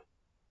video.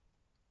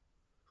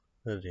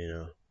 Cause they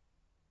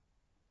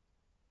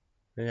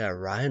got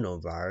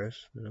rhinovirus,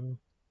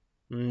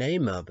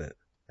 name of it.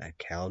 That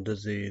cow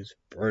disease,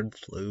 bird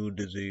flu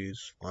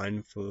disease,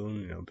 swine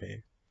flu,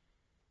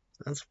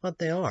 that's what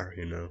they are,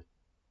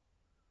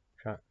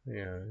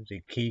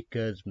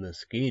 Zika's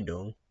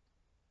mosquito.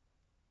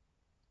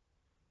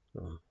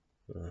 Uh,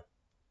 uh,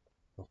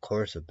 of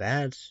course, the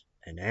bats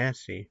are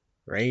nasty.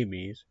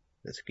 Rabies.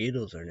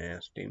 Mosquitoes are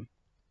nasty.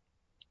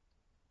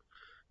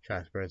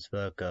 Transparent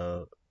spoke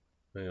of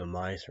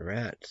mice and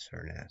rats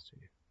are nasty.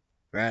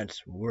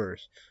 Rats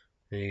worse.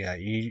 And you got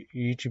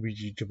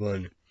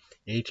YouTube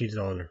 80s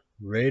on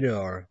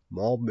Radar,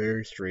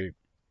 Mulberry Street.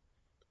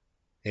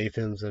 8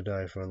 films that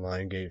died from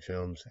Lion Gate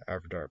Films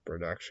After Dark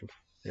production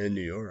in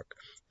New York.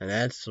 And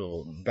that's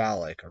about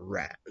like a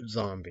rat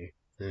zombie.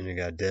 Then you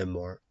got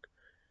Denmark.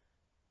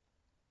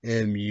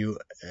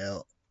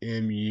 MULL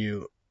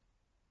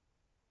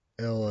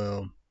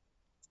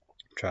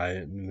try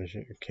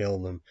to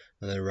kill them,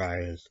 and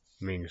then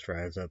Mings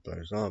rise up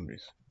their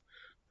zombies.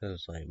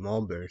 It's like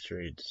Mulberry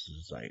Street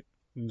is like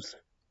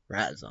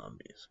rat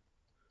zombies.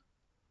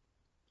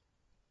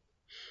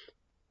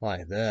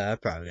 Like that, I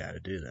probably gotta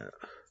do that.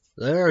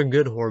 There are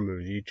good horror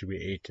movies. YouTube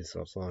 8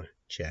 so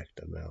check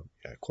them out.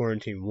 Yeah,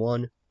 Quarantine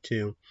 1,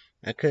 2.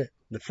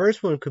 The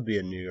first one could be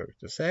in New York.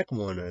 The second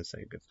one I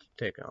think it's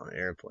taken on an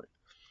airplane.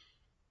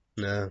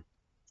 No.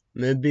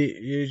 Maybe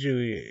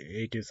usually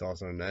 8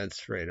 also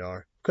that's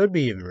Radar. Could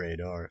be even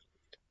Radar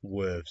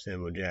with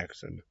Samuel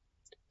Jackson.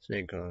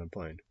 Snake on a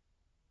plane.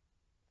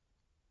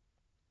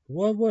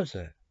 What was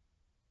it?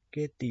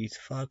 Get these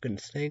fucking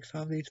snakes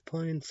off these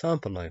planes?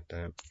 Something like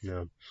that.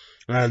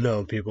 I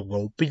know people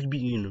go beep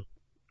beep.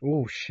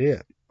 Oh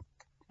shit.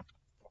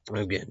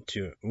 I'm getting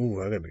too.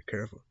 Ooh, I gotta be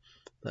careful.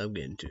 I'm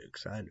getting too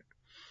excited.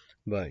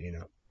 But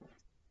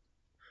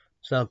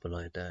something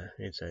like that.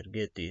 It said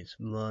get these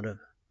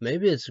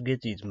Maybe it's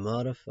get these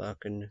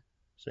motherfucking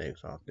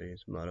snakes off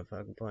these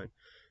motherfucking planes.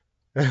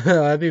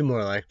 I'd be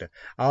more like that.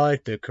 I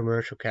like the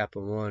commercial Kappa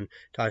one.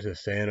 Talks to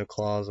Santa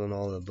Claus and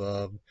all the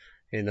above.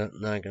 You're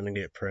not gonna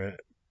get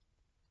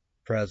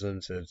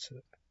presents. It's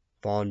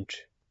Font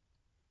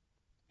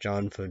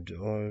John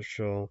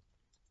Fedorshal.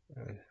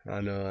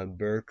 I know I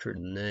butchered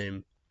the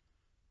name.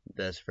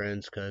 Best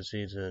friends because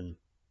he's in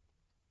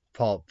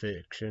Pulp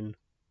Fiction.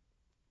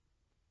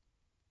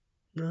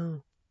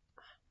 No,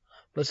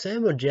 but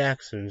Samuel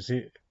Jackson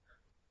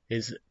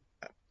is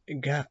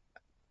got.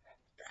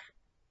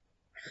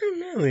 I don't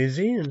know. Is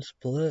he in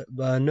Split?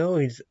 But I know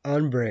he's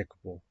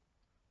Unbreakable.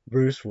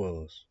 Bruce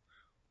Willis.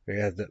 We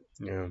have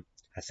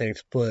I think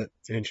Split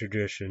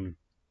introduction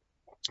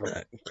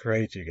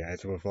crazy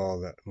guys with all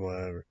that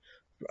whatever.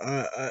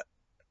 I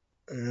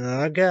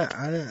I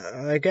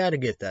got to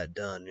get that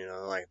done,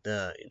 like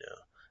that,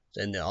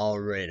 Then the all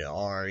rated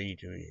R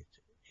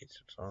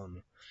it's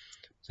on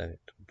second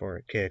for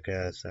a kick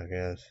ass, I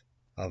guess.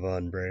 Of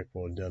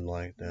Unbreakable done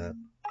like that.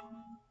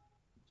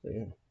 So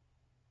yeah.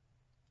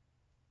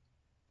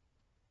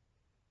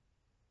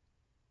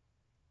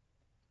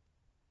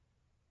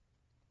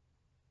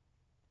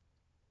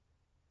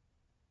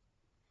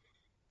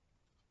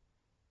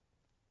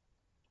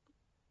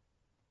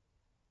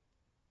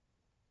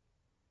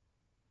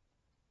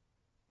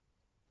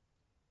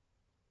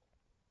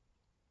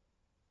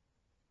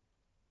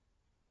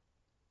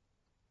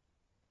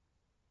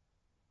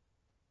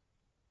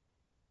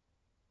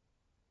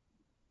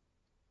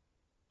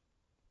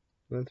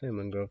 One time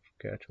I'm gonna go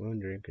catch one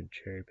drinking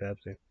cherry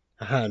Pepsi.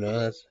 I know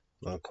that's,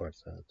 well, of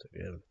course that's a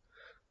given.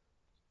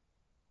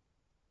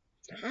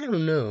 I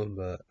don't know,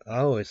 but I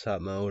always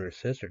thought my older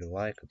sister would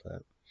like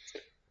that.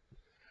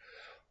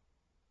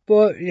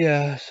 But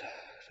yes,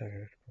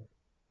 I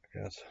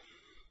guess.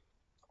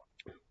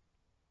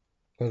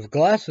 Because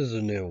Glass is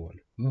a new one,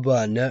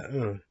 but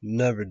I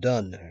never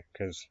done that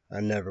because I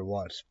never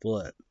watched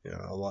Split.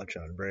 I watch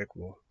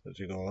Unbreakable. Because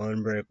you go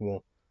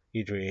Unbreakable,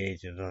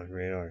 E3H is on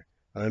radar,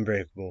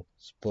 Unbreakable,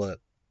 Split,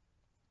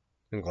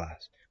 and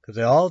Glass. Because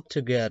they're all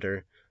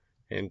together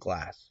in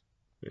Glass.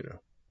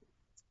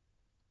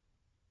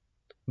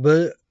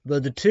 But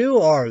the two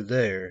are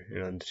there,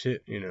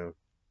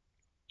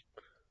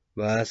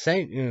 But I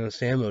think,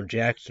 Samuel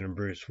Jackson and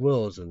Bruce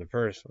Willis in the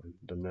first one.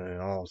 Then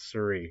all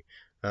three.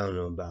 I don't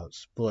know about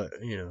Split,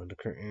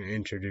 the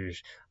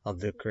introduce of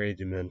the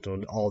crazy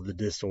mental, all the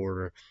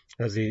disorder.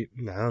 Because I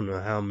don't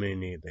know how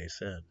many they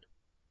said.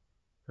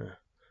 I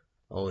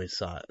always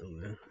thought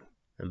in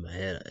my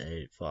head at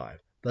 85.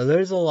 But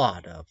there's a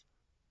lot of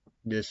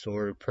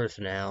disorder,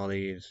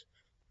 personalities,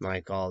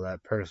 like all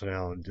that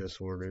personality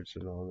disorders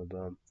and all of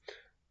them,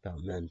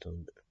 about mental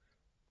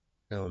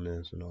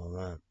illness and all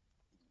that.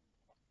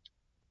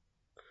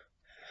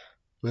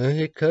 Well,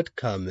 it could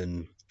come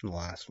in the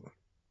last one.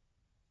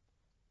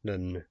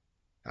 Then,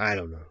 I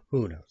don't know.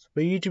 Who knows?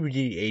 But YouTube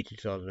be 18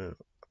 sauce.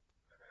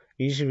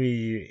 YouTube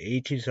be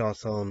 18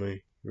 sauce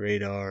only.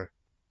 Radar.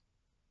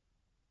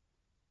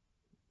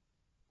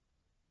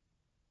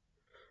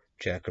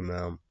 Check them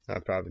out. I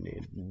probably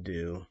need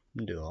to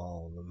do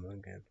all of them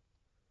again.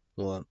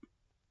 What?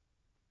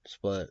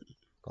 Split.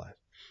 Glass.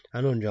 I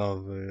don't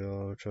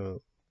know if John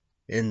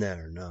in that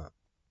or not.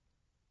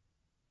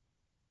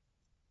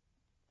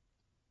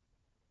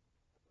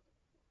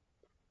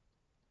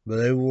 But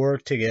they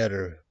work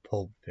together.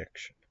 Pulp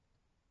Fiction.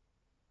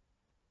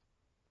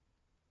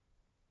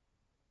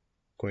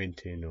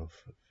 Quintino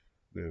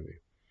movie.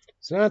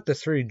 It's not the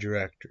three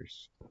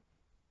directors.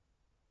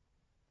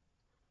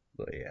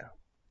 But yeah.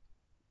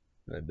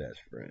 My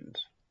best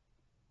friends.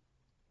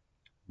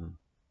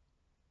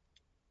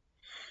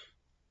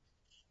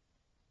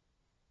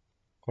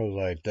 Cause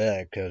like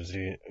that, cause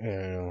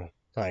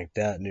like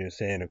that new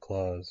Santa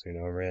Claus,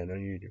 ran on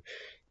YouTube.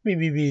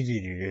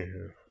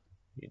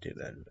 You do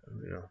that,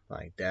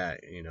 like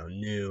that,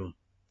 new,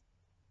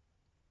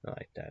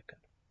 like that.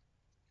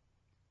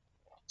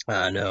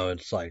 I know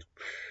it's like,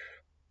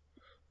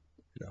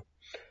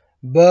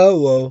 but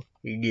well,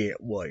 you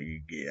get what you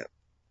get.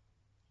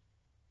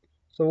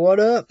 So what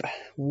up?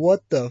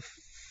 What the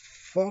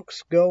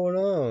fuck's going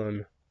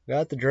on?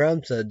 Got the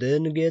drum set,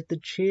 didn't get the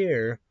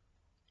chair.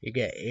 You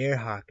got air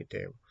hockey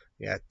table.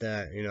 You got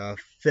that, I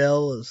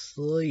fell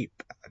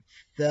asleep.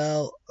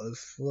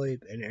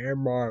 And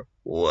Airmark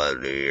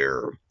was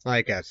here.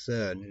 Like I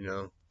said,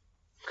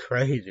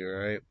 crazy,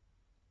 right?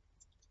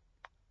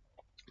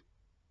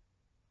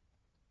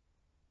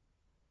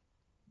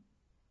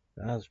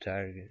 I was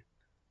tired.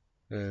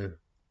 I'm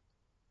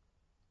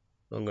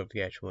gonna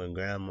catch one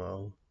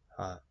grandma.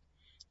 I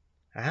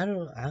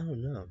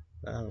don't know.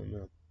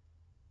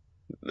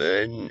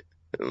 But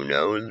who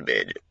knows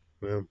better?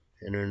 Well,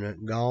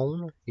 internet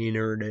gone,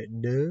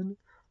 internet done.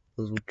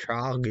 Let's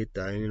try to get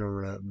the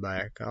internet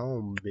back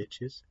on,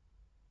 bitches.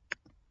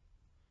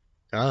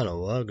 I don't know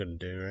what I'm gonna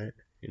do, right?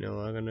 You know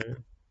what I'm gonna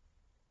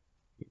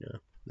do?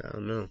 I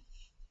don't know.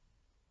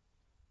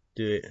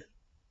 Do it.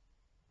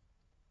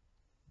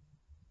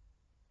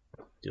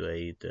 Do I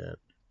eat that?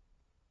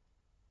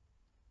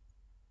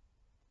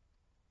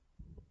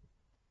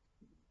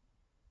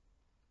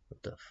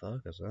 What the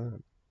fuck is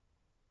that?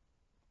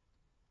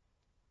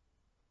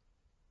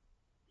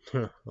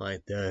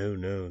 Like that, who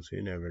knows?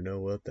 You never know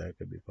what that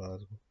could be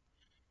possible.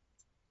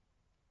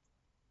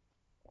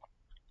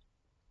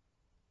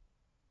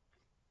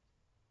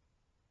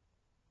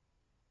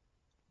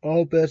 I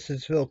hope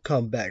Essence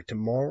come back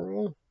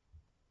tomorrow.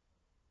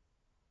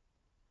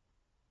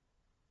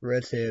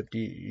 Red's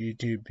Empty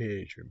YouTube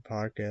page or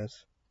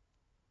podcast.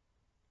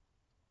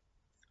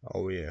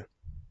 Oh yeah.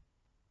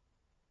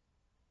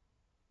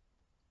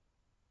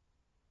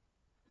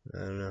 I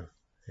don't know.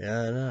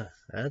 Yeah, I know.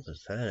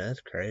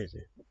 That's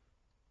crazy.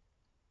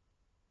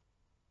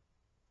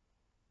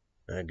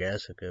 I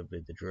guess it could be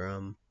the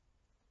drum.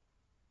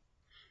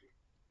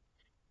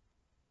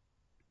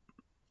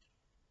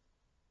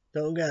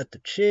 Don't got the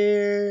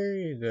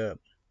chair.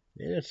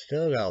 It's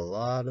still got a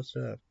lot of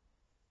stuff.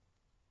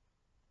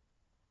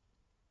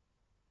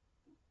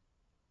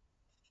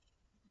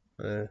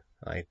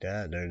 Like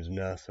that, there's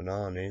nothing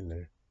on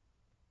either.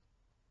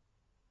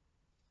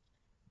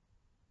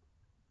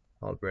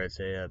 I'll Brett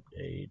say up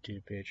a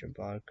YouTube page and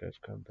podcast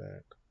come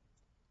back.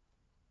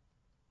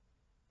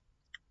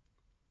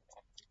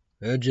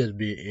 It'll just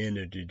be an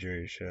energy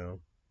drink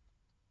show.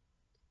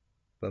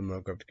 But I'm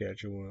not going to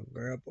catch you one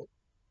grapple.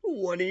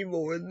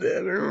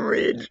 24/7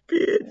 rich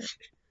bitch.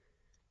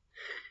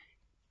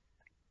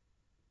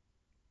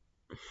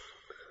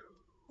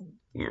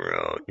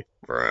 Wrong.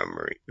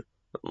 Primary.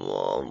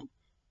 Long.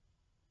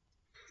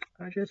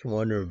 I just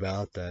wonder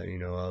about that,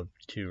 of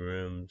 2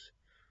 rooms.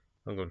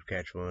 I'll go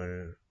catch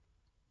one.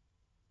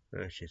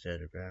 And she said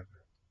it back.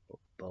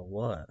 But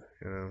what,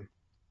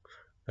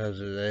 As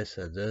they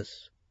said,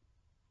 this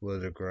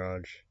was a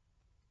garage.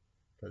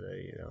 But,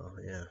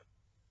 yeah.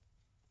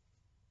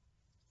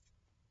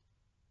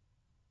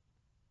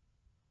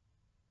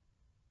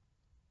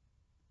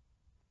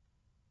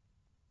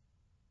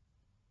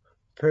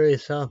 Pretty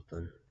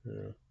something,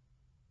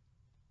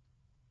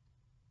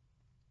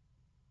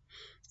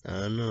 I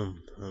don't know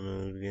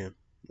again.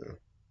 No.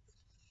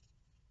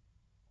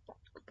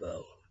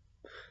 But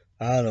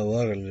I don't know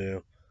what I'm gonna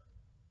do.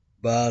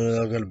 But I don't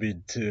know I'm gonna be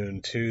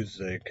doing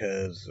Tuesday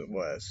because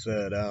what I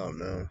said, I don't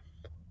know.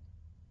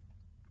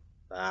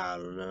 I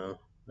don't know.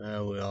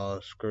 Now we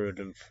all screwed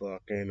and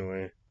fuck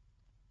anyway.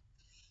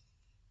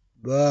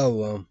 But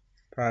well,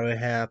 probably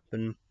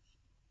happen.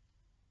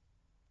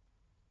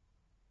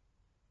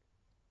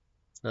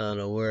 I don't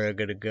know where I'm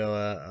gonna go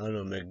at. I don't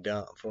know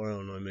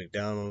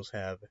McDonald's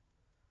have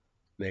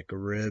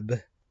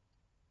McRib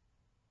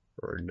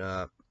or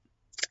not.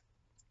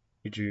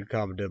 Get your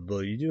comment down below.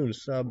 You doing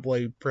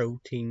Subway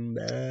protein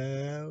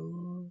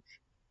bars?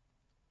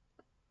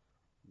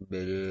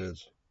 It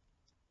is.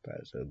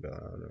 That's so good. I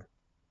don't know.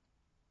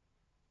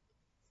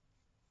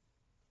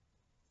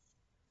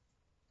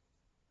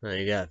 Now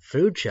you got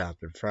food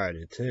shopping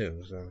Friday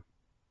too, so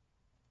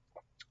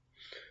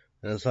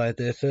that's like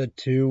they said,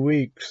 2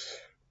 weeks.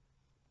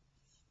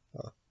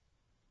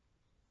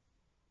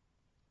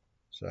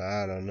 So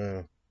I don't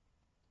know.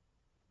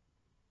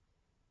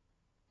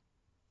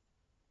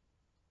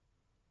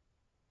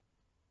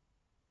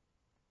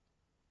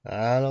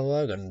 I don't know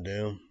what I'm gonna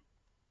do.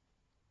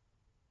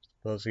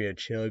 Supposed to get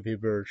chili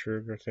pepper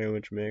sugar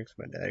sandwich mix.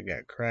 My dad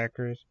got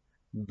crackers,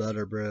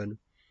 butter bread.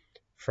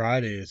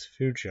 Friday is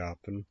food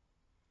shopping.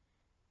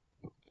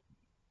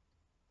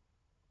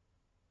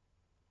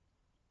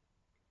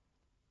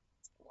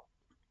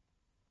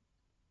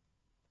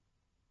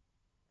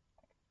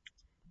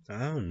 I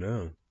don't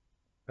know.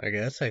 I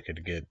guess I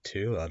could get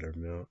 2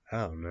 milk. I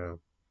don't know.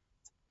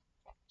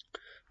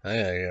 I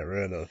gotta get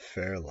rid of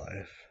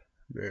Fairlife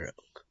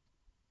milk.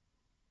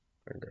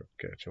 I gotta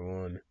catch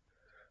one.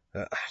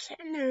 I think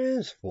there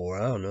is 4.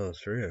 I don't know,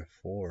 3 or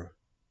 4.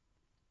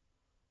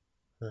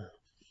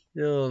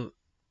 You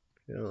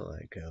don't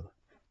like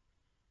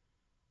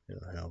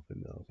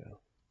helping milk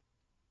out.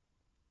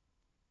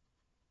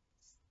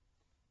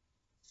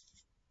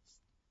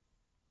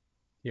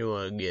 You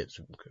want to get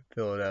some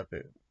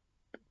Philadelphia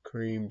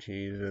cream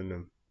cheese in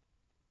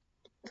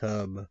a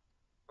tub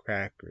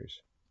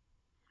crackers.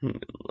 I'm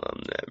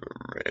never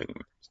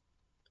ring.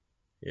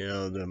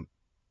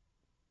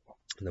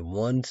 The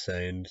one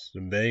sayings, the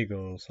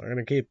bagels. I'm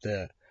gonna keep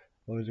that.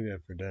 What was we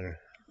got for dinner?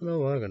 I don't know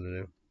what I'm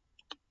gonna do.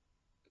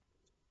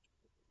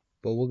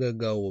 But we're gonna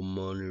go with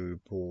money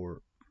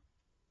report.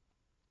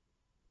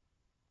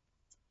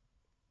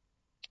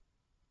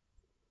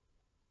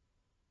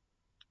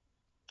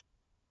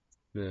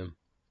 Yeah.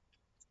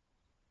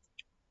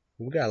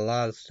 We got a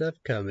lot of stuff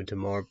coming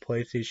tomorrow.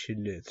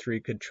 PlayStation 3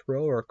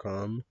 controller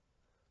come.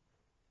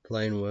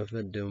 Playing with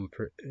it,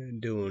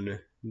 doing a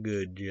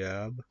good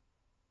job.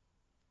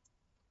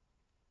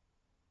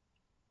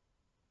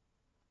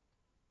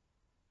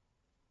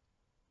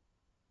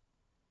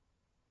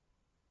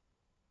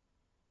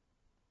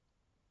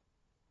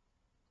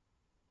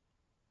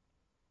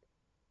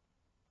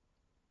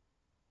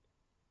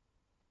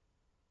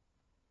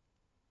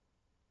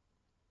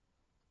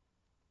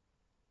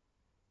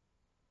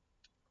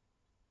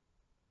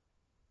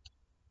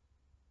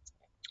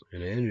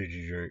 An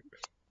energy drink.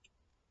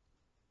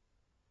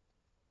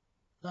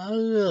 I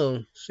don't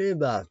know. See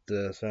about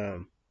this.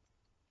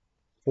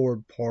 4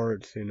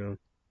 parts,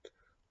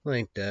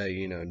 like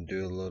that,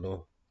 do a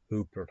little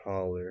hooper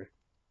holler.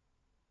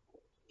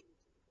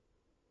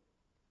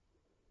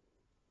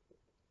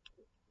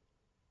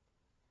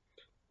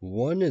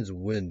 One is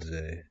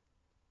Wednesday,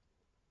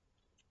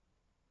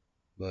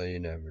 but you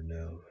never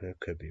know. It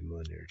could be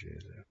Monday or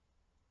Tuesday.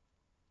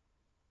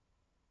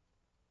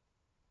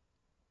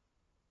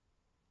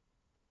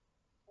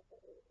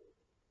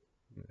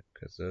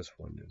 Because this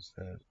one is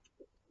that.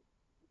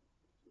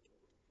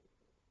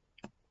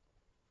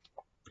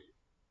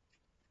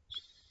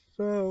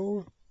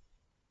 So,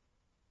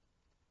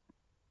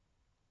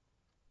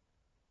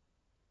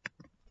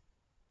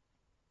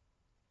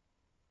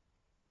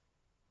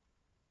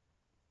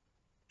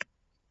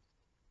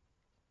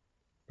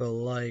 but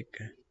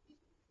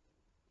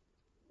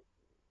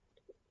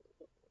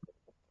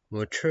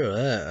well, true,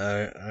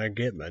 I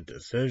get my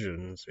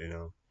decisions,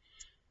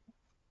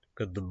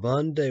 Because the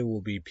Monday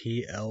will be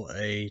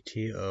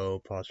PLATO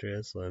apostrophe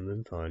S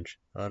lemon punch.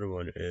 The other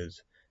one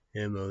is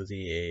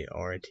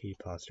MOZART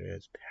apostrophe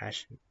S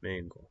passion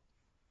mango.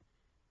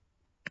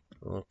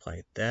 I'll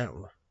play that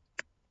one.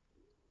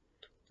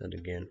 Then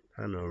again,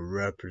 I don't know,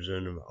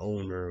 representative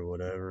owner or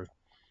whatever.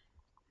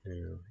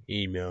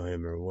 Email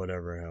him or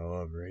whatever,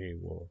 however he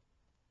will.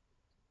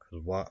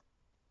 Because what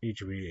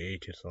each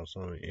week HSL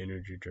on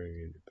energy drink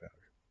and powder.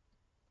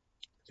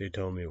 So he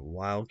told me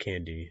wild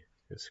candy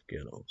It's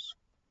Skittles.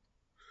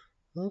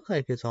 Looks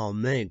like it's all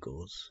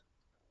mangoes.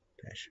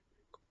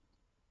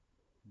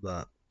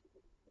 But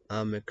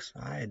I'm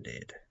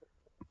excited.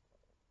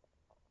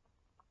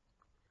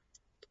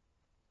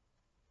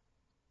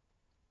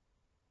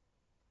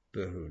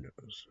 But who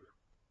knows?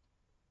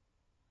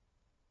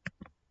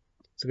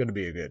 It's gonna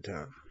be a good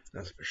time.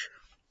 That's for sure.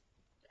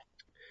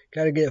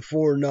 Gotta get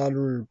 4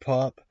 Nodder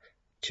Pop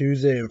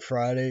Tuesday and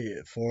Friday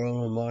at 4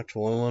 on March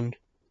 1.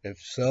 If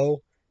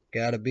so,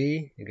 gotta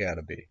be.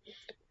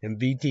 And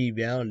BT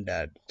bound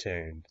that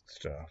turn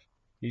stuff.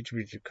 You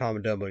should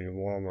comment down on your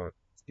Walmart.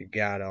 You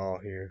got it all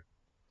here.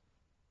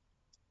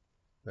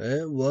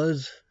 It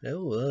was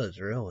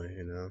really,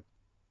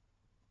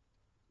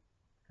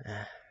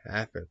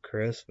 After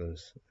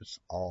Christmas, it's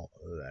all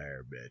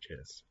there,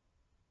 bitches.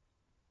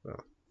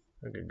 Well,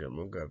 I could go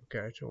look up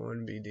catch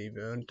one BD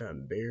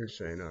Valentine beer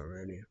saying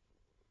already.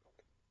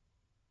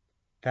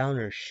 Found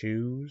her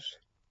shoes.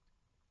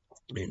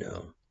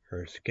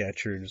 Her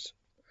Skechers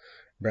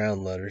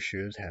brown leather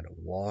shoes had a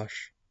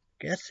wash.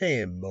 Guess they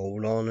had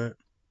mold on it.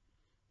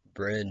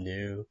 Brand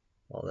new.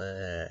 All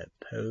that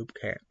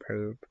cat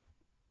poop.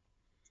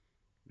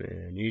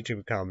 Man,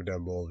 YouTube comment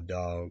down below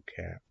dog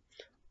cat.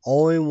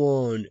 Only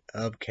one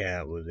of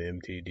cat was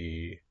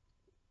MTD.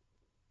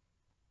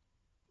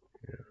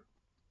 Yeah.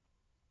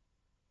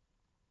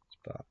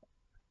 Spot.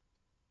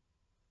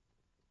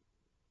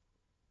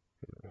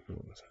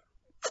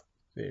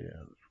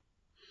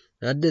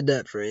 I did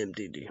that for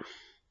MTD.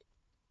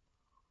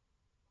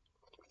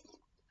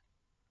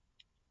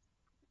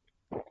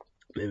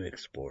 Maybe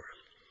explore.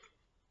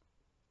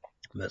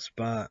 But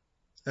Spot,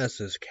 that's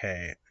his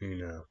cat,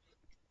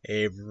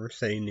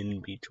 Everything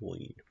in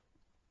between.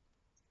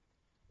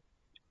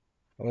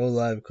 All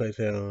live clips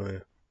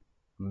on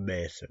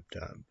best of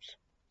times.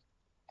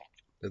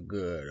 The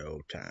good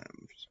old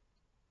times.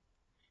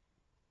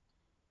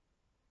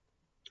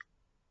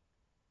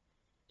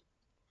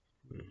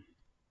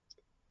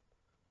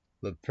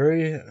 But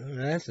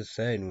that's the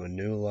same with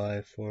New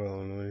Life for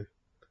only.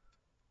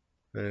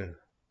 Yeah.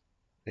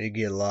 You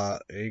get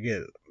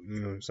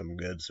some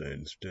good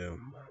scenes too.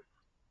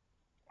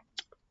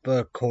 But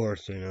of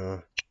course,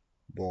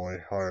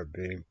 boy,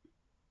 Heartbeat.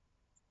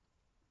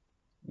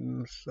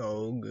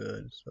 So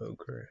good, so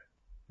great.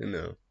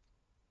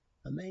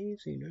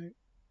 Amazing, right?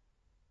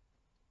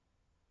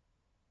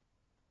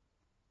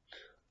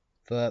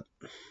 But,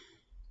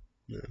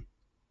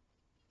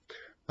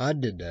 I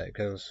did that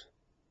because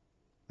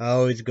I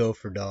always go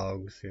for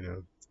dogs,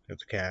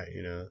 It's a cat,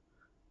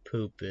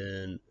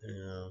 pooping,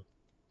 in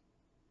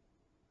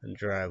the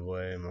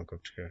driveway, I'm like,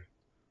 okay.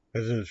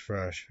 Because it was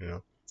fresh,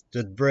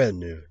 Just brand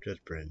new.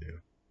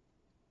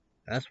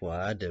 That's what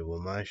I did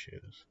with my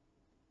shoes.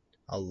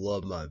 I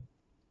love my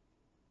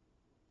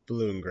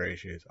blue and gray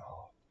shoes.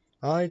 Oh,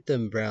 I like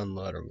them brown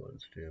leather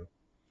ones too.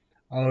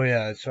 Oh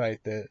yeah, that's right.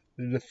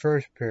 The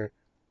first pair,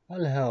 I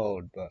don't know how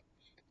old, but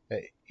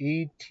the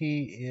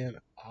ETNIES.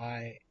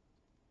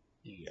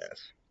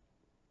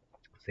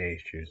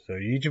 These shoes. So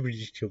YouTube is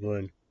just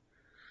one.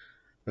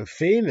 And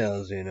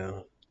females,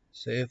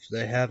 see if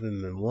they have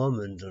them in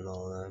women's and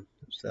all that.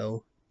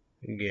 So,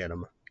 get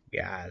them,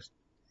 guys,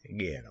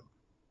 get them.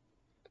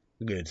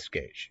 Good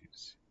skate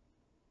shoes.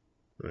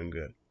 I'm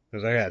good.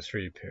 Because I got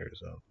 3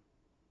 pairs of them.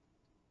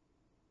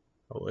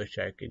 I wish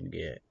I could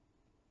get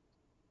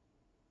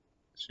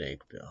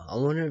Snake Bill. I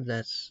wonder if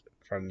that's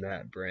from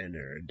that brand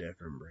or a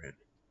different brand.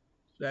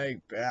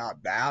 Snake Bill,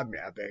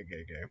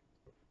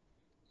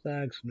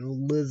 Thanks, no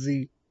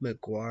Lizzie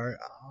McGuire.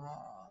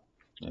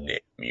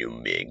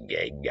 You big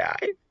gay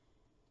guy.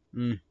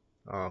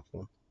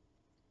 Awful.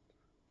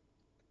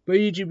 But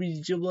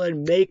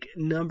YouTube, make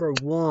number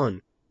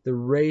 1. The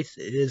race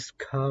is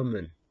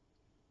coming.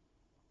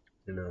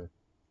 No,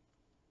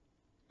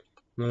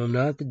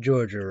 not the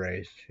Georgia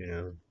race,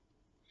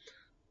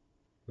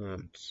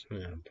 It's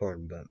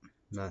important, but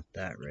not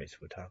that race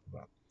we'll talk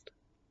about.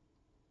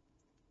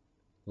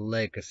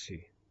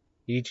 Legacy.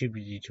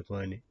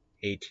 YouTube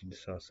 18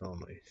 sauce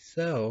only.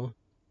 So,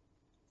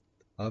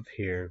 up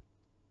here,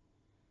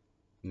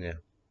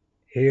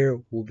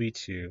 here will be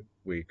 2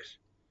 weeks.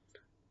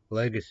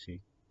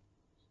 Legacy.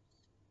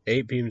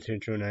 8 p.m.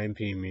 Central, 9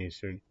 p.m.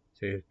 Eastern,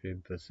 6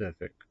 p.m.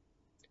 Pacific.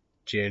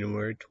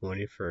 January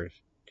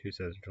 21st,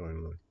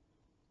 2021.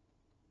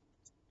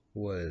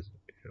 What is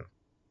it?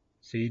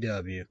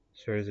 CW,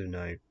 Thursday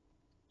night.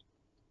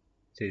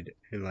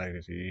 In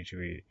Legacy, you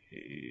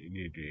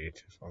need to eat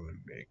this on the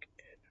make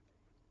it.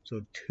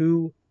 So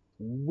 2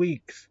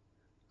 weeks.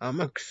 I'm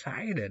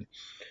excited.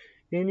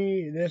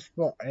 This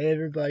for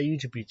everybody,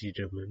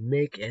 YouTube,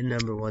 make it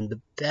number 1.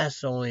 The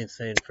best only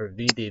thing for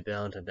VD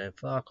Valentine Day.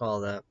 Fuck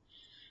all that.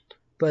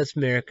 But it's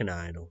American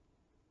Idol.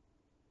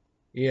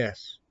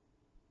 Yes.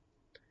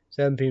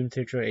 7 p.m.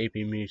 Central, 8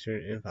 p.m.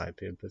 Eastern, and 5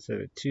 p.m.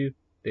 Pacific. 2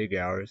 big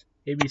hours.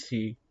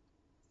 ABC.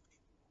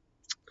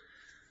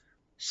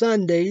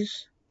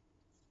 Sundays.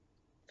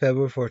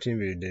 February 14th,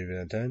 VD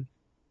Valentine.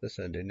 The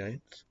Sunday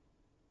nights.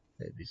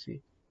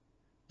 ABC.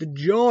 The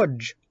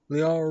George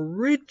Leon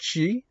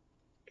Ritchie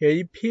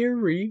Katy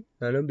Perry.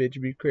 I know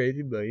bitch be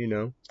crazy, but you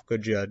know,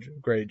 good judge,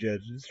 great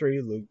judge.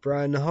 3, Luke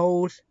Bryan, the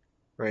host,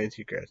 Ryan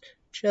Seacrest.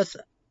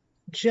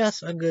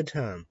 Just a good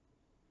time.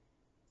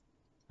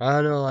 I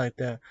don't know, like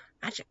that.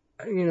 Actually,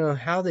 you know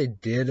how they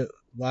did it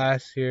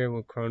last year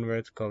with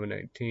coronavirus,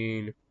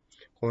 COVID-19,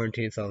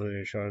 quarantine,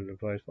 solitary shelter in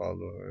place, follow.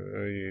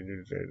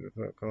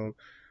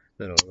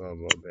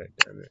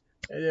 Damn it.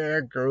 They did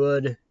a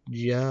good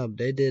job.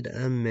 They did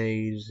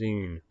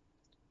amazing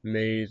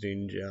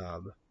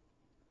job.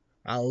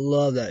 I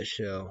love that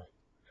show.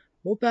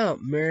 What about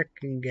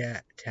American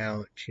Got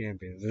Talent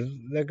Champions? Is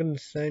that gonna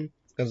same?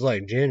 Cause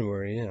like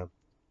January, yeah.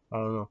 I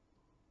don't know.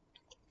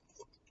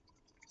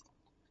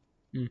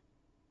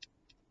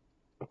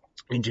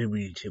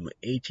 Introduced to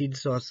 18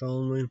 sauce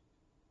only.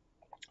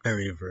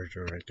 Every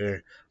version right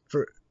there.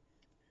 For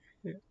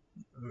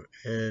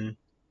and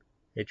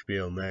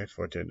HBO Max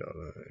for $10.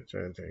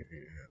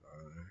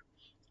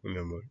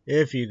 Remember,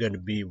 if you're gonna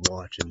be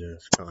watching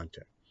this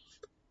content.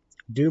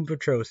 Doom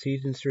Patrol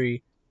Season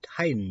 3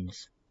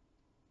 Titans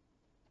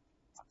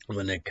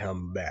when they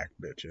come back,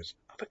 bitches.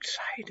 I'm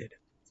excited.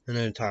 And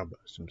then talk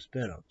about some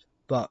spin-offs.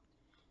 But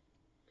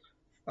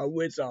I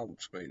wish I'll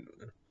explain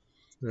them.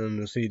 And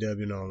the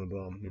CW and all the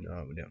bum, you know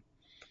how we do.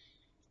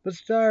 But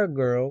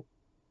Stargirl,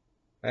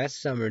 that's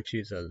summer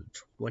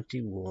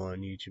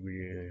 2021. YouTube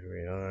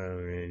video.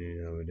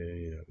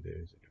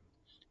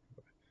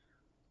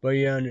 But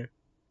yonder,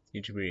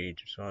 YouTube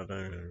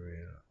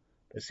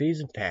the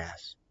season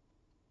pass.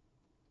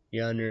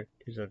 Yonder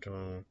is a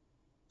total.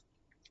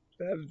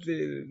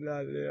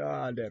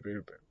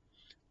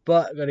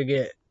 But gotta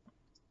get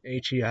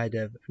HE high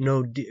def.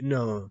 No,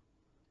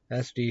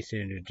 SD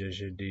standard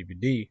edition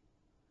DVD.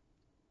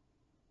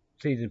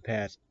 Season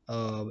pass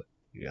of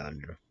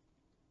Yonder.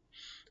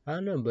 I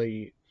don't know, but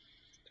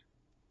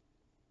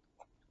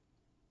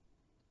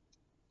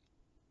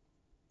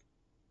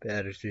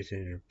better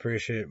season.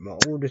 Appreciate my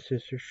older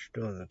sister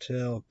still on the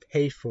tail.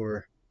 Pay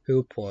for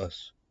Who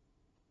Plus,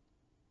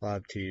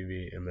 Live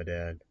TV, and my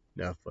dad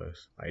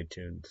Netflix,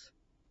 iTunes.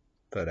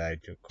 Put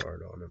iTunes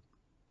card on it.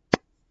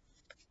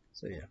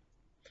 So yeah,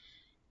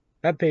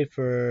 I paid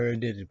for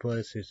Disney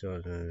Plus.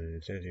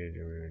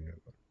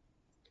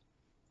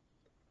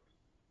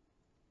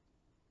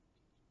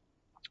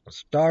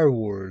 Star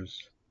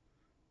Wars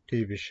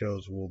TV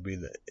shows will be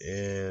the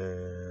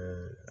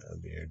end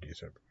of the year,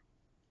 December.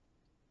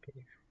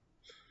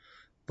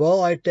 But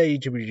like that,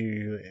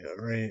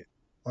 YouTube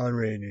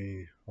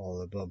unrated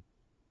all above.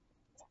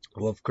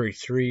 Wolf Creek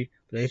 3.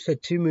 But they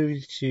said 2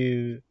 movies,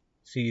 2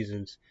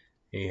 seasons.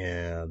 And you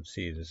have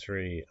season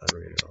 3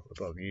 unrated all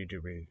above.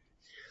 YouTube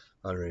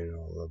unrated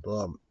all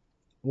above.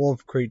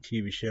 Wolf Creek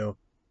TV show.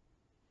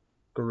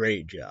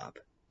 Great job.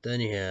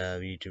 Then you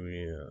have YouTube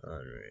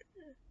unrated.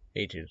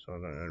 18 so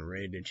on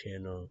unrated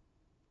channel.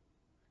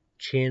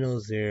 Channel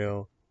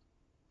 0.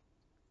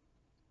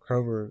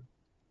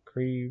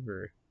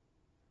 Creeper.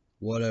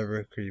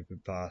 Whatever.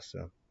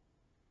 Creepypasta.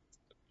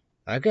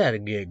 I gotta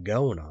get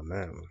going on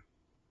that one.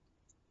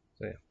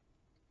 So yeah.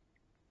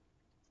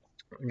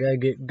 I gotta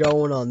get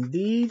going on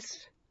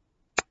these.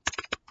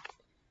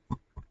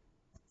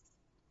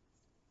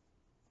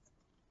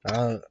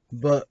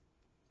 But,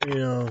 you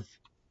know,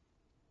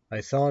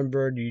 I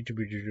Songbird, YouTube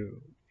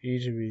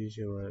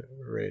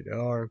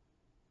radar.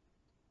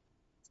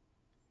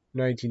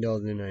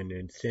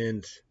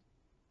 $19.99.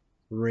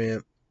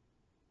 Rent,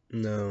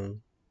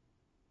 no,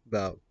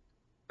 about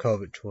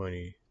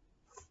COVID-23.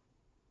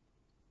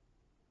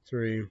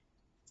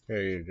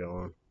 There you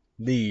go.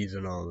 These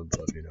and all the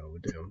above, you know,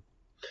 with them.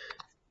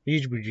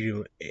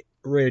 YouTube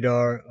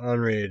radar,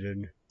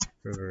 unrated,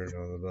 river and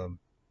all the above.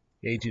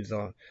 18's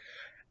on.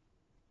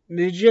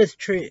 You just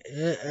train,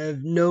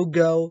 no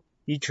go,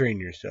 you train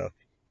yourself.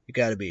 You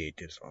gotta be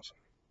 18 also.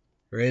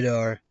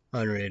 Radar,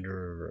 unrated,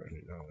 river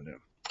and all of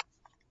them.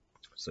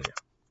 So yeah.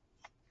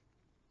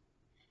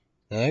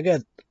 Now I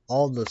got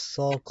all the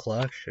Saw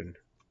collection.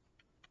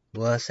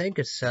 Well, I think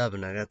it's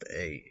 7. I got the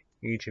 8.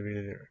 Each of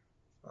you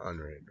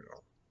unrated.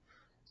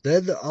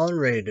 They're the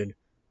unrated.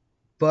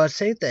 But I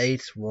think the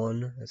 8's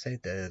one. I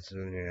think that is the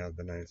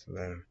 9th.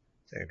 I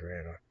think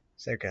radar.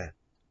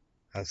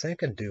 I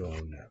think I do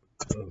own that.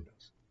 Who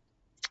knows?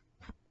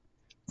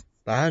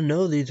 But I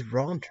know these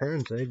wrong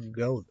turns, they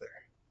go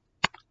there.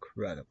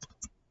 Incredible.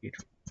 Each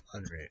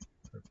unrated.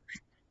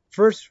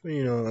 First,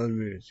 you know,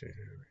 unrated.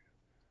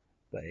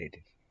 The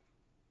 80s.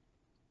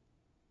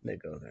 They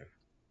go there.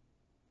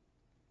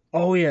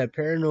 Oh yeah,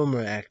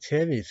 Paranormal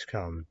Activity's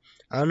coming.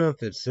 I don't know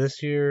if it's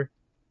this year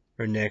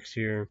or next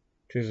year,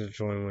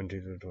 2021,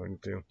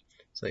 2022.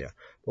 So yeah,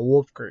 but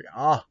Wolf Creek,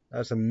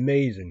 that's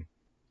amazing.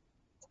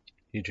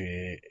 You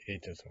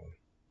ate this one.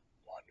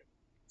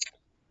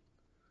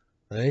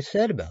 They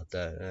said about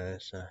that.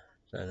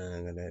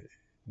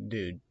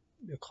 Dude,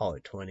 they call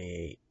it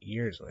 28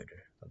 years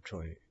later. I'm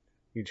 20.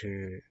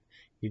 YouTube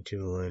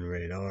and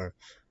radar.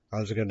 I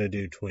was gonna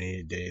do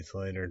 28 days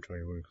later,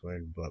 20 weeks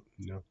later, but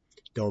no.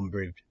 Don't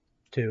breathe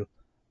too.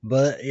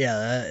 But yeah,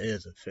 that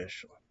is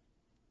official.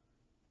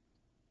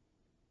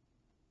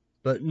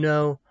 But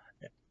no,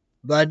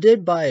 But I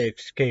did buy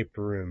Escape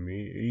Room.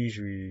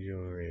 Usually,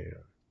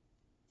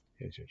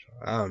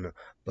 I don't know,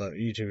 but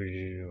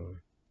usually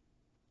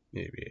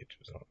maybe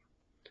it's on.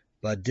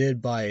 But I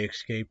did buy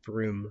Escape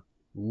Room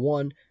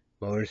 1.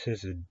 My older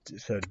sister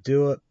said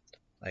do it.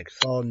 Like,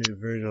 saw a new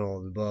version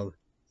of the above.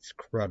 It's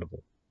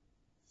incredible.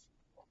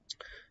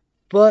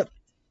 But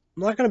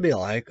I'm not gonna be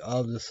like,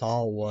 oh, the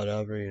Saw,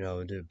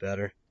 whatever, do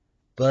better.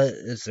 But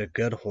it's a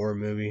good horror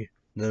movie.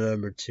 The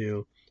number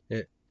 2.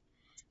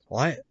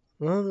 Why?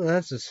 Well,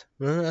 that's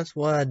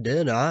what I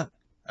did.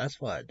 That's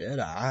what I did.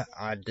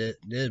 I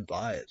did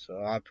buy it,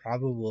 so I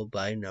probably will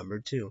buy number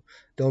 2.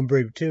 Don't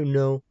Brew 2,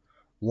 no.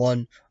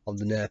 1 of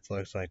the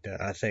Netflix like that.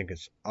 I think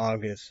it's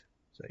August.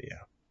 So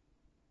yeah.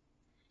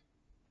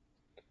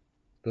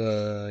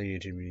 But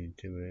YouTube need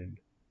to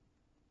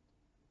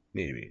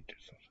be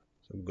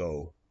so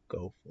go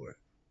for it.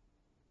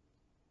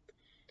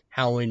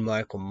 Halloween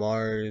Michael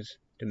Myers,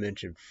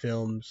 Dimension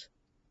Films,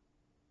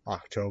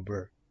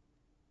 October.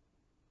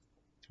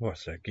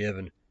 What's that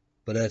given?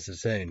 But that's the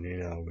same,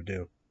 we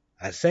do.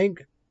 I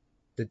think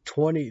the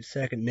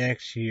 22nd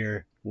next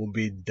year we'll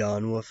be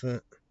done with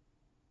it.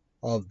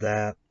 Of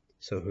that.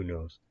 So who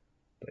knows?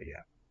 But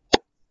yeah.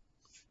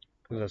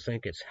 Because I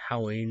think it's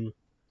Halloween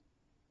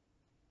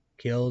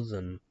kills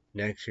and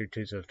next year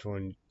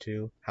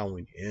 2022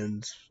 Halloween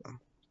ends.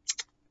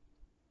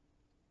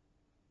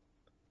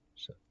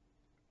 So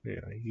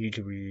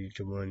YouTube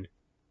one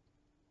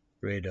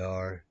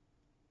radar.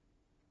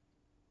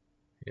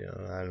 I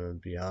don't know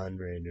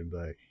beyond rated,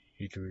 but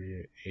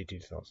YouTube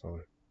 18 thoughts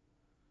on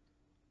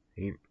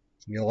it.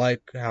 You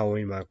like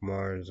Halloween Mike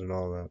Mars and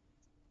all that.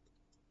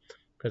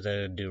 Because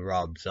I do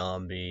Rob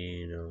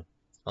Zombie,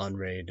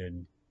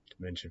 unrated,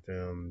 Dimension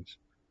Films,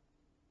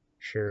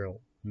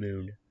 Cheryl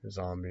Moon,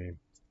 Zombie,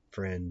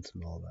 Friends,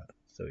 and all that.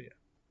 So yeah.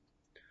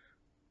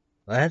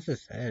 Well, that's the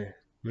thing.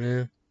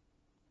 Yeah.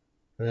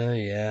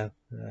 Yeah.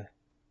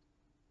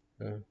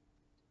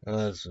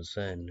 That's the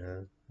thing.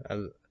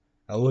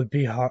 I would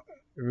be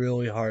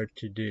really hard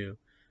to do.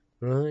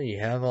 Well, you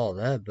have all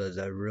that, but is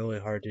that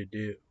really hard to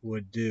do?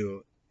 Would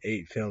do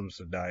 8 films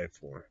to die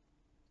for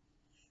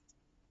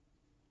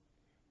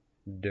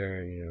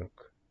during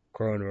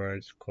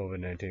coronavirus,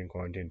 COVID-19,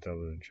 quarantine,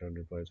 television,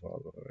 children plays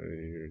follow.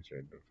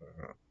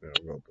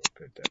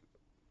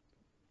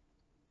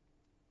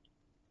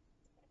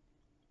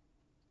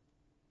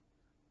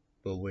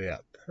 But we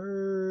got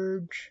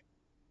Purge,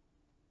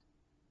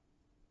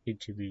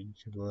 YouTube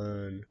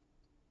 1,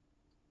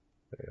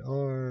 they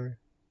are.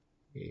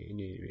 You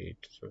need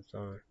to be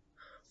so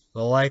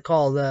well, like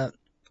all that.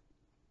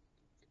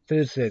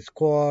 Suicide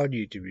Squad,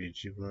 YouTube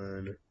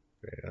 1,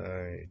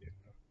 Radar.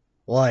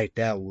 Like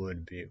that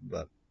would be,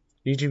 but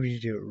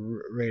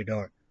YouTube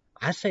Radar.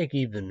 I think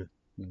even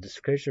the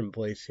description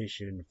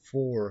PlayStation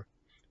 4,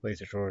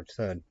 PlayStation 4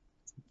 said,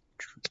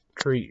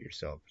 treat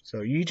yourself. So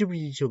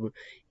YouTube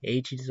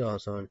 18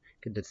 sauce on,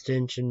 get the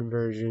extension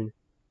version,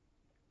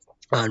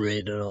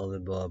 unrated all the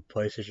above,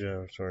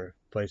 PlayStation 4,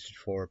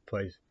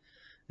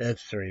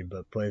 F3,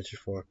 but PlayStation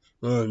 4.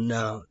 Well,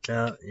 now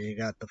you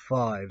got the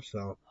 5,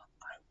 so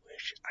I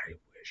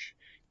wish.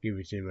 You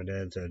would see my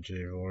dad said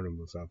Jay Warner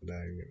was up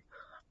that.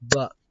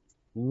 But,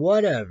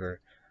 whatever.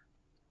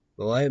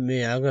 But like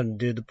me, I'm gonna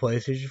do the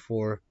PlayStation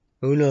 4.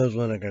 Who knows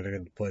when I'm gonna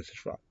get the PlayStation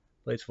 5.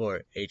 PlayStation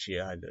 4,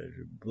 HEI, the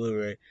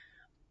Blu-ray,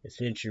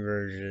 extension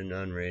version,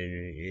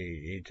 unrated,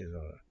 each is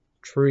a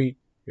treat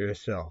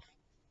yourself.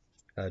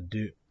 I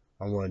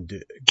want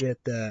to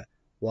get that,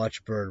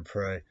 watch Bird of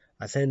Prey.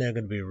 I think they're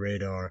gonna be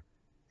Radar,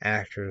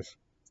 actress,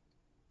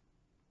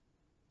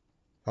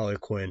 Harley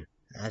Quinn.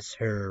 That's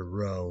her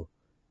role.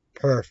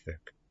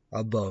 Perfect.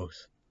 Of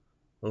both.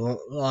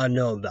 Well, I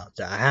know about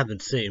that. I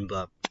haven't seen,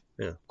 but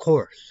of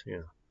course,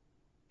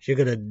 she's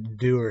gonna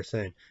do her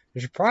thing.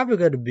 She's probably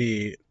gonna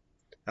be.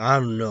 I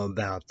don't know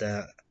about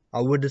that.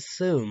 I would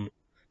assume,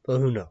 but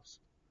who knows?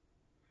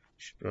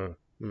 No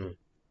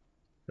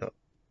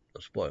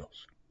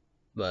spoils.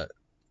 But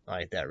I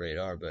like that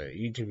Radar. But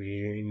you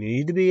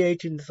need to be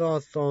 18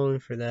 sauce phone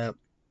for that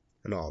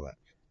and all that.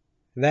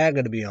 That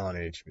gonna be on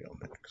HBO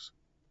Max.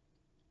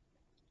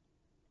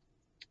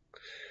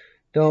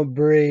 Don't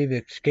Breathe,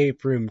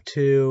 Escape Room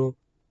 2,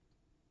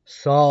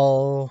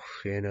 Saw,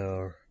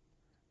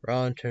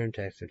 Ron Turn,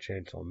 Texas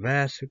Chainsaw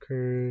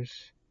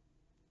Massacres,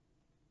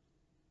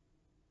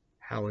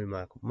 Howie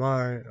Michael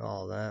Myers,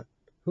 all that.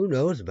 Who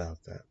knows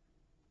about that?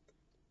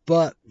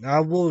 But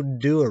I will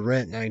do a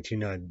rent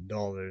 $99.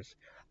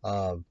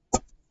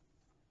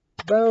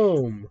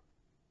 Boom!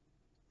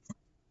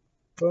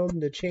 Boom,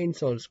 the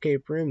Chainsaw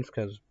Escape Rooms,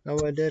 because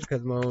I did,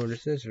 because my older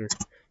sister,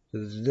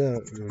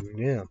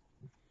 yeah,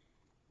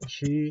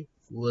 she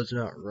was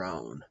not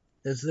wrong.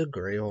 It's a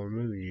great horror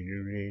movie.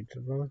 You need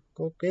to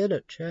go get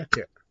it, check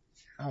it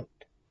out.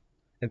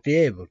 If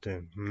you're able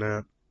to.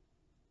 No.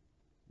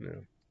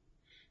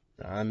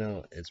 I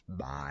know it's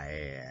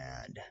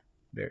bad.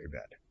 Very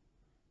bad.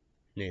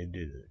 Need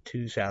to do the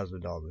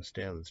 $2,000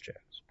 stimulus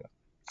checks.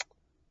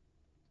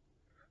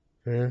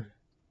 But,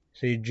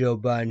 see Joe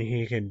Biden,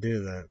 he can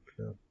do that.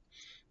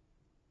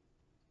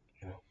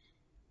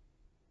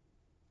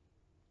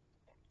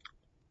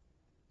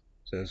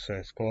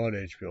 Suicide Squad,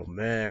 HBO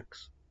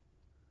Max,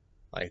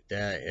 like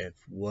that. If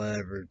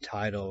whatever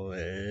title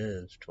it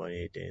is,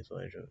 28 Days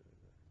Later.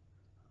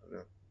 I don't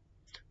know.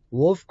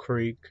 Wolf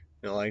Creek,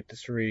 I like the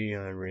 3.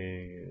 I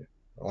really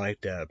like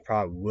that.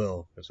 Probably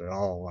will, because they're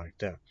all like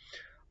that.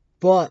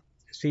 But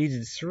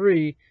season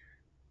 3,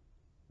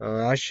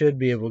 I should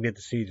be able to get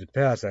the season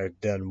pass. I've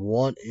done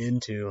 1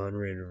 and 2 on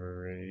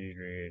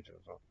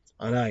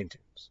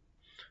iTunes.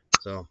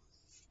 So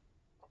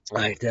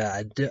like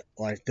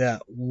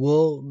that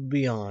will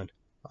be on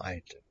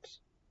iTunes.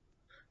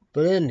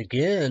 But then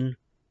again,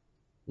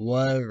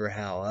 whatever,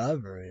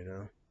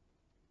 however,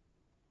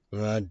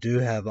 I do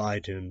have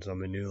iTunes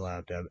on my new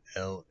laptop,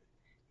 Lenovo.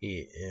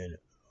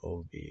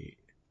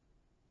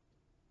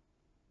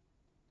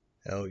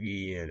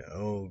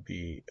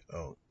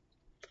 Lenovo.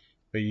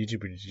 But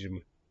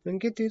YouTube, and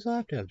get these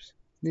laptops.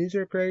 These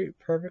are great,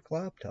 perfect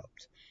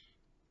laptops.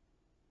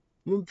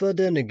 But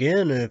then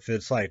again, if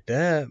it's like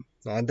that,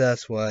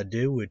 that's what I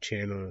do with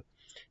Channel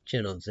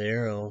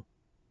 0,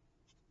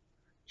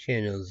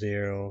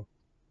 Channel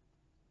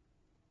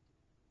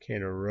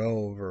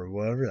Rove, or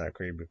whatever that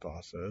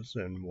creepypasta is,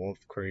 and Wolf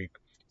Creek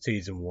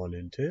season 1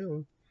 and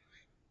 2.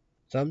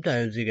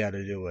 Sometimes you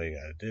gotta do what you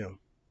gotta do.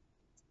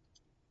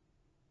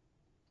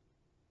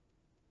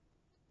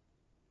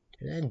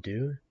 Did I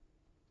do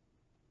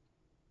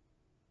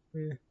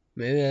it?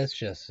 Maybe that's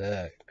just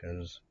that,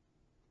 because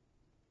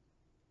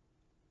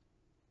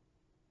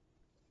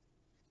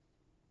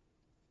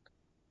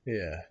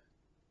yeah.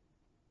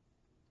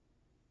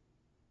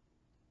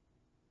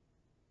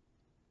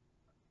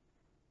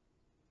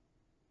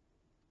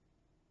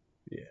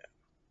 Yeah.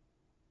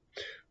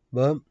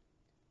 But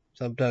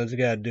sometimes you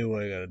gotta do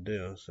what you gotta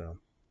do, so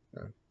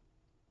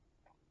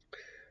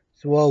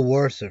it's well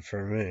worth it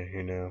for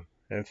me,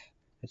 If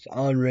it's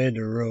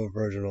unrated row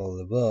version all of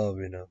the above,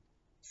 3,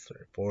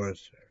 4,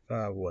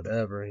 5,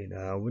 whatever,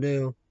 how we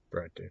do.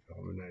 Birthday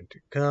film night to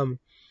come.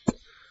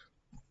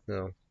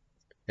 No.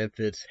 If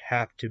it's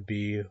have to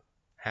be,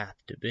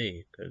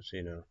 because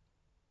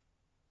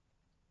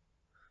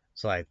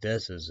it's like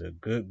this is a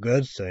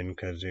good thing,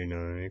 because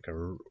you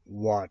can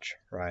watch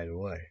right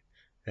away.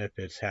 If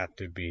it's have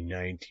to be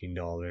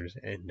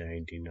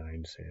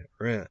 $19.99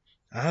 rent,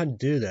 I'd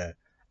do that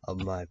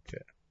on my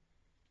fit.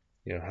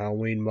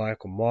 Halloween,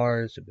 Michael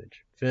Myers,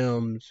 Adventure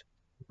Films,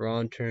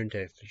 Ron Turn,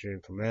 Texas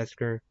Chainsaw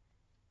Massacre.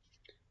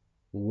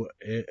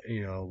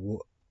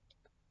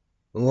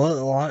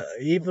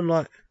 Even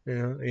like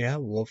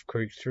Wolf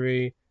Creek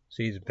 3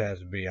 season pass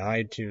would be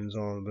iTunes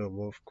on the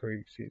Wolf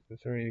Creek season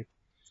 3.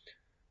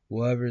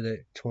 Whatever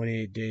that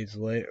 28 days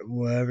later,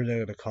 whatever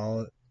they're gonna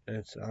call it.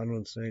 I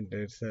don't think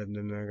they said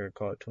they're not gonna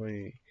call it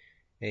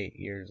 28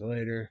 years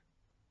later.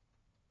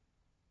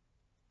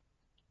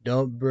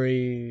 Don't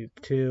Breathe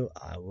 2,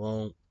 I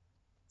won't.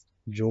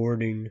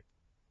 Jordan,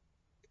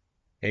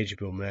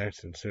 HBO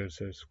Max, and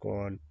Suicide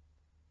Squad.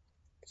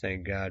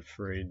 Thank God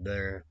for it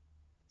there.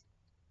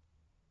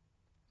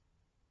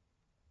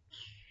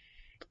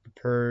 The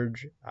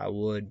Purge, I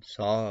would.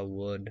 Saw, I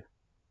would.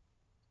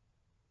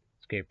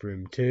 Escape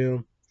Room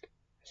 2.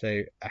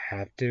 Say I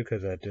have to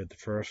because I did the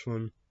first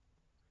one.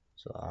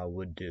 So I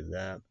would do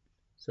that.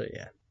 So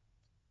yeah.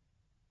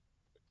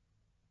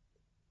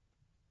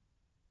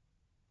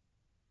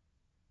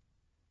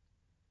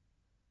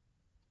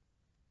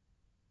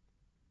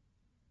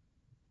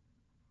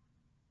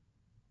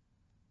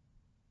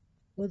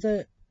 Was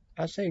it?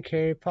 I think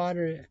Harry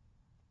Potter.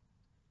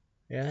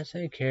 Yeah, I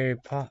think Harry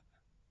Potter.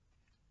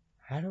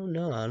 I don't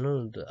know. I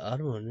know the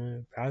other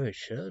one probably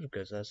should,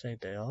 because I think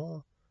they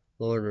all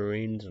Lord of the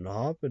Rings and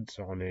Hobbits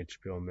on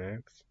HBO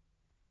Max.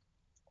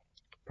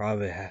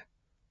 Probably,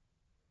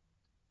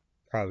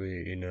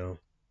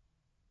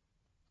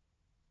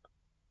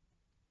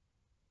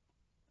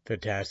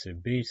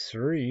 Fantastic Beasts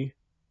 3.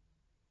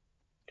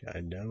 I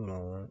know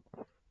all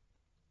that.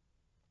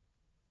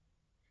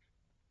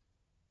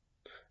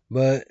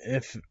 But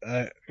if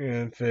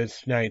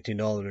it's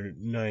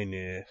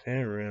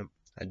 $19.90 rent,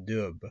 I'd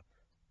do it. But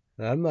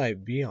that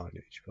might be on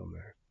HBO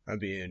Max. I'd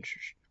be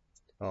interested.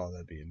 Oh,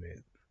 that'd be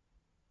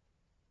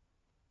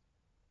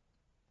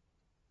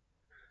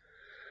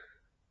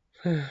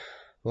amazing.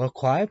 Well,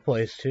 Quiet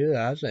Place too.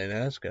 I think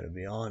that's gonna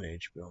be on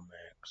HBO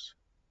Max.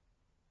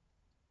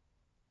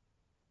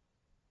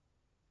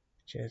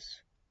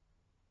 Just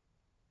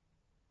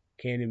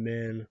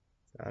Candyman.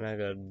 All I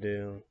gotta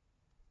do.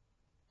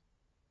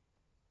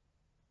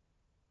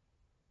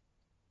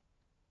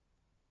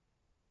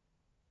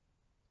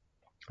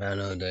 I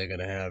know they're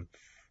gonna have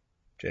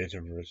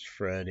Jason vs.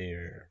 Freddy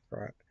or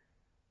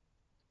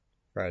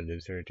Friday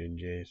the 13th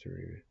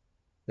Jason.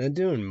 They're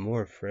doing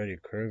more Freddy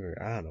Krueger.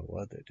 I don't know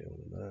what they're doing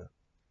with that.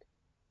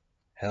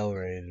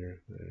 Hellraiser.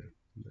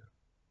 No.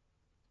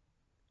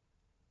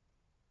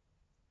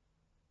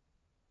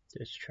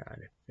 Just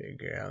trying to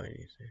figure out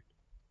anything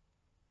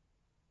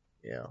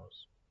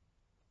else.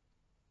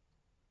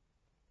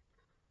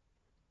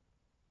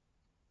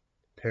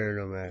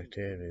 Paranormal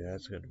Activity.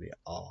 That's gonna be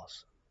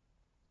awesome.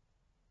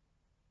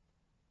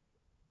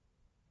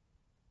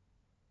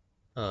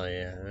 Oh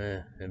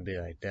yeah, it'd be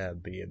like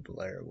that. Be a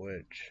Blair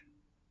Witch.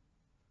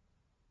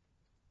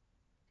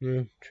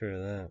 True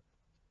that.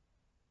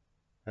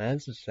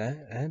 That's the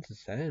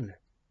same.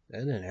 They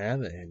didn't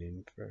have an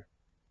ending for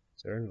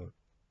third one.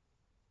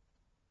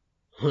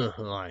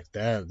 Like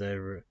that, they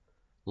were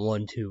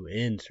 1, 2,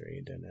 and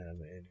 3 didn't have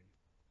an ending.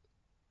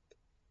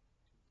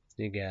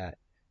 You got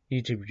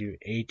YouTube do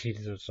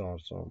 18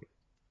 songs on.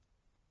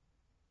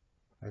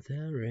 Are they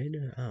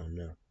rated? I don't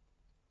know.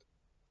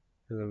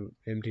 The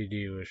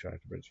MTD was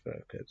shocked about his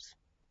because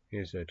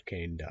he said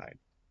Kane died.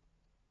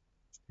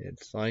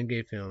 It's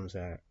Lionsgate Films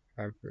at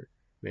Harper,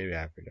 maybe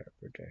after Dark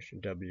Protection,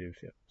 W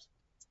Films.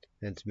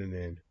 Vince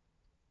McMahon,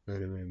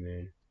 Leonard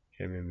McMahon,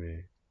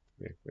 Jimmy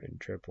McMahon,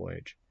 Triple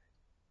H.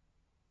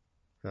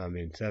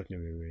 Stephanie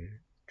McMahon,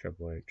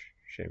 Triple H,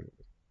 Shane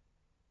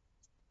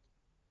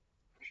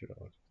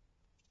McMahon.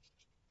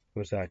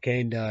 Was that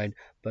Kane died,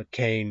 but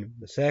Kane,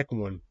 the second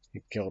one,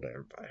 he killed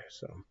everybody.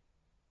 So,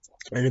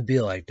 and it'd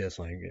be like this,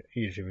 like it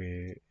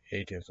usually be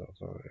 18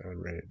 songs on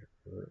Reddit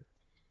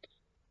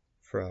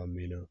from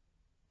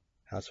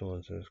House of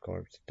One Says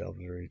Corpse, Devil's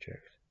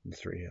Rejects, and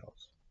 3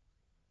 Hells.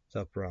 It's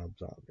up Rob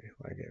Zombie,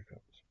 like it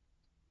comes.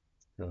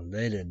 No,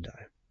 they didn't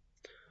die.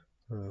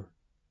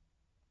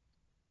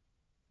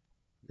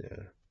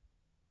 Yeah,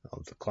 I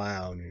was a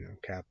clown,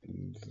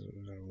 captains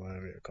or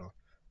whatever they're called.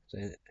 So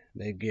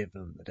they give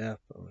him the death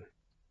penalty.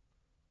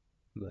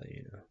 But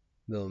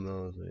Bill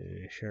Mills,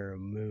 Sheriff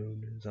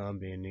Moon,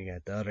 Zombie, and you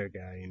got the other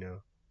guy,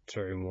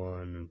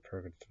 31 and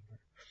Perkins,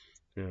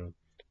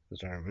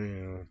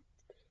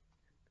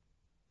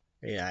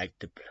 they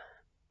acted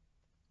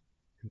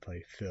and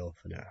play Phil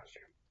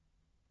Finasser.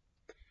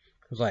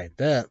 It's like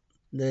that,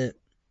 they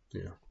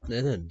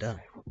didn't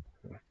die.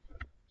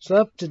 It's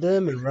up to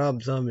them and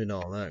Rob Zombie and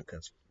all that,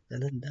 because they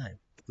didn't die.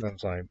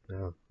 That's like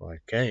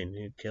Kane,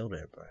 he killed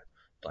everybody.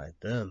 Like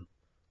them,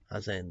 I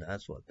saying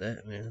that's what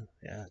that,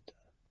 yeah.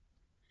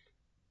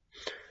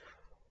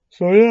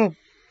 So yeah,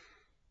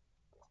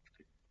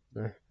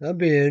 that'd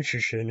be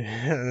interesting.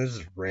 This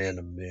is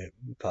random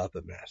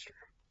Puppet Master.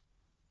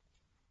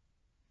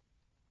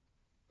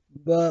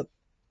 But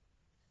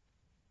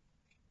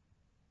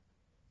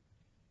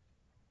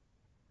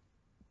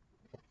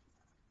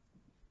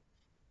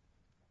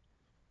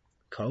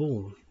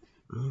cold.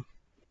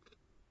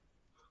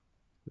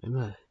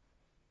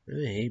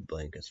 Maybe heat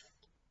blankets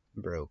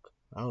broke.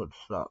 I would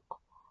suck.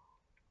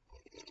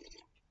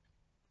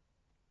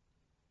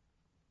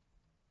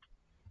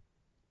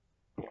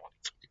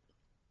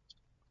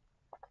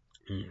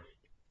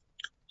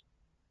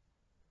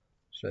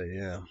 So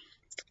yeah.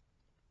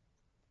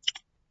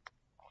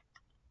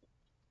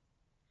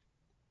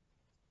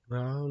 I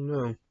don't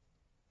know.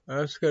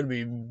 That's gonna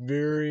be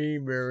very,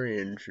 very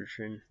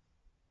interesting.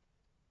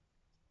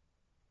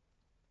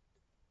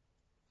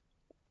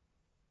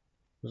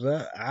 Cause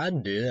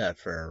I'd do that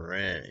for a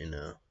rant,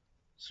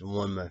 It's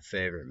one of my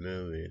favorite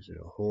movies,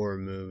 horror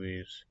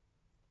movies.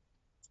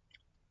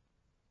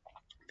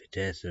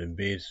 Fantastic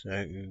Beasts,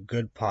 a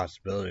good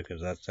possibility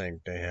because I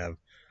think they have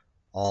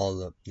all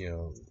the,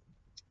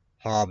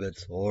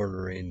 Hobbits, Lord of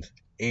the Rings,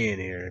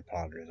 and Harry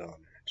Potter's on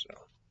there. So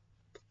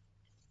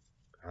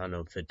I don't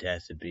know if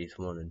Fantastic Beasts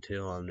 1 and 2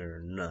 on there or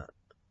not.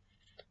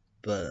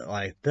 But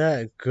like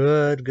that,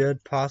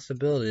 good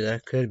possibility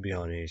that could be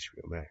on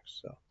HBO Max.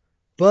 So,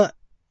 but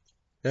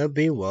that'll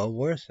be well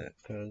worth it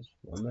because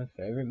one of my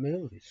favorite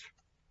movies.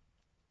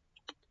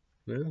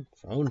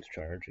 Phone's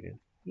charging.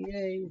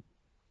 Yay!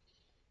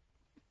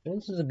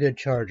 This is a good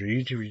charger.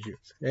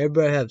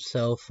 Everybody have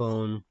cell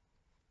phone,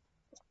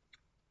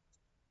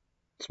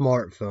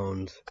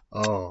 smartphones.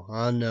 Oh,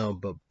 I know,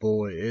 but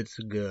boy, it's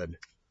good.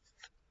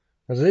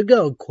 Cause it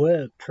go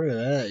quick. True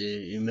that.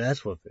 You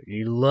mess with it.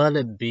 You let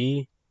it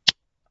be.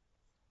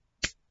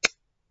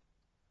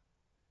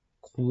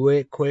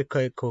 Quick.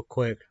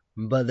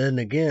 But then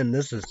again,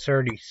 this is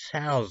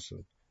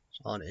 30,000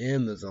 on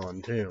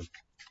Amazon too.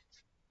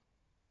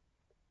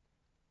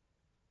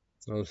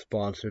 No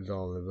sponsors,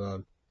 all of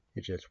them.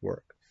 It just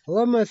worked. I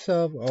love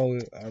myself. Oh,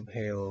 I'm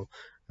Halo.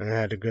 I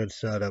had a good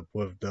setup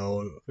with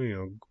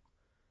the,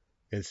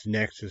 it's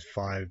Nexus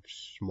 5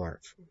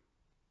 smartphone.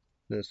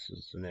 This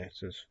is the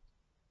Nexus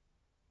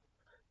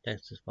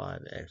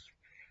 5X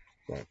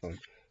smartphone.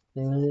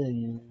 And I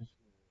use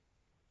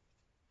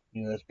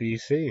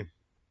USB-C.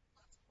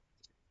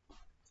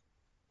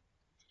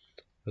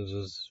 This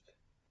is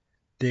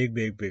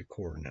big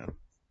cord now.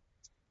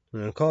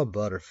 I call it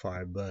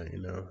Butterfly, but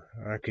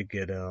I could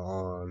get it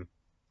on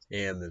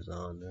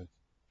Amazon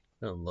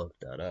and look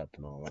that up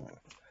and all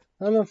that.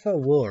 I don't know if I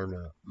will or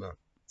not.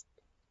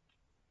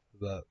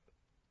 But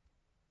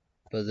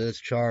this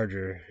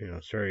charger,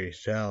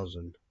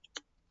 30,000.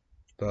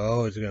 But I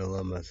always gonna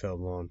love myself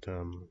a long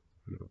time.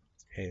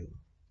 Halo.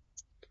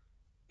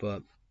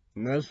 But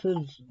this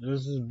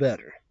is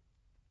better.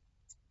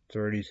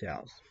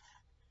 30,000.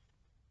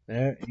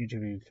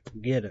 You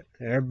get it.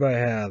 Everybody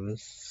have a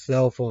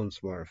cell phone,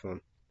 smartphone.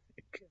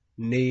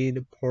 Need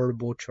a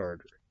portable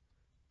charger.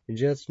 You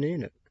just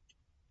need it.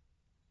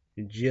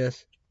 You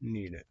just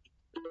need it.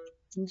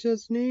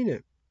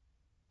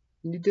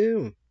 You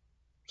do.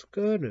 It's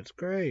good. It's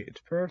great.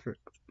 It's perfect.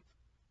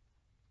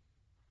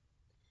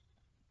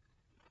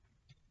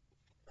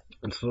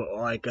 It's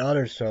like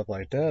other stuff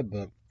like that,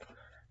 but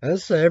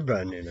that's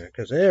everybody in there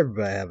because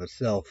everybody have a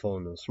cell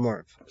phone and a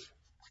smartphone.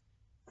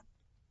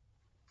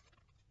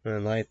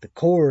 And like the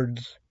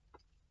cords,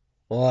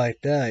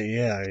 like that,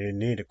 yeah, you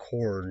need a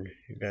cord.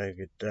 You gotta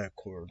get that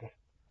cord.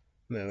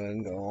 Man, I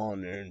can go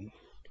on there and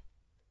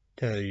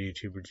tell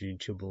YouTube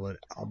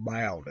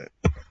about it.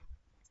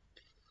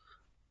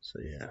 So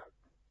yeah,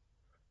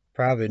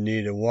 probably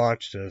need to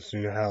watch this.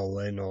 You know how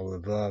late all the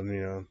above.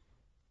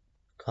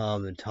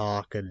 Calm and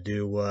talk and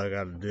do what I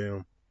gotta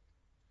do.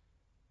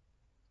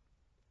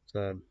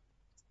 So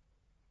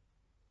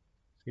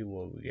see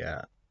what we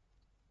got.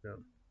 Yeah.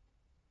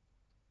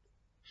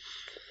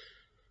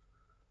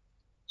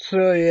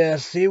 So yeah,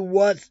 see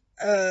what's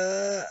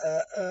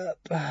up.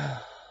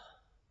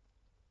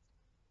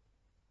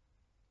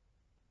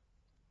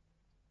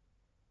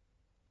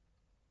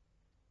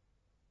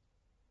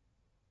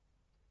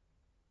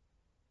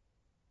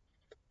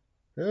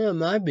 That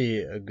might be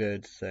a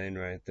good thing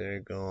right there.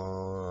 Go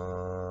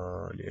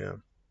on, yeah.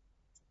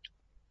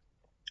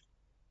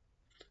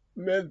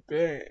 Be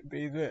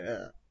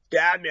the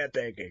damn that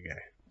pancake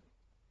guy.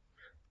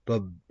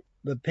 But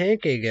the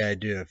pancake guy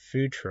do a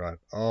food truck.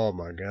 Oh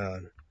my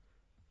god,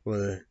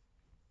 one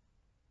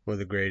of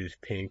the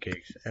greatest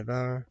pancakes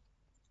ever.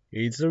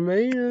 He's a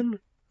man.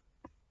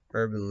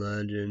 Urban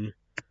legend.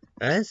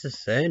 That's the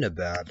saying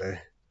about it.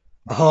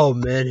 Oh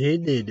man, he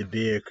need to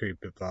be a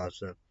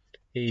creepypasta.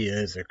 He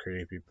is a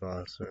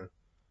creepypasta.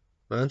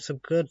 That's a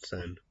good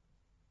thing.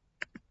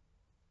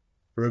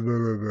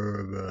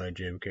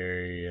 Jim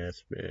Carrey,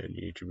 yes man,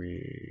 you should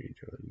be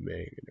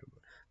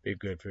be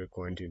good for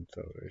quarantine,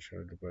 so it's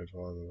hard to play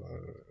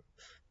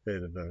say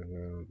the best,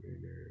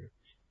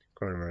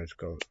 coronavirus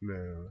go,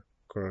 no,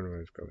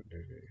 coronavirus go, no,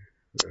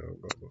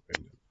 go.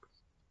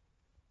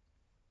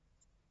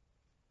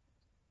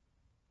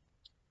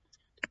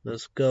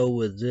 Let's go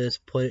with this.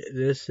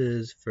 This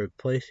is for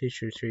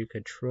PlayStation 3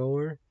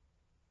 controller.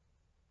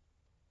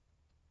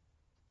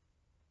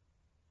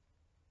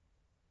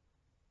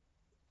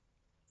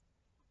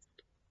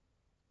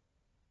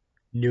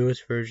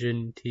 Newest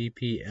version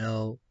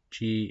TPLGO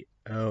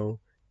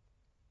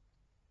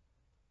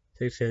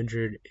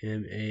 600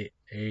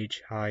 mAh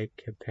high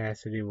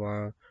capacity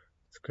wireless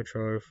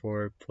controller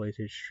for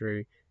PlayStation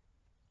 3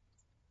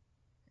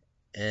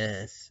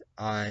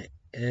 SIXAXIS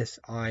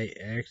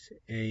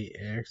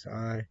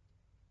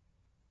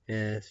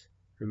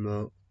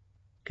remote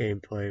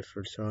gameplay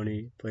for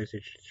Sony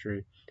PlayStation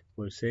 3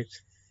 with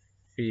 6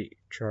 feet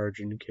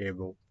charging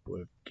cable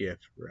with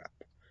gift wrap.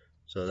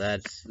 So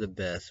that's the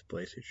best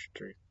PlayStation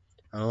 3.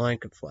 I don't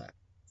like it flat.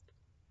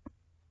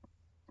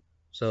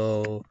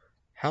 So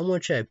how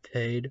much I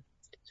paid?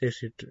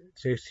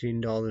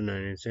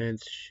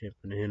 $16.90,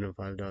 shipping in of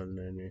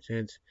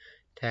 $5.99,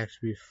 tax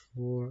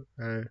before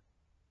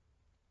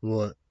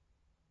what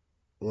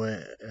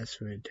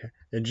estimated tax?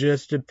 It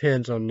just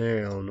depends on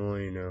their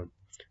Illinois,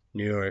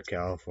 New York,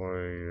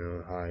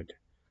 California,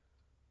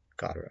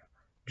 Colorado.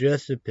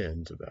 Just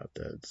depends about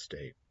that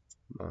state.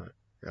 My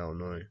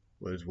Illinois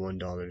was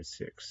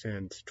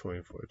 $1.06,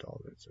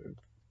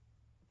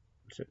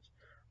 $24.06.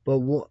 But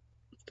what?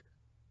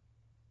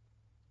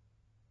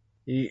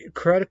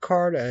 Credit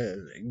card,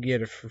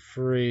 get it for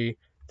free.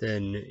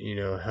 Then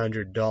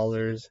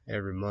 $100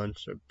 every month.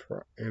 So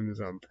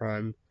Amazon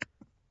Prime.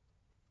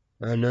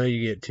 I know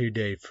you get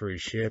 2-day free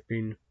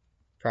shipping,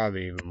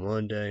 probably even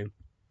 1 day.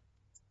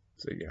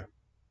 So yeah.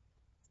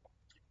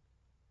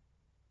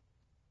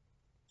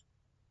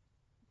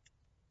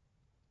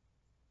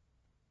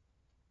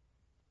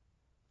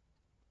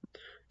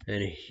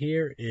 And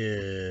here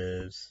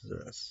is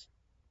this.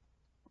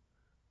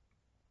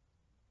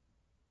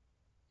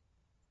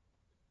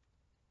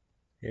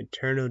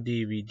 Internal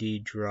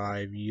DVD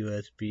drive,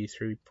 USB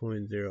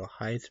 3.0,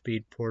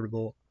 high-speed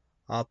portable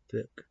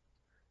optic,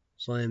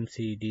 slam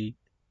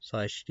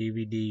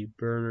CD/DVD,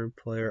 burner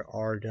player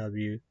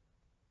RW,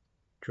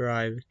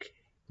 drive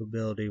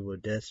capability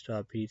with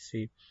desktop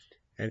PC,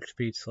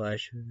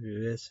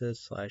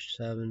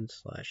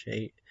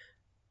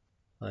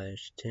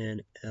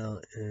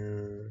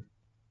 XP/Vista/7/8/10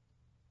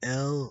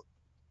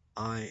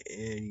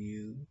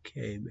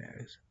 LINUK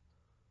Max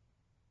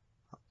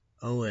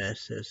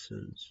OS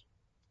systems.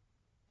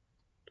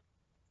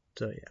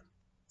 So yeah,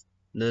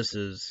 this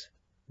is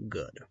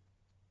good.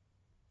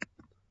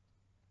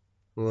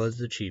 Was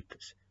the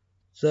cheapest.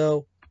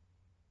 So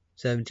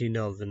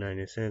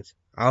 $17.90.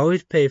 I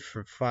always pay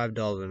for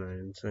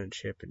 $5.90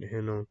 shipping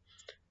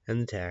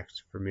and the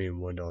tax for me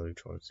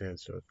 $1.12,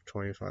 so it's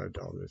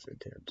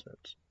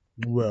 $25.10.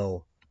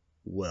 Well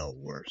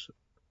worse.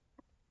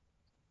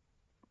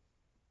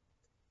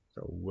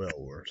 So well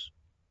worse.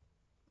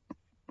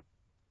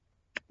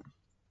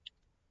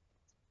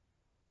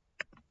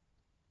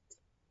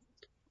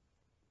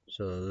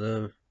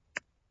 So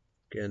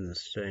again, the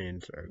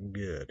stains are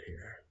good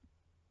here.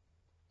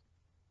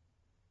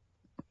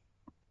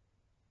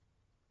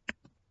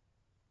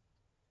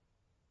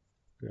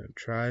 Gonna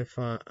try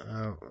find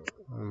out.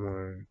 I'm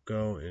gonna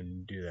go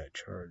and do that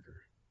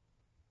charger.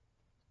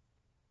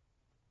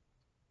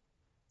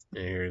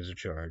 And here's the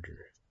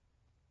charger.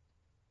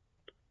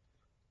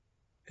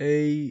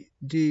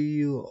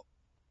 ADURO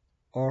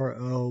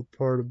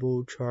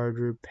portable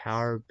charger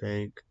power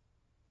bank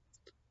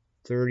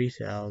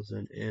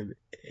 30,000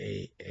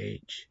 mAh.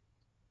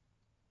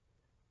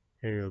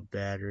 Here,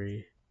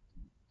 battery.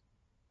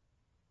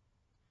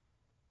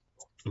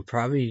 And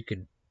probably you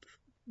could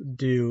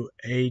do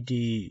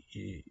ADURO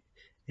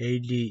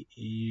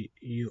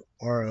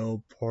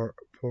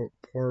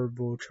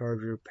portable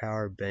charger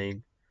power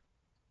bank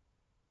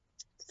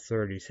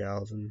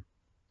 30,000.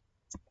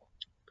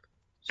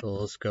 So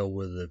let's go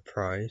with the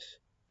price.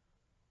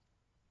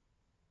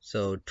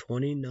 So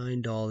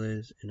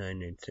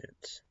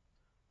 $29.98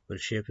 with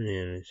shipping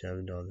and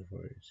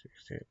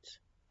 $7.46.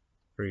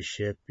 Free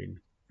shipping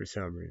for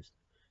some reason.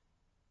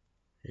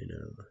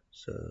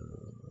 So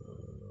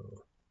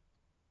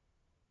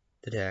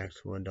the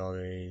tax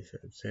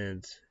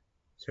 $1.87,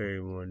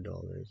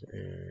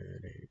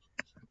 $31.80.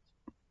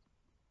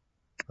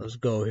 Let's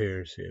go here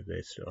and see if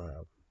they still have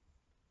them.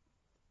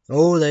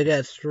 Oh, they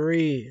got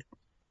three.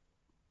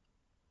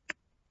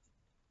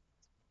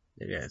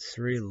 They got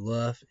three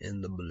left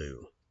in the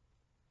blue.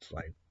 It's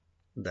like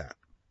that.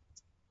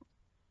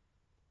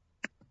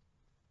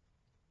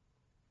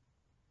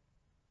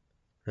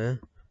 Huh?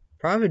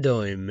 Probably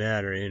don't even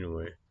matter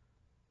anyway.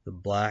 The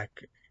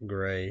black,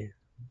 gray.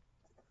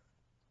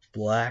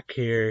 Black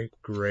here,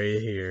 gray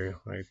here,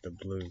 like the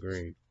blue,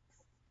 green.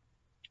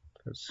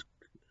 Let's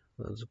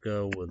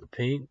go with the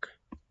pink.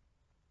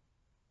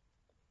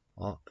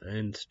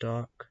 In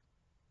stock.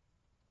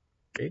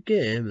 They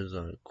get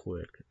Amazon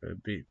quick.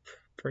 It'd be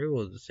pretty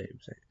well the same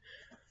thing.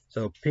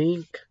 So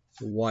pink,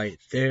 white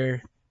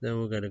there.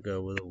 Then we're gonna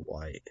go with a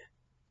white.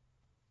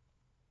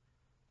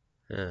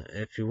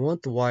 If you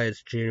want the white,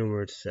 it's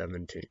January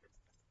 17th.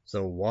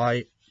 So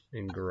white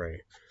and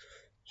gray.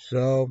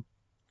 So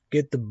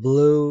get the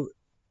blue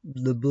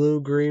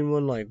green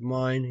one like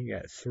mine. You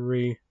got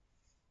three.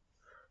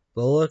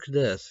 But look at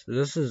this.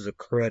 This is a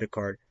credit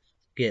card.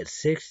 Get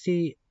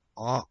 60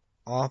 off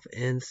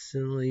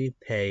instantly.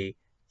 Pay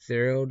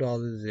 $0.00,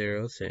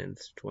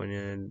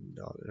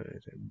 $29.90.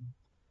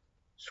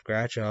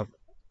 Scratch off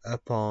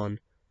upon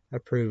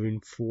approving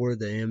for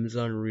the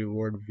Amazon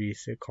Reward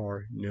Visa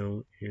card.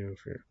 No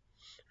interference.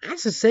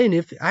 That's the saying.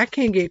 If I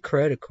can't get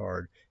credit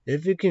card,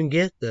 if you can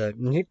get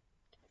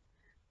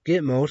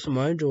most of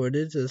my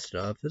Jordans and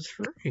stuff, it's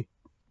free.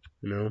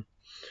 The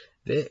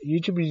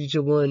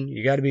YouTube one,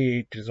 you gotta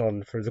be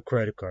on for the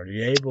credit card.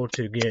 You're able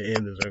to get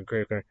Amazon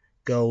credit card,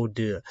 go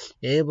do it.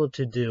 You're able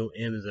to do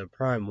Amazon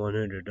Prime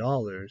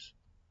 $100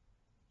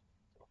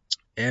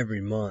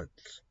 every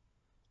month.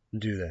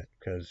 Do that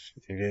because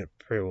you get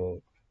pretty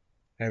well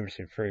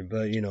everything free.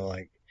 But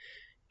like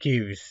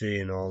QVC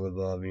and all the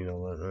above,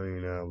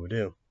 how we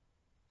do.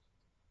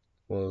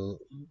 Well,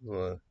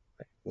 like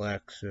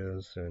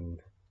Lexus and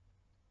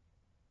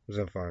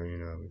Zephyr,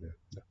 how we do.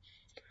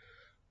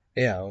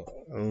 Yeah,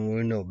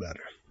 we know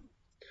better.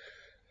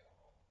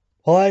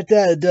 Well, like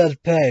that, it does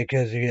pay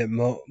because you get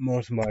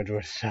most of my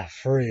Jordan stuff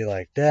free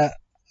like that.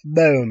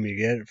 Boom, you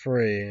get it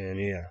free, and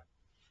yeah.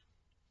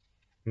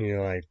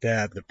 Like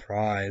that, the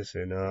price,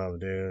 dude,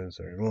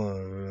 so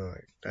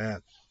like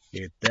that.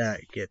 You get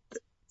that, you get the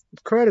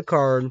credit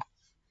card.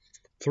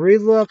 Three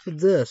left of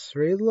this,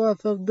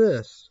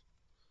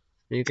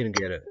 you can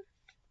get it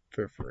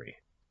for free.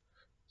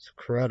 It's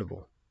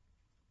incredible.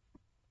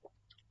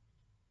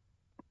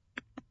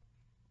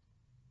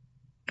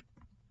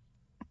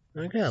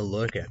 I gotta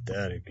look at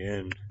that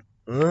again.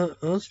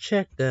 Let's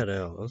check that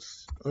out.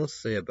 Let's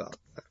see about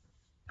that.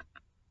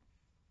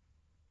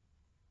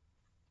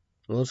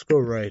 Let's go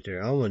right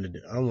there. I want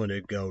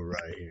to go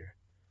right here.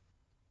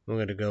 I'm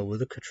gonna go with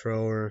the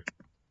controller.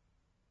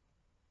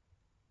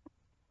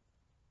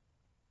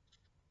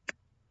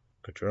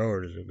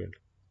 Controllers are good.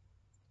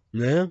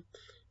 Yeah.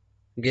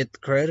 Get the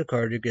credit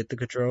card, you get the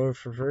controller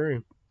for free.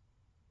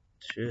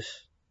 It's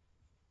just,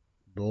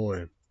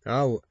 boy,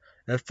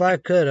 if I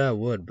could, I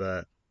would,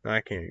 but I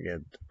can't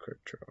get the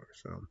controller,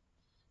 so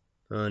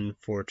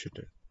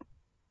unfortunate.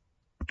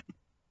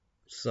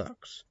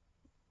 Sucks.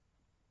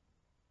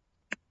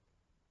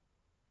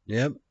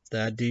 Yep,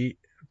 that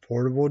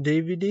portable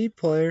DVD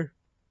player.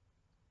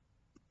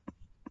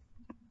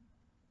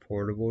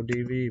 Portable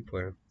DVD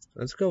player.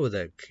 Let's go with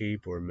that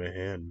keyboard,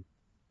 man.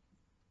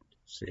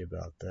 See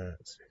about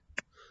that.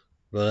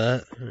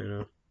 But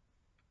that,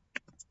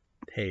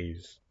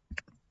 pays.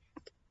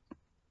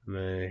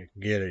 Man,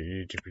 get it,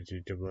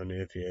 YouTube money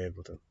if you're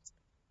able to.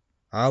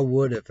 I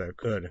would if I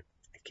could.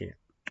 I can't.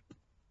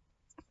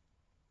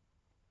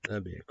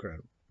 That'd be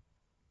incredible.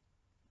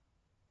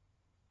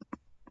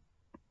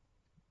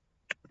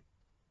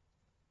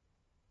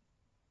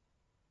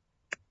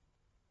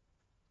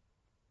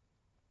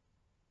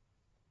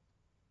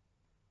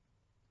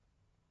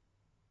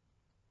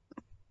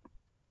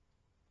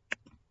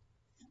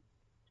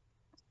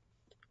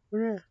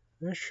 Yeah,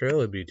 that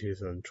surely be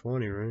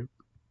 2020, right?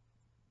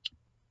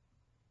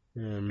 I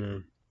don't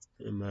know.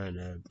 It might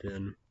have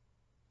been.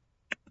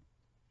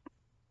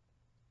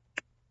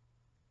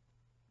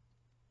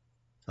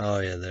 Oh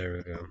yeah, there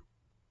we go.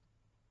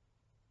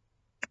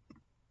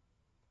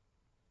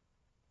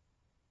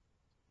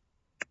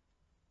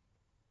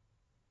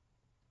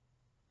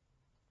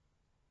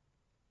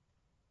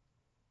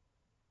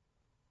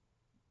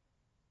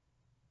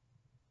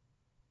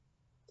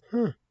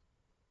 Huh.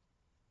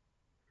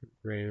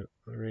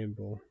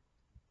 Rainbow.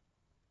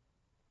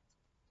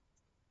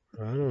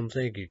 I don't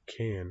think it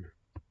can.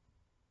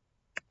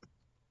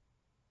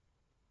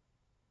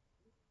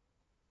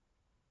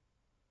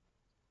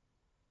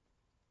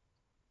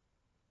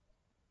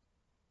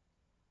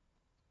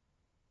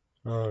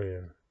 Oh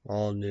yeah.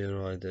 All new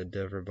like the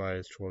different buy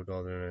is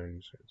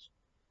 $12.90.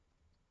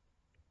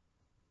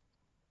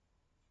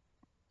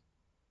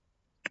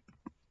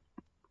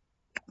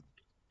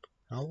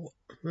 How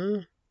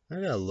I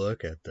gotta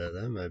look at that.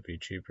 That might be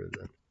cheaper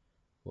than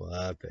what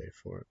I pay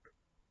for it.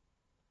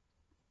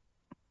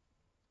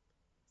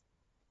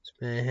 It's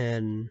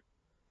Manhattan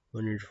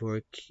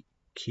 104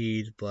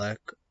 keys black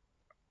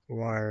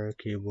wire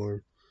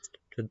keyboard.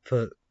 Could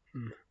put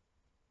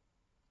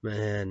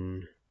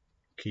Manhattan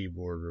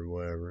keyboard or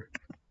whatever.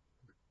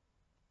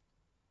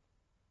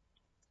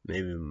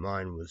 Maybe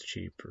mine was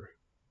cheaper.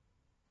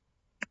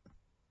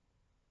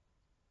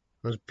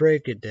 Let's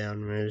break it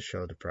down and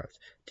show the price.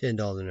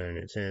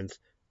 $10.98.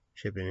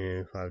 Shipping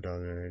in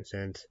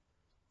 $5.98.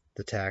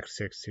 The tax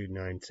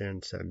 $0.69.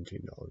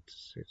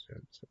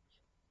 $17.06.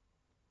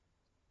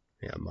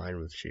 Yeah, mine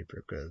was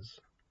cheaper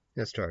because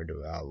it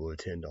started out with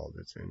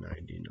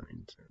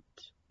 $10.99.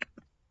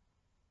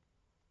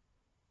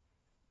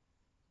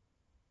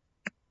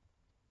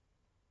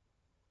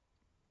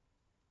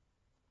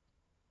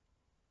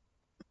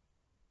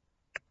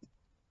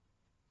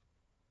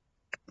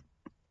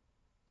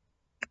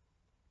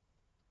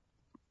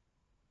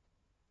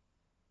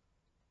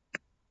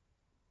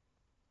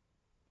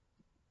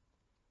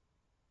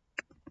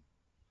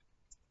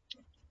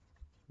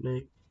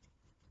 Nate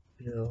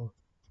Hill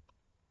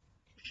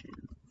shoe.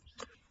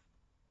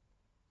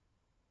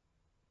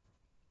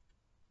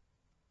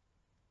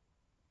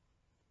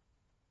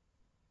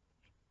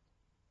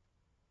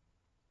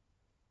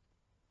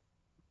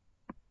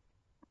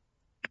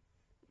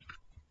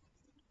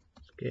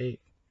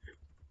 Skate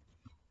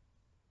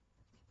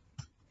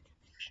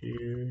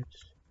shoes.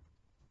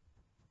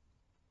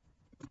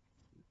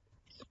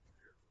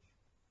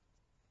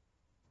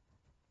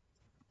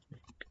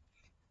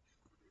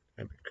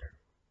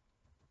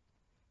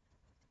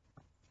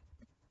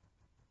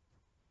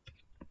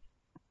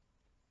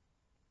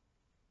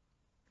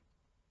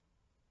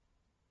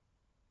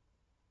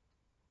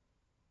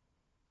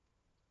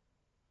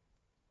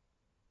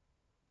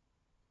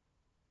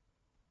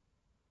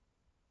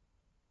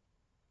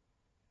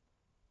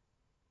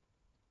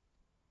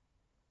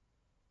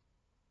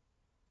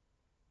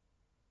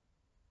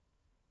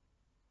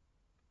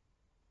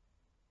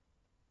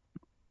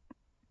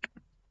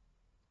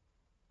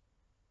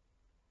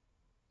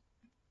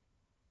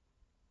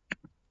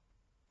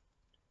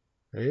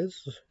 It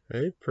is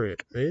pretty.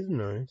 It is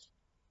nice.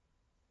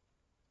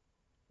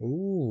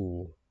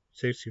 Ooh,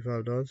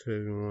 $65,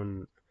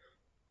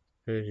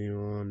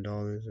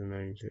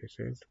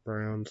 $51.96.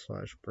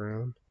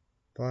 Brown/brown,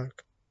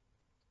 black.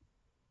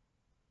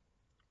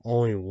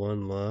 Only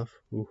one left.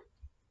 Ooh.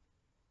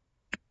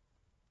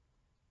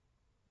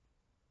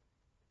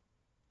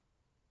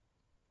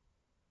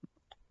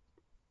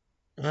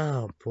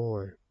 Oh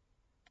boy,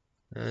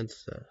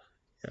 that's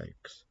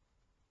yikes.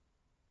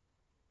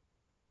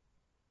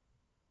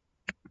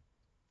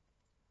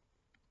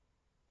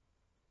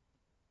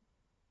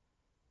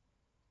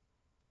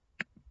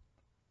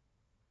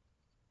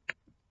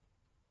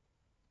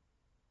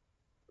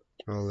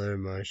 Oh, they're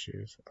my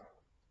shoes.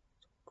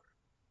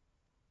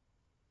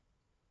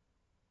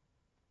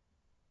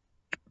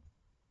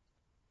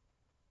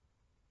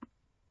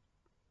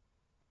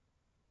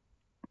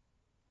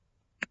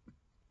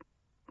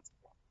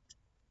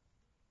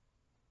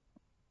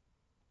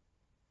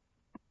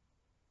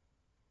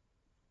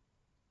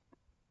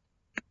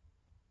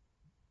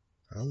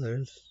 Oh,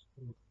 there's.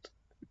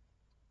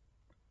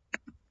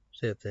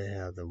 See if they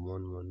have the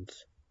one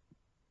ones.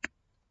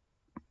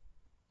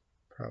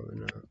 Probably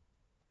not.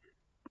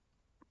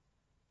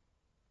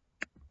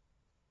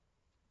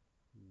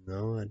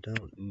 No, I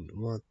don't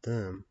want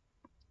them.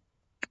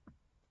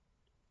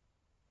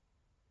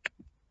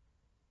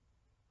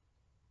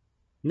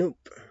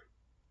 Nope.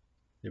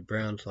 The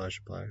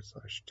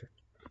brown/black/10.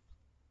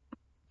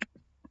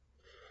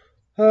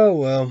 Oh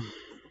well.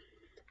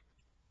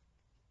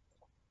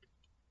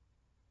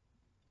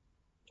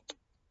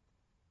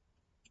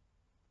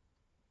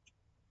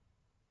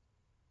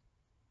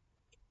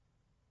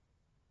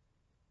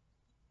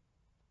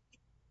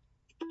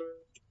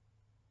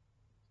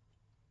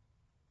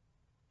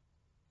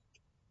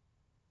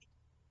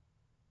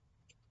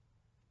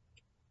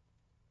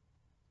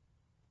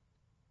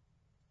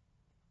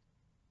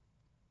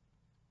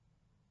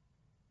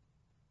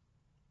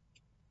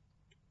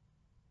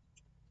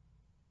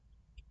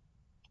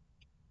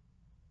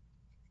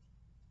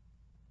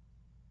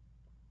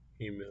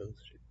 Emails,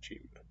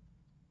 Gmail.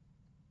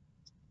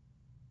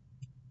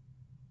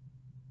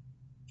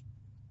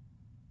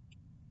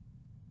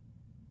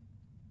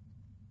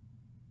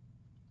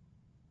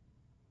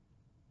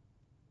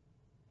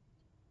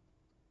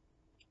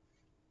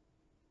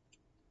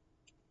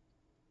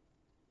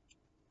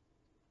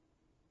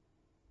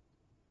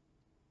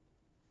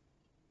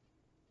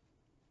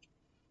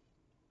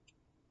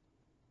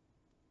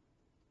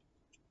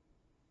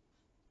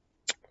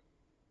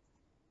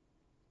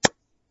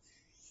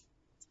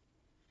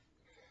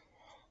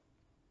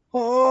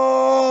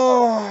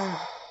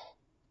 Oh,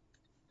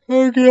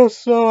 I guess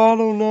so. I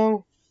don't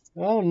know.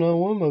 I don't know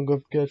when I'm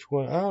gonna catch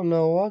one. I don't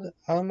know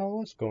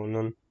what's going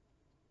on.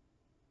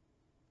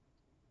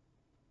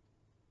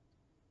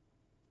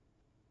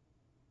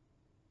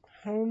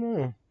 I don't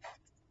know.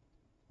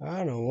 I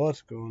don't know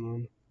what's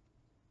going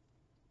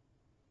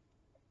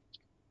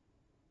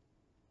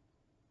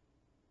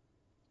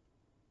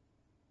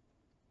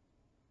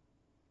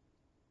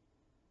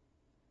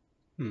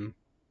on.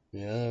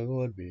 Yeah, that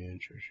would be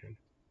interesting.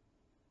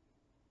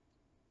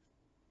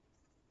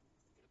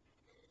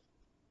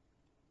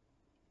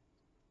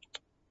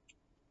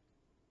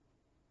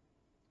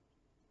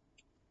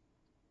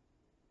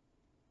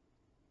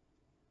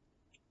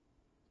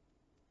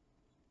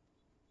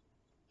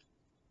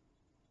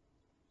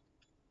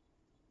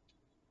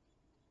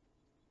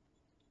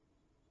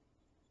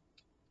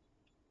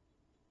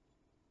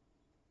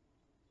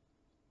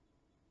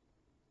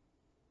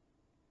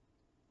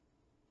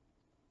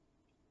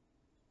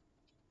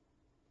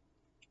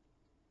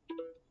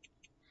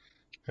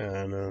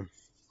 I know.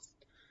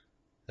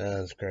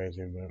 That's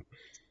crazy, but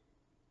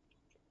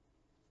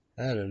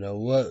I don't know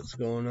what's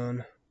going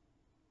on.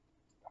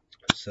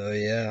 So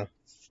yeah.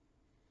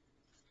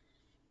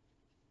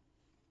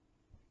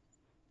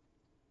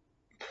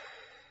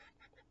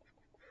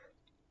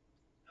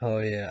 Oh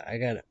yeah, I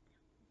gotta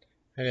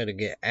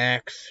get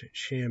Axe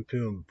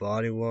shampoo and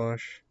body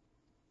wash.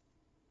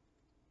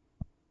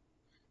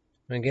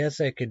 I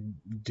guess I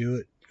could do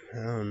it.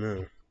 I don't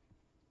know.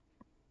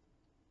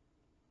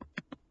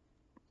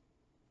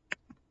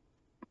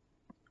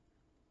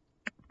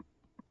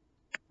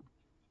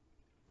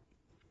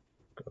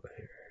 Go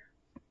here.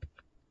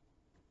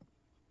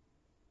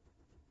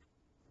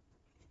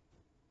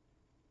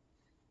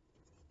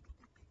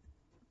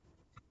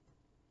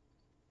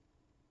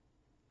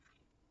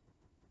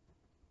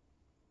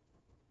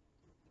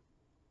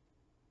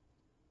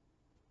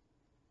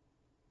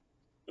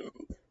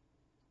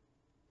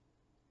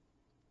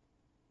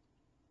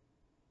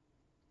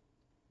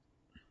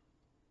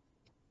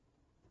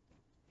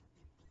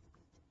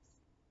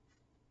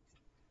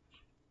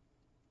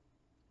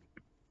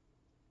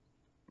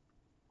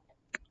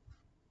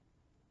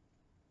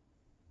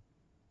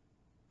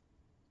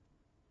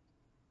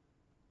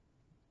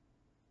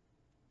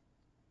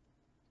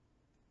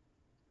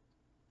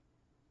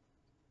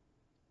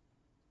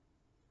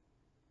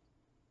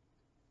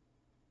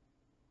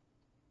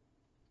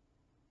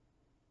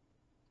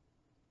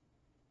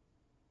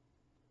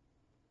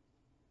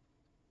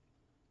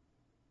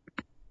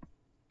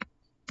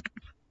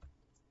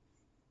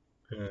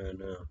 I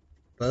know.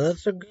 But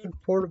that's a good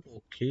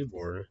portable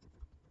keyboard.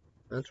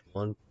 That's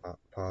one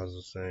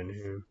positive sign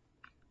here.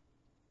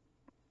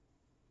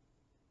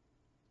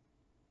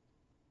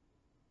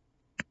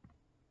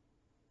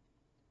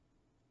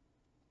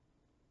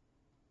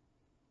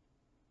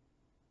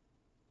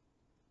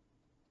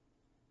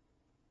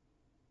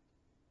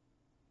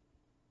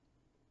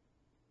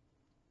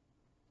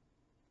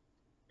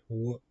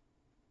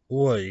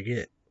 What you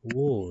get?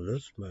 Whoa,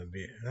 this might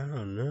be. I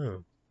don't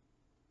know.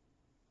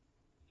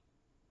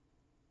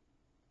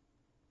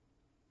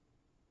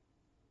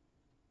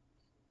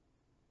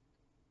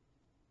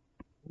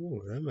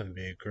 Ooh, that might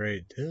be a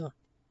great deal.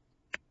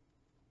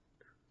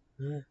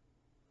 I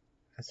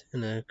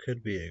think that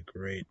could be a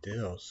great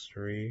deal.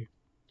 3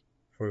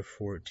 for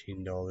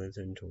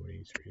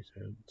 $14.23.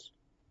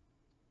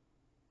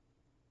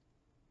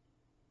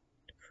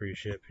 Free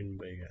shipping,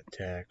 but you got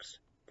tax.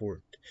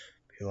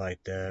 Be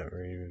like that,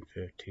 or even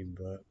 $15.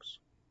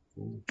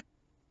 Ooh,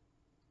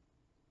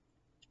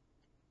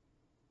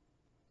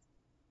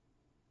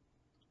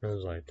 I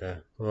was like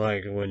that.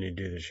 Like when you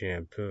do the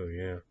shampoo,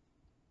 yeah.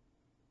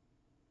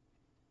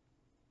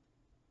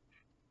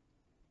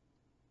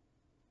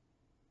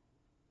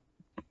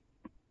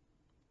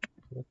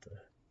 What the?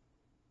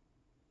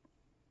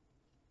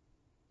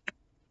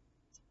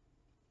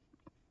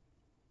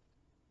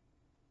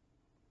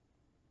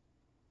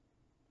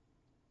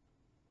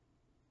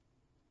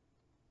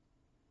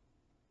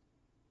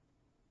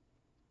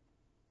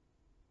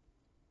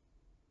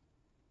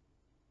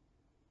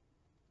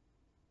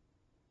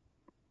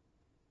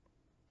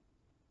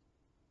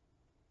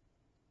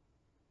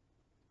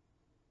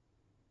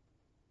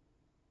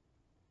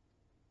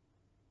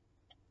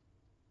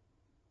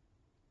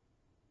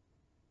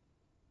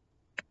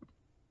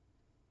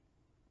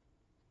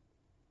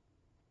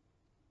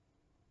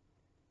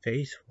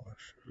 Face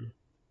wash.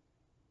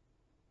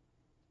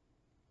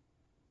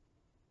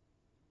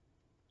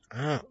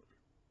 Ow.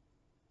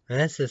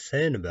 That's the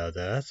thing about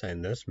that. I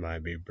think this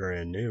might be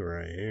brand new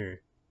right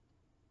here.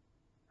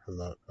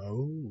 Hello.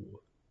 Oh.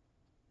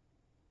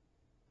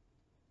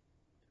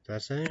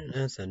 That's it?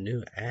 That's a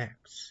new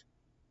axe.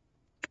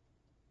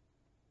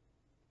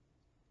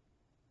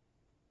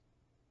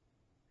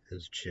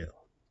 It's chill.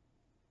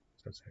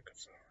 That's like a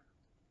song.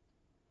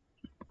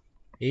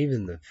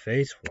 Even the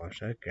face wash,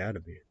 that gotta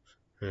be.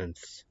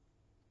 It's,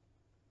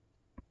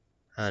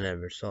 I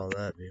never saw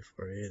that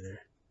before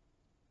either.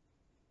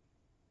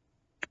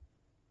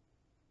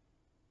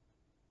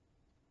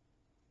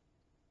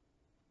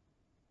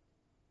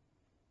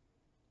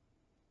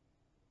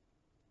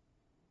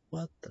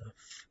 What the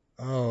f?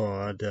 Oh,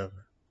 I definitely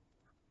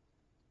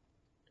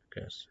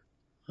guess.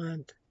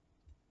 What?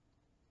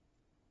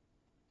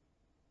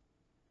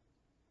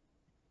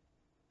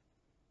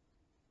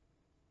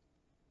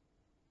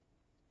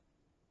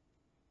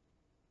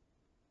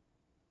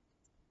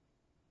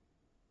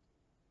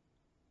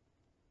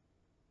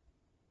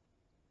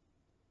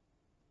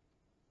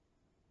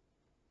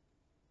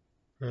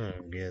 I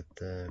don't get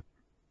that.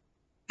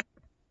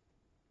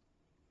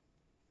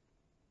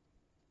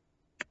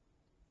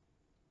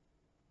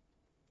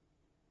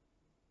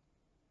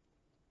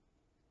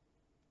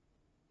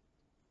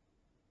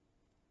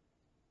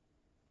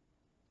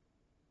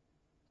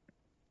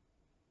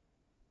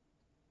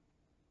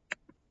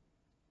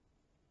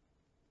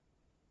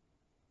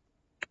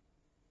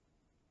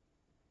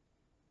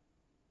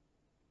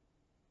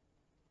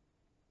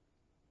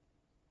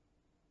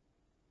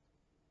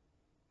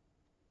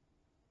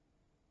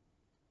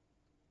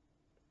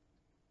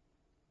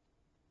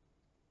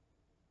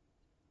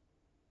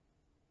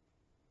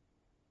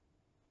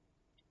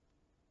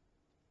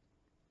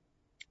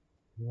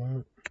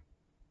 What?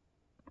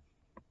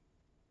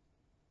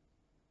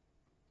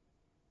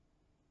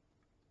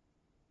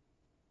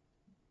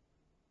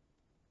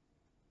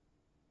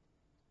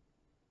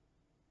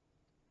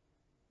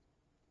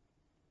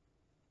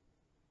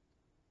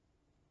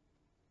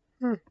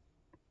 Hmm.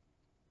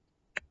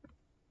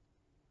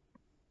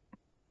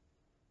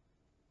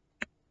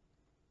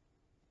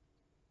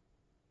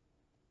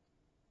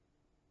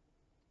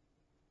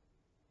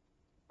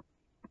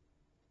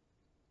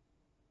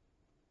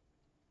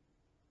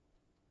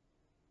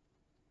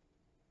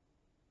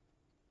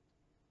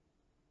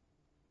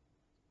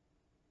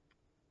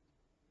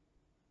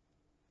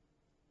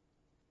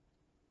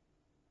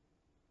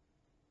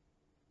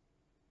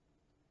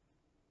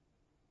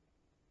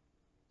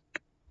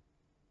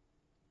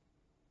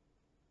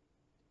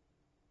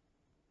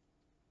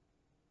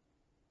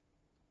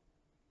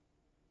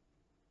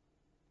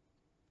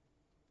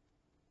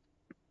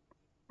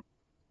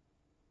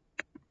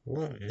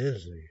 What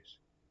is these?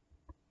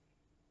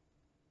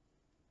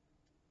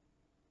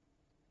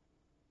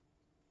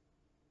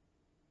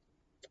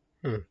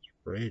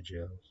 Spray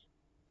gels.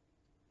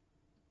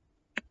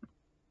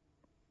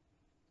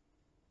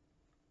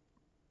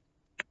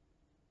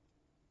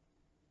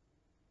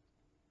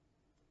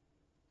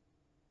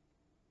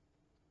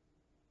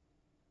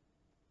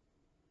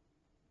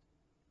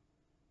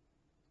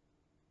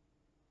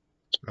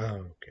 Oh,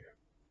 okay.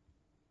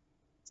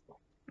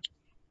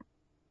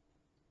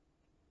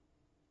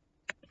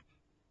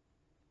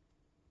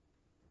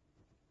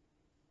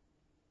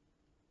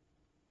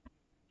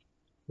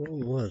 What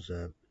was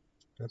that?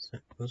 That's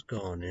it. Let's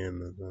go on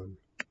Amazon.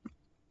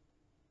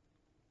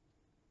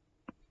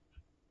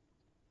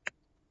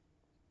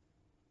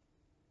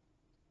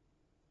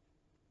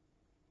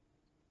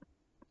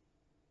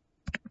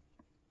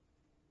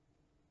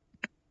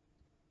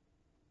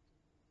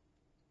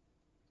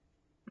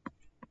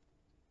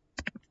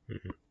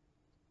 Mhm.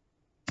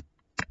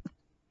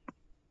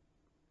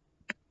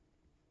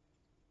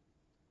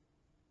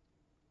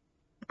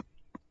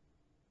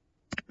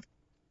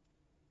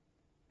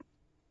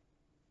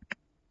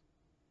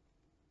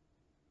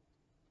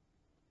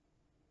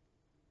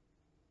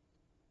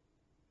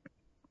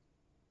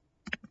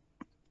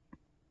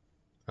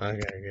 I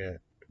gotta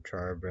get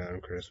Charlie Brown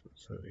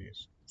Christmas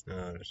hoodies. I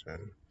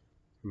understand.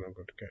 I'm gonna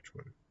go to catch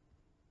one.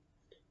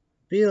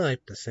 Be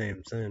like the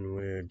same thing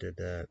we did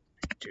that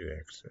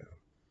P2XL.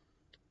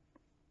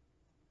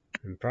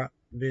 And probably,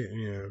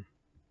 did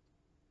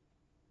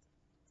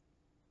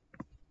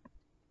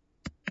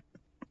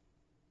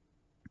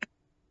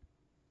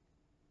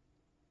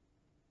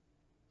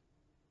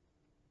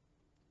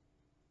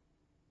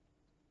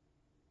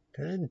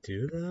I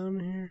do that on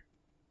here?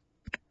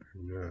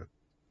 Or not?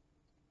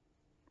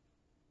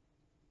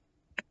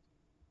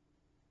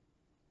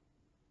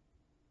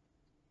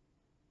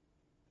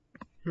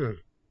 Hmm.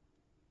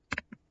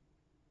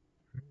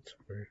 That's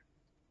weird.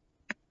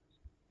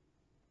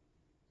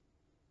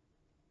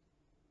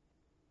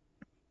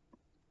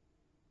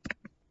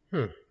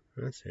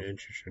 That's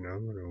interesting. I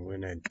wonder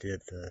when I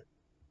did that.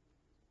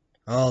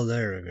 Oh,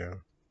 there we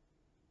go.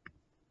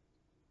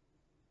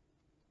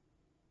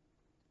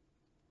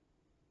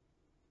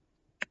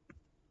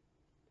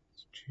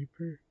 It's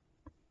cheaper?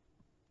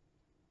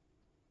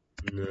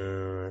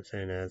 No, I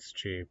think that's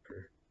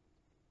cheaper.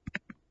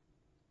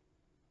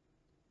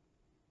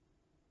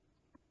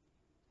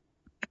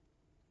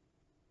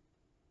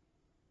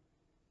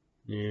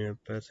 Yep,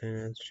 I think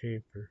that's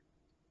cheaper.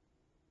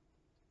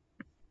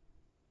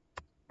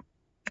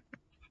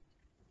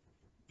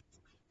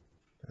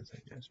 I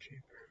think that's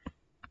cheaper.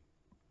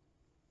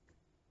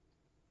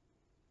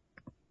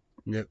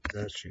 Yep,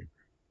 that's cheaper.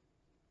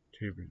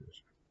 Cheaper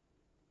this.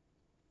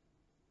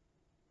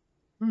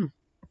 Hmm.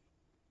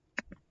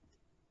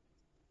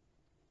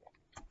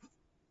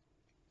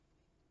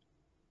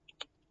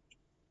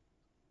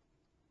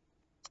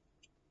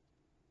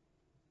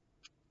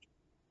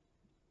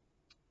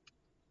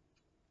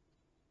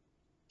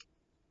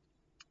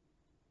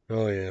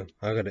 Oh yeah,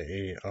 I gotta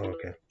eat. Oh,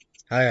 okay.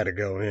 I gotta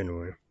go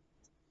anyway.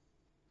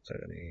 So I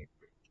gotta eat.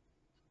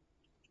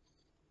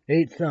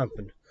 Eat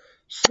something.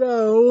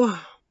 So,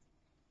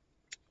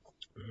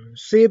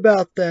 see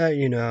about that,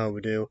 you know how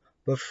we do.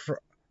 But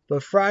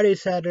Friday,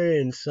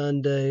 Saturday, and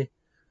Sunday,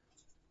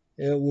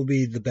 it will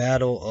be the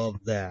battle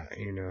of that,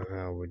 you know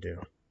how we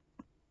do.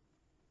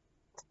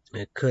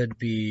 It could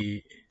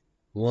be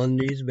one of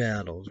these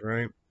battles,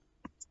 right?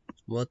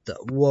 What the?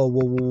 Whoa,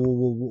 whoa, whoa,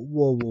 whoa, whoa,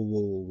 whoa, whoa,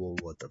 whoa, whoa,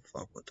 what the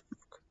fuck, what the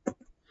fuck?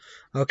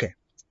 Okay.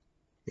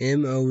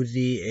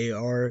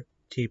 Mozart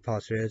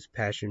apostrophe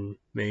passion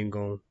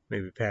mango,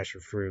 maybe passion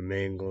fruit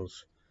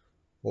mangoes,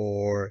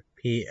 or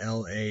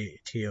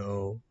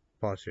PLATO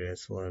apostrophe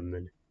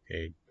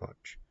lemonade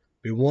punch.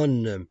 Be one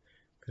of them,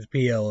 because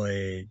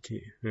PLAT,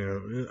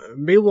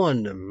 be one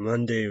of them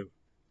Monday,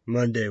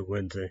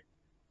 Wednesday,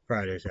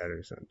 Friday,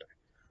 Saturday, Sunday.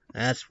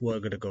 That's what's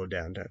gonna go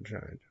downtown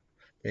China.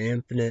 The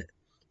infinite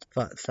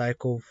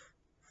cycle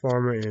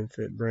farmer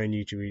infant brain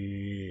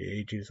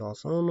UGB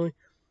sauce only.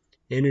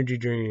 Energy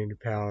drink and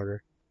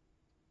powder.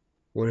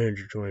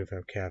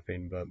 125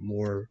 caffeine, but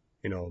more,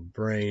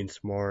 brain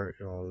smart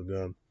and all of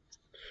them.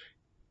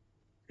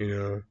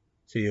 COGNITIV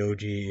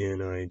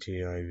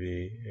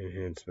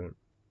enhancement.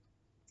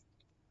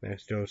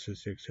 Max dose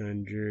is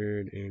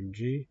 600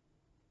 mg.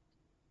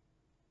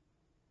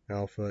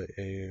 Alpha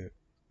ALPH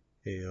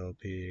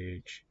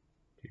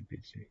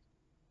GPC.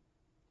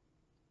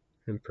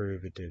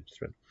 Imperatives.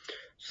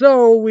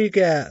 So we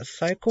got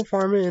Cycle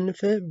Pharma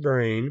Infant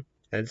Brain,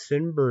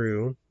 Edison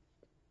Brew.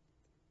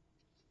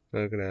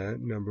 Look at that.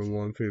 Number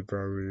one food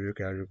property,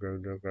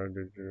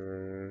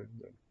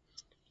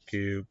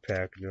 cube,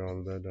 package,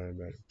 all that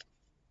diabetic.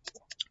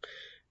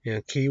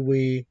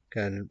 Kiwi,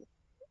 got an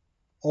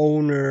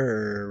owner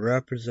or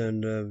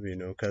representative,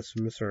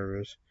 customer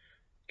service.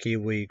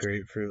 Kiwi,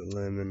 grapefruit,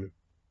 lemon,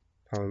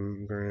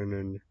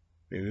 pomegranate,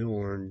 maybe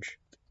orange,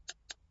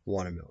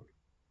 watermelon.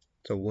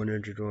 So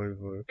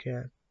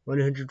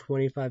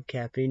 125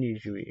 caffeine,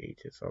 usually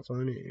 8 salts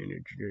on it,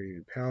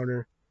 energy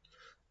powder.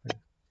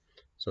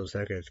 So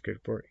second, it's good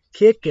for it.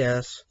 Kick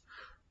ass.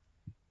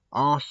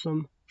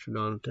 Awesome. Should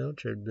not tell,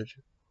 trade bitch.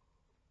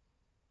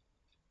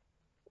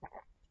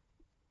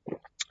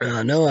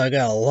 I know I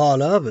got a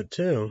lot of it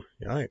too.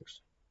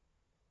 Yikes.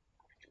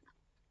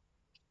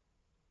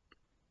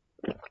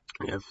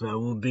 Guess that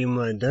will be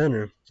my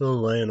dinner.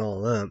 Still laying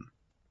all that.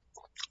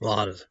 A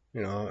lot of,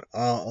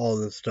 all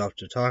this stuff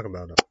to talk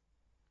about.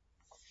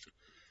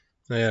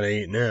 I gotta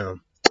eat now.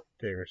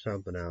 Figure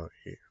something out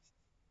here.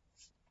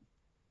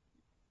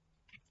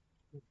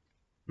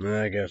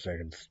 I guess I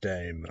can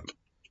stay, but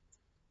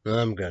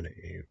I'm gonna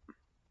eat.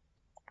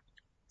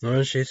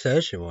 Well, she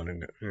says she wanna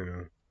go,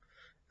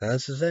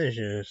 That's the thing,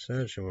 she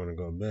said she wanna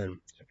go to bed.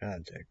 So I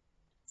gotta take,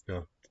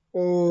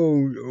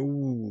 Oh.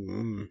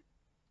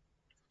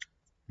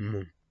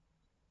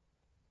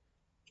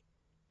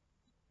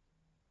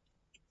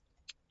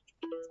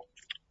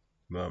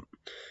 But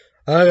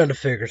I gotta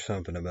figure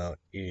something about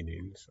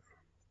eating, so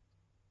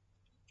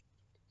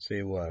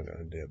see what I'm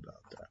gonna do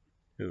about that.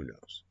 Who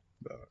knows?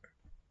 But,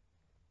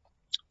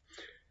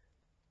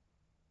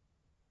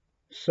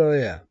 so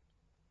yeah.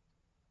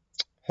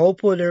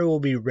 Hopefully there will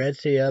be Red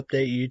State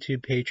Update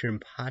YouTube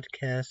Patreon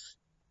podcasts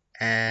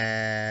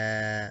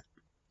at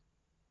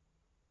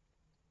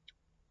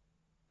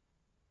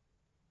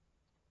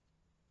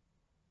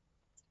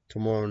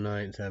tomorrow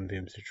night, 7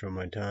 p.m. Central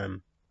my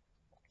time.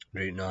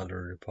 Rate not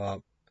to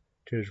pop.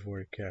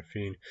 240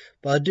 caffeine.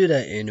 But I'll do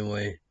that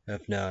anyway.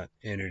 If not,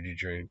 energy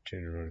drink,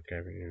 240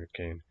 caffeine,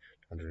 cane,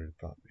 100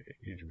 pop.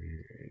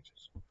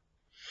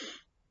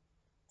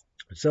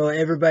 So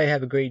everybody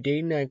have a great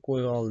day. Night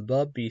with all the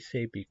above. Be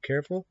safe, be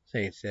careful.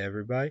 Thanks to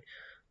everybody.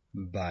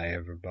 Bye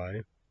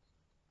everybody.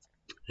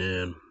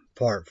 And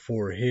part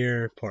 4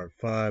 here, part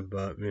 5,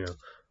 but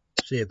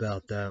see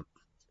about that.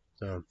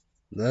 So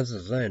that's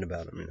the thing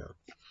about them,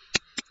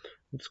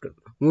 It's good.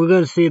 We're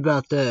gonna see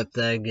about that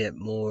if I get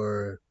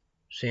more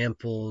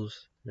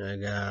samples. I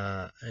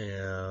got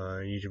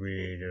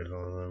usually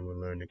we'll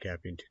learn the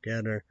caffeine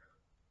together.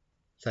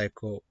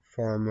 Cycle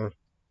Pharma.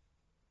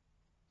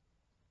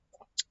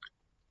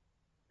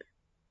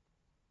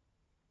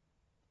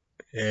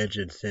 Edge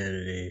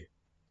Insanity.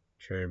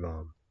 Cherry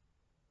Bomb.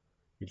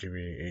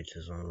 Usually H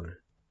is on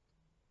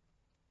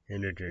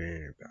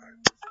energy.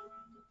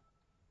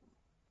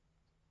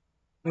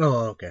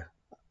 Oh, okay.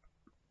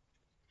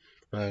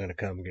 I'm gonna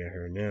come get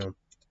her now.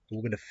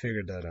 We're gonna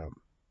figure that out.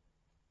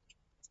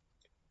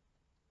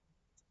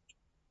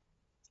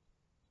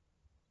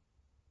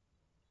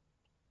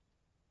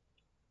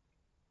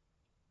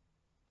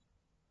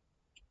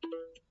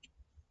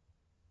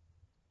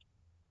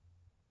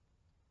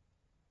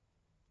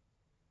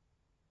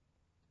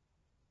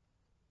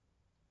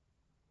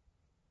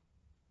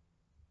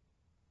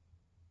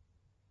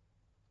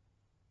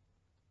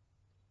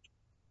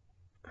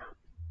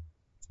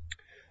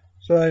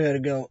 So I gotta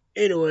go.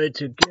 Anyway,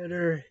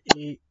 together,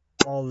 eat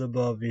all the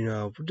above, you know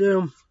how to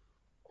do.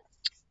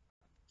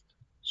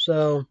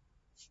 So,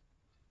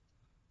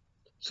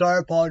 sorry,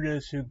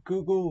 apologize to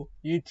Google,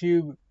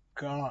 YouTube,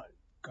 God,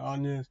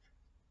 Godness,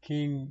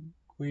 King,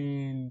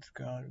 Queens,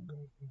 God,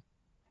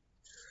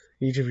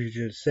 YouTube,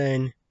 YouTube,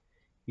 saying,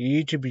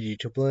 YouTube,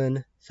 YouTube,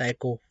 blend,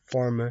 cycle,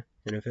 pharma,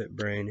 benefit,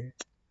 brain,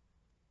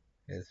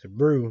 it's a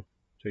brew.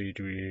 So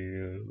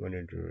YouTube,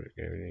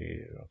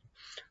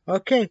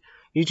 okay,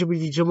 YouTube,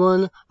 YouTube,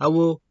 one, I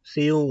will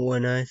see you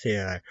when I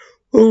say I.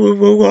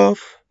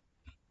 Off.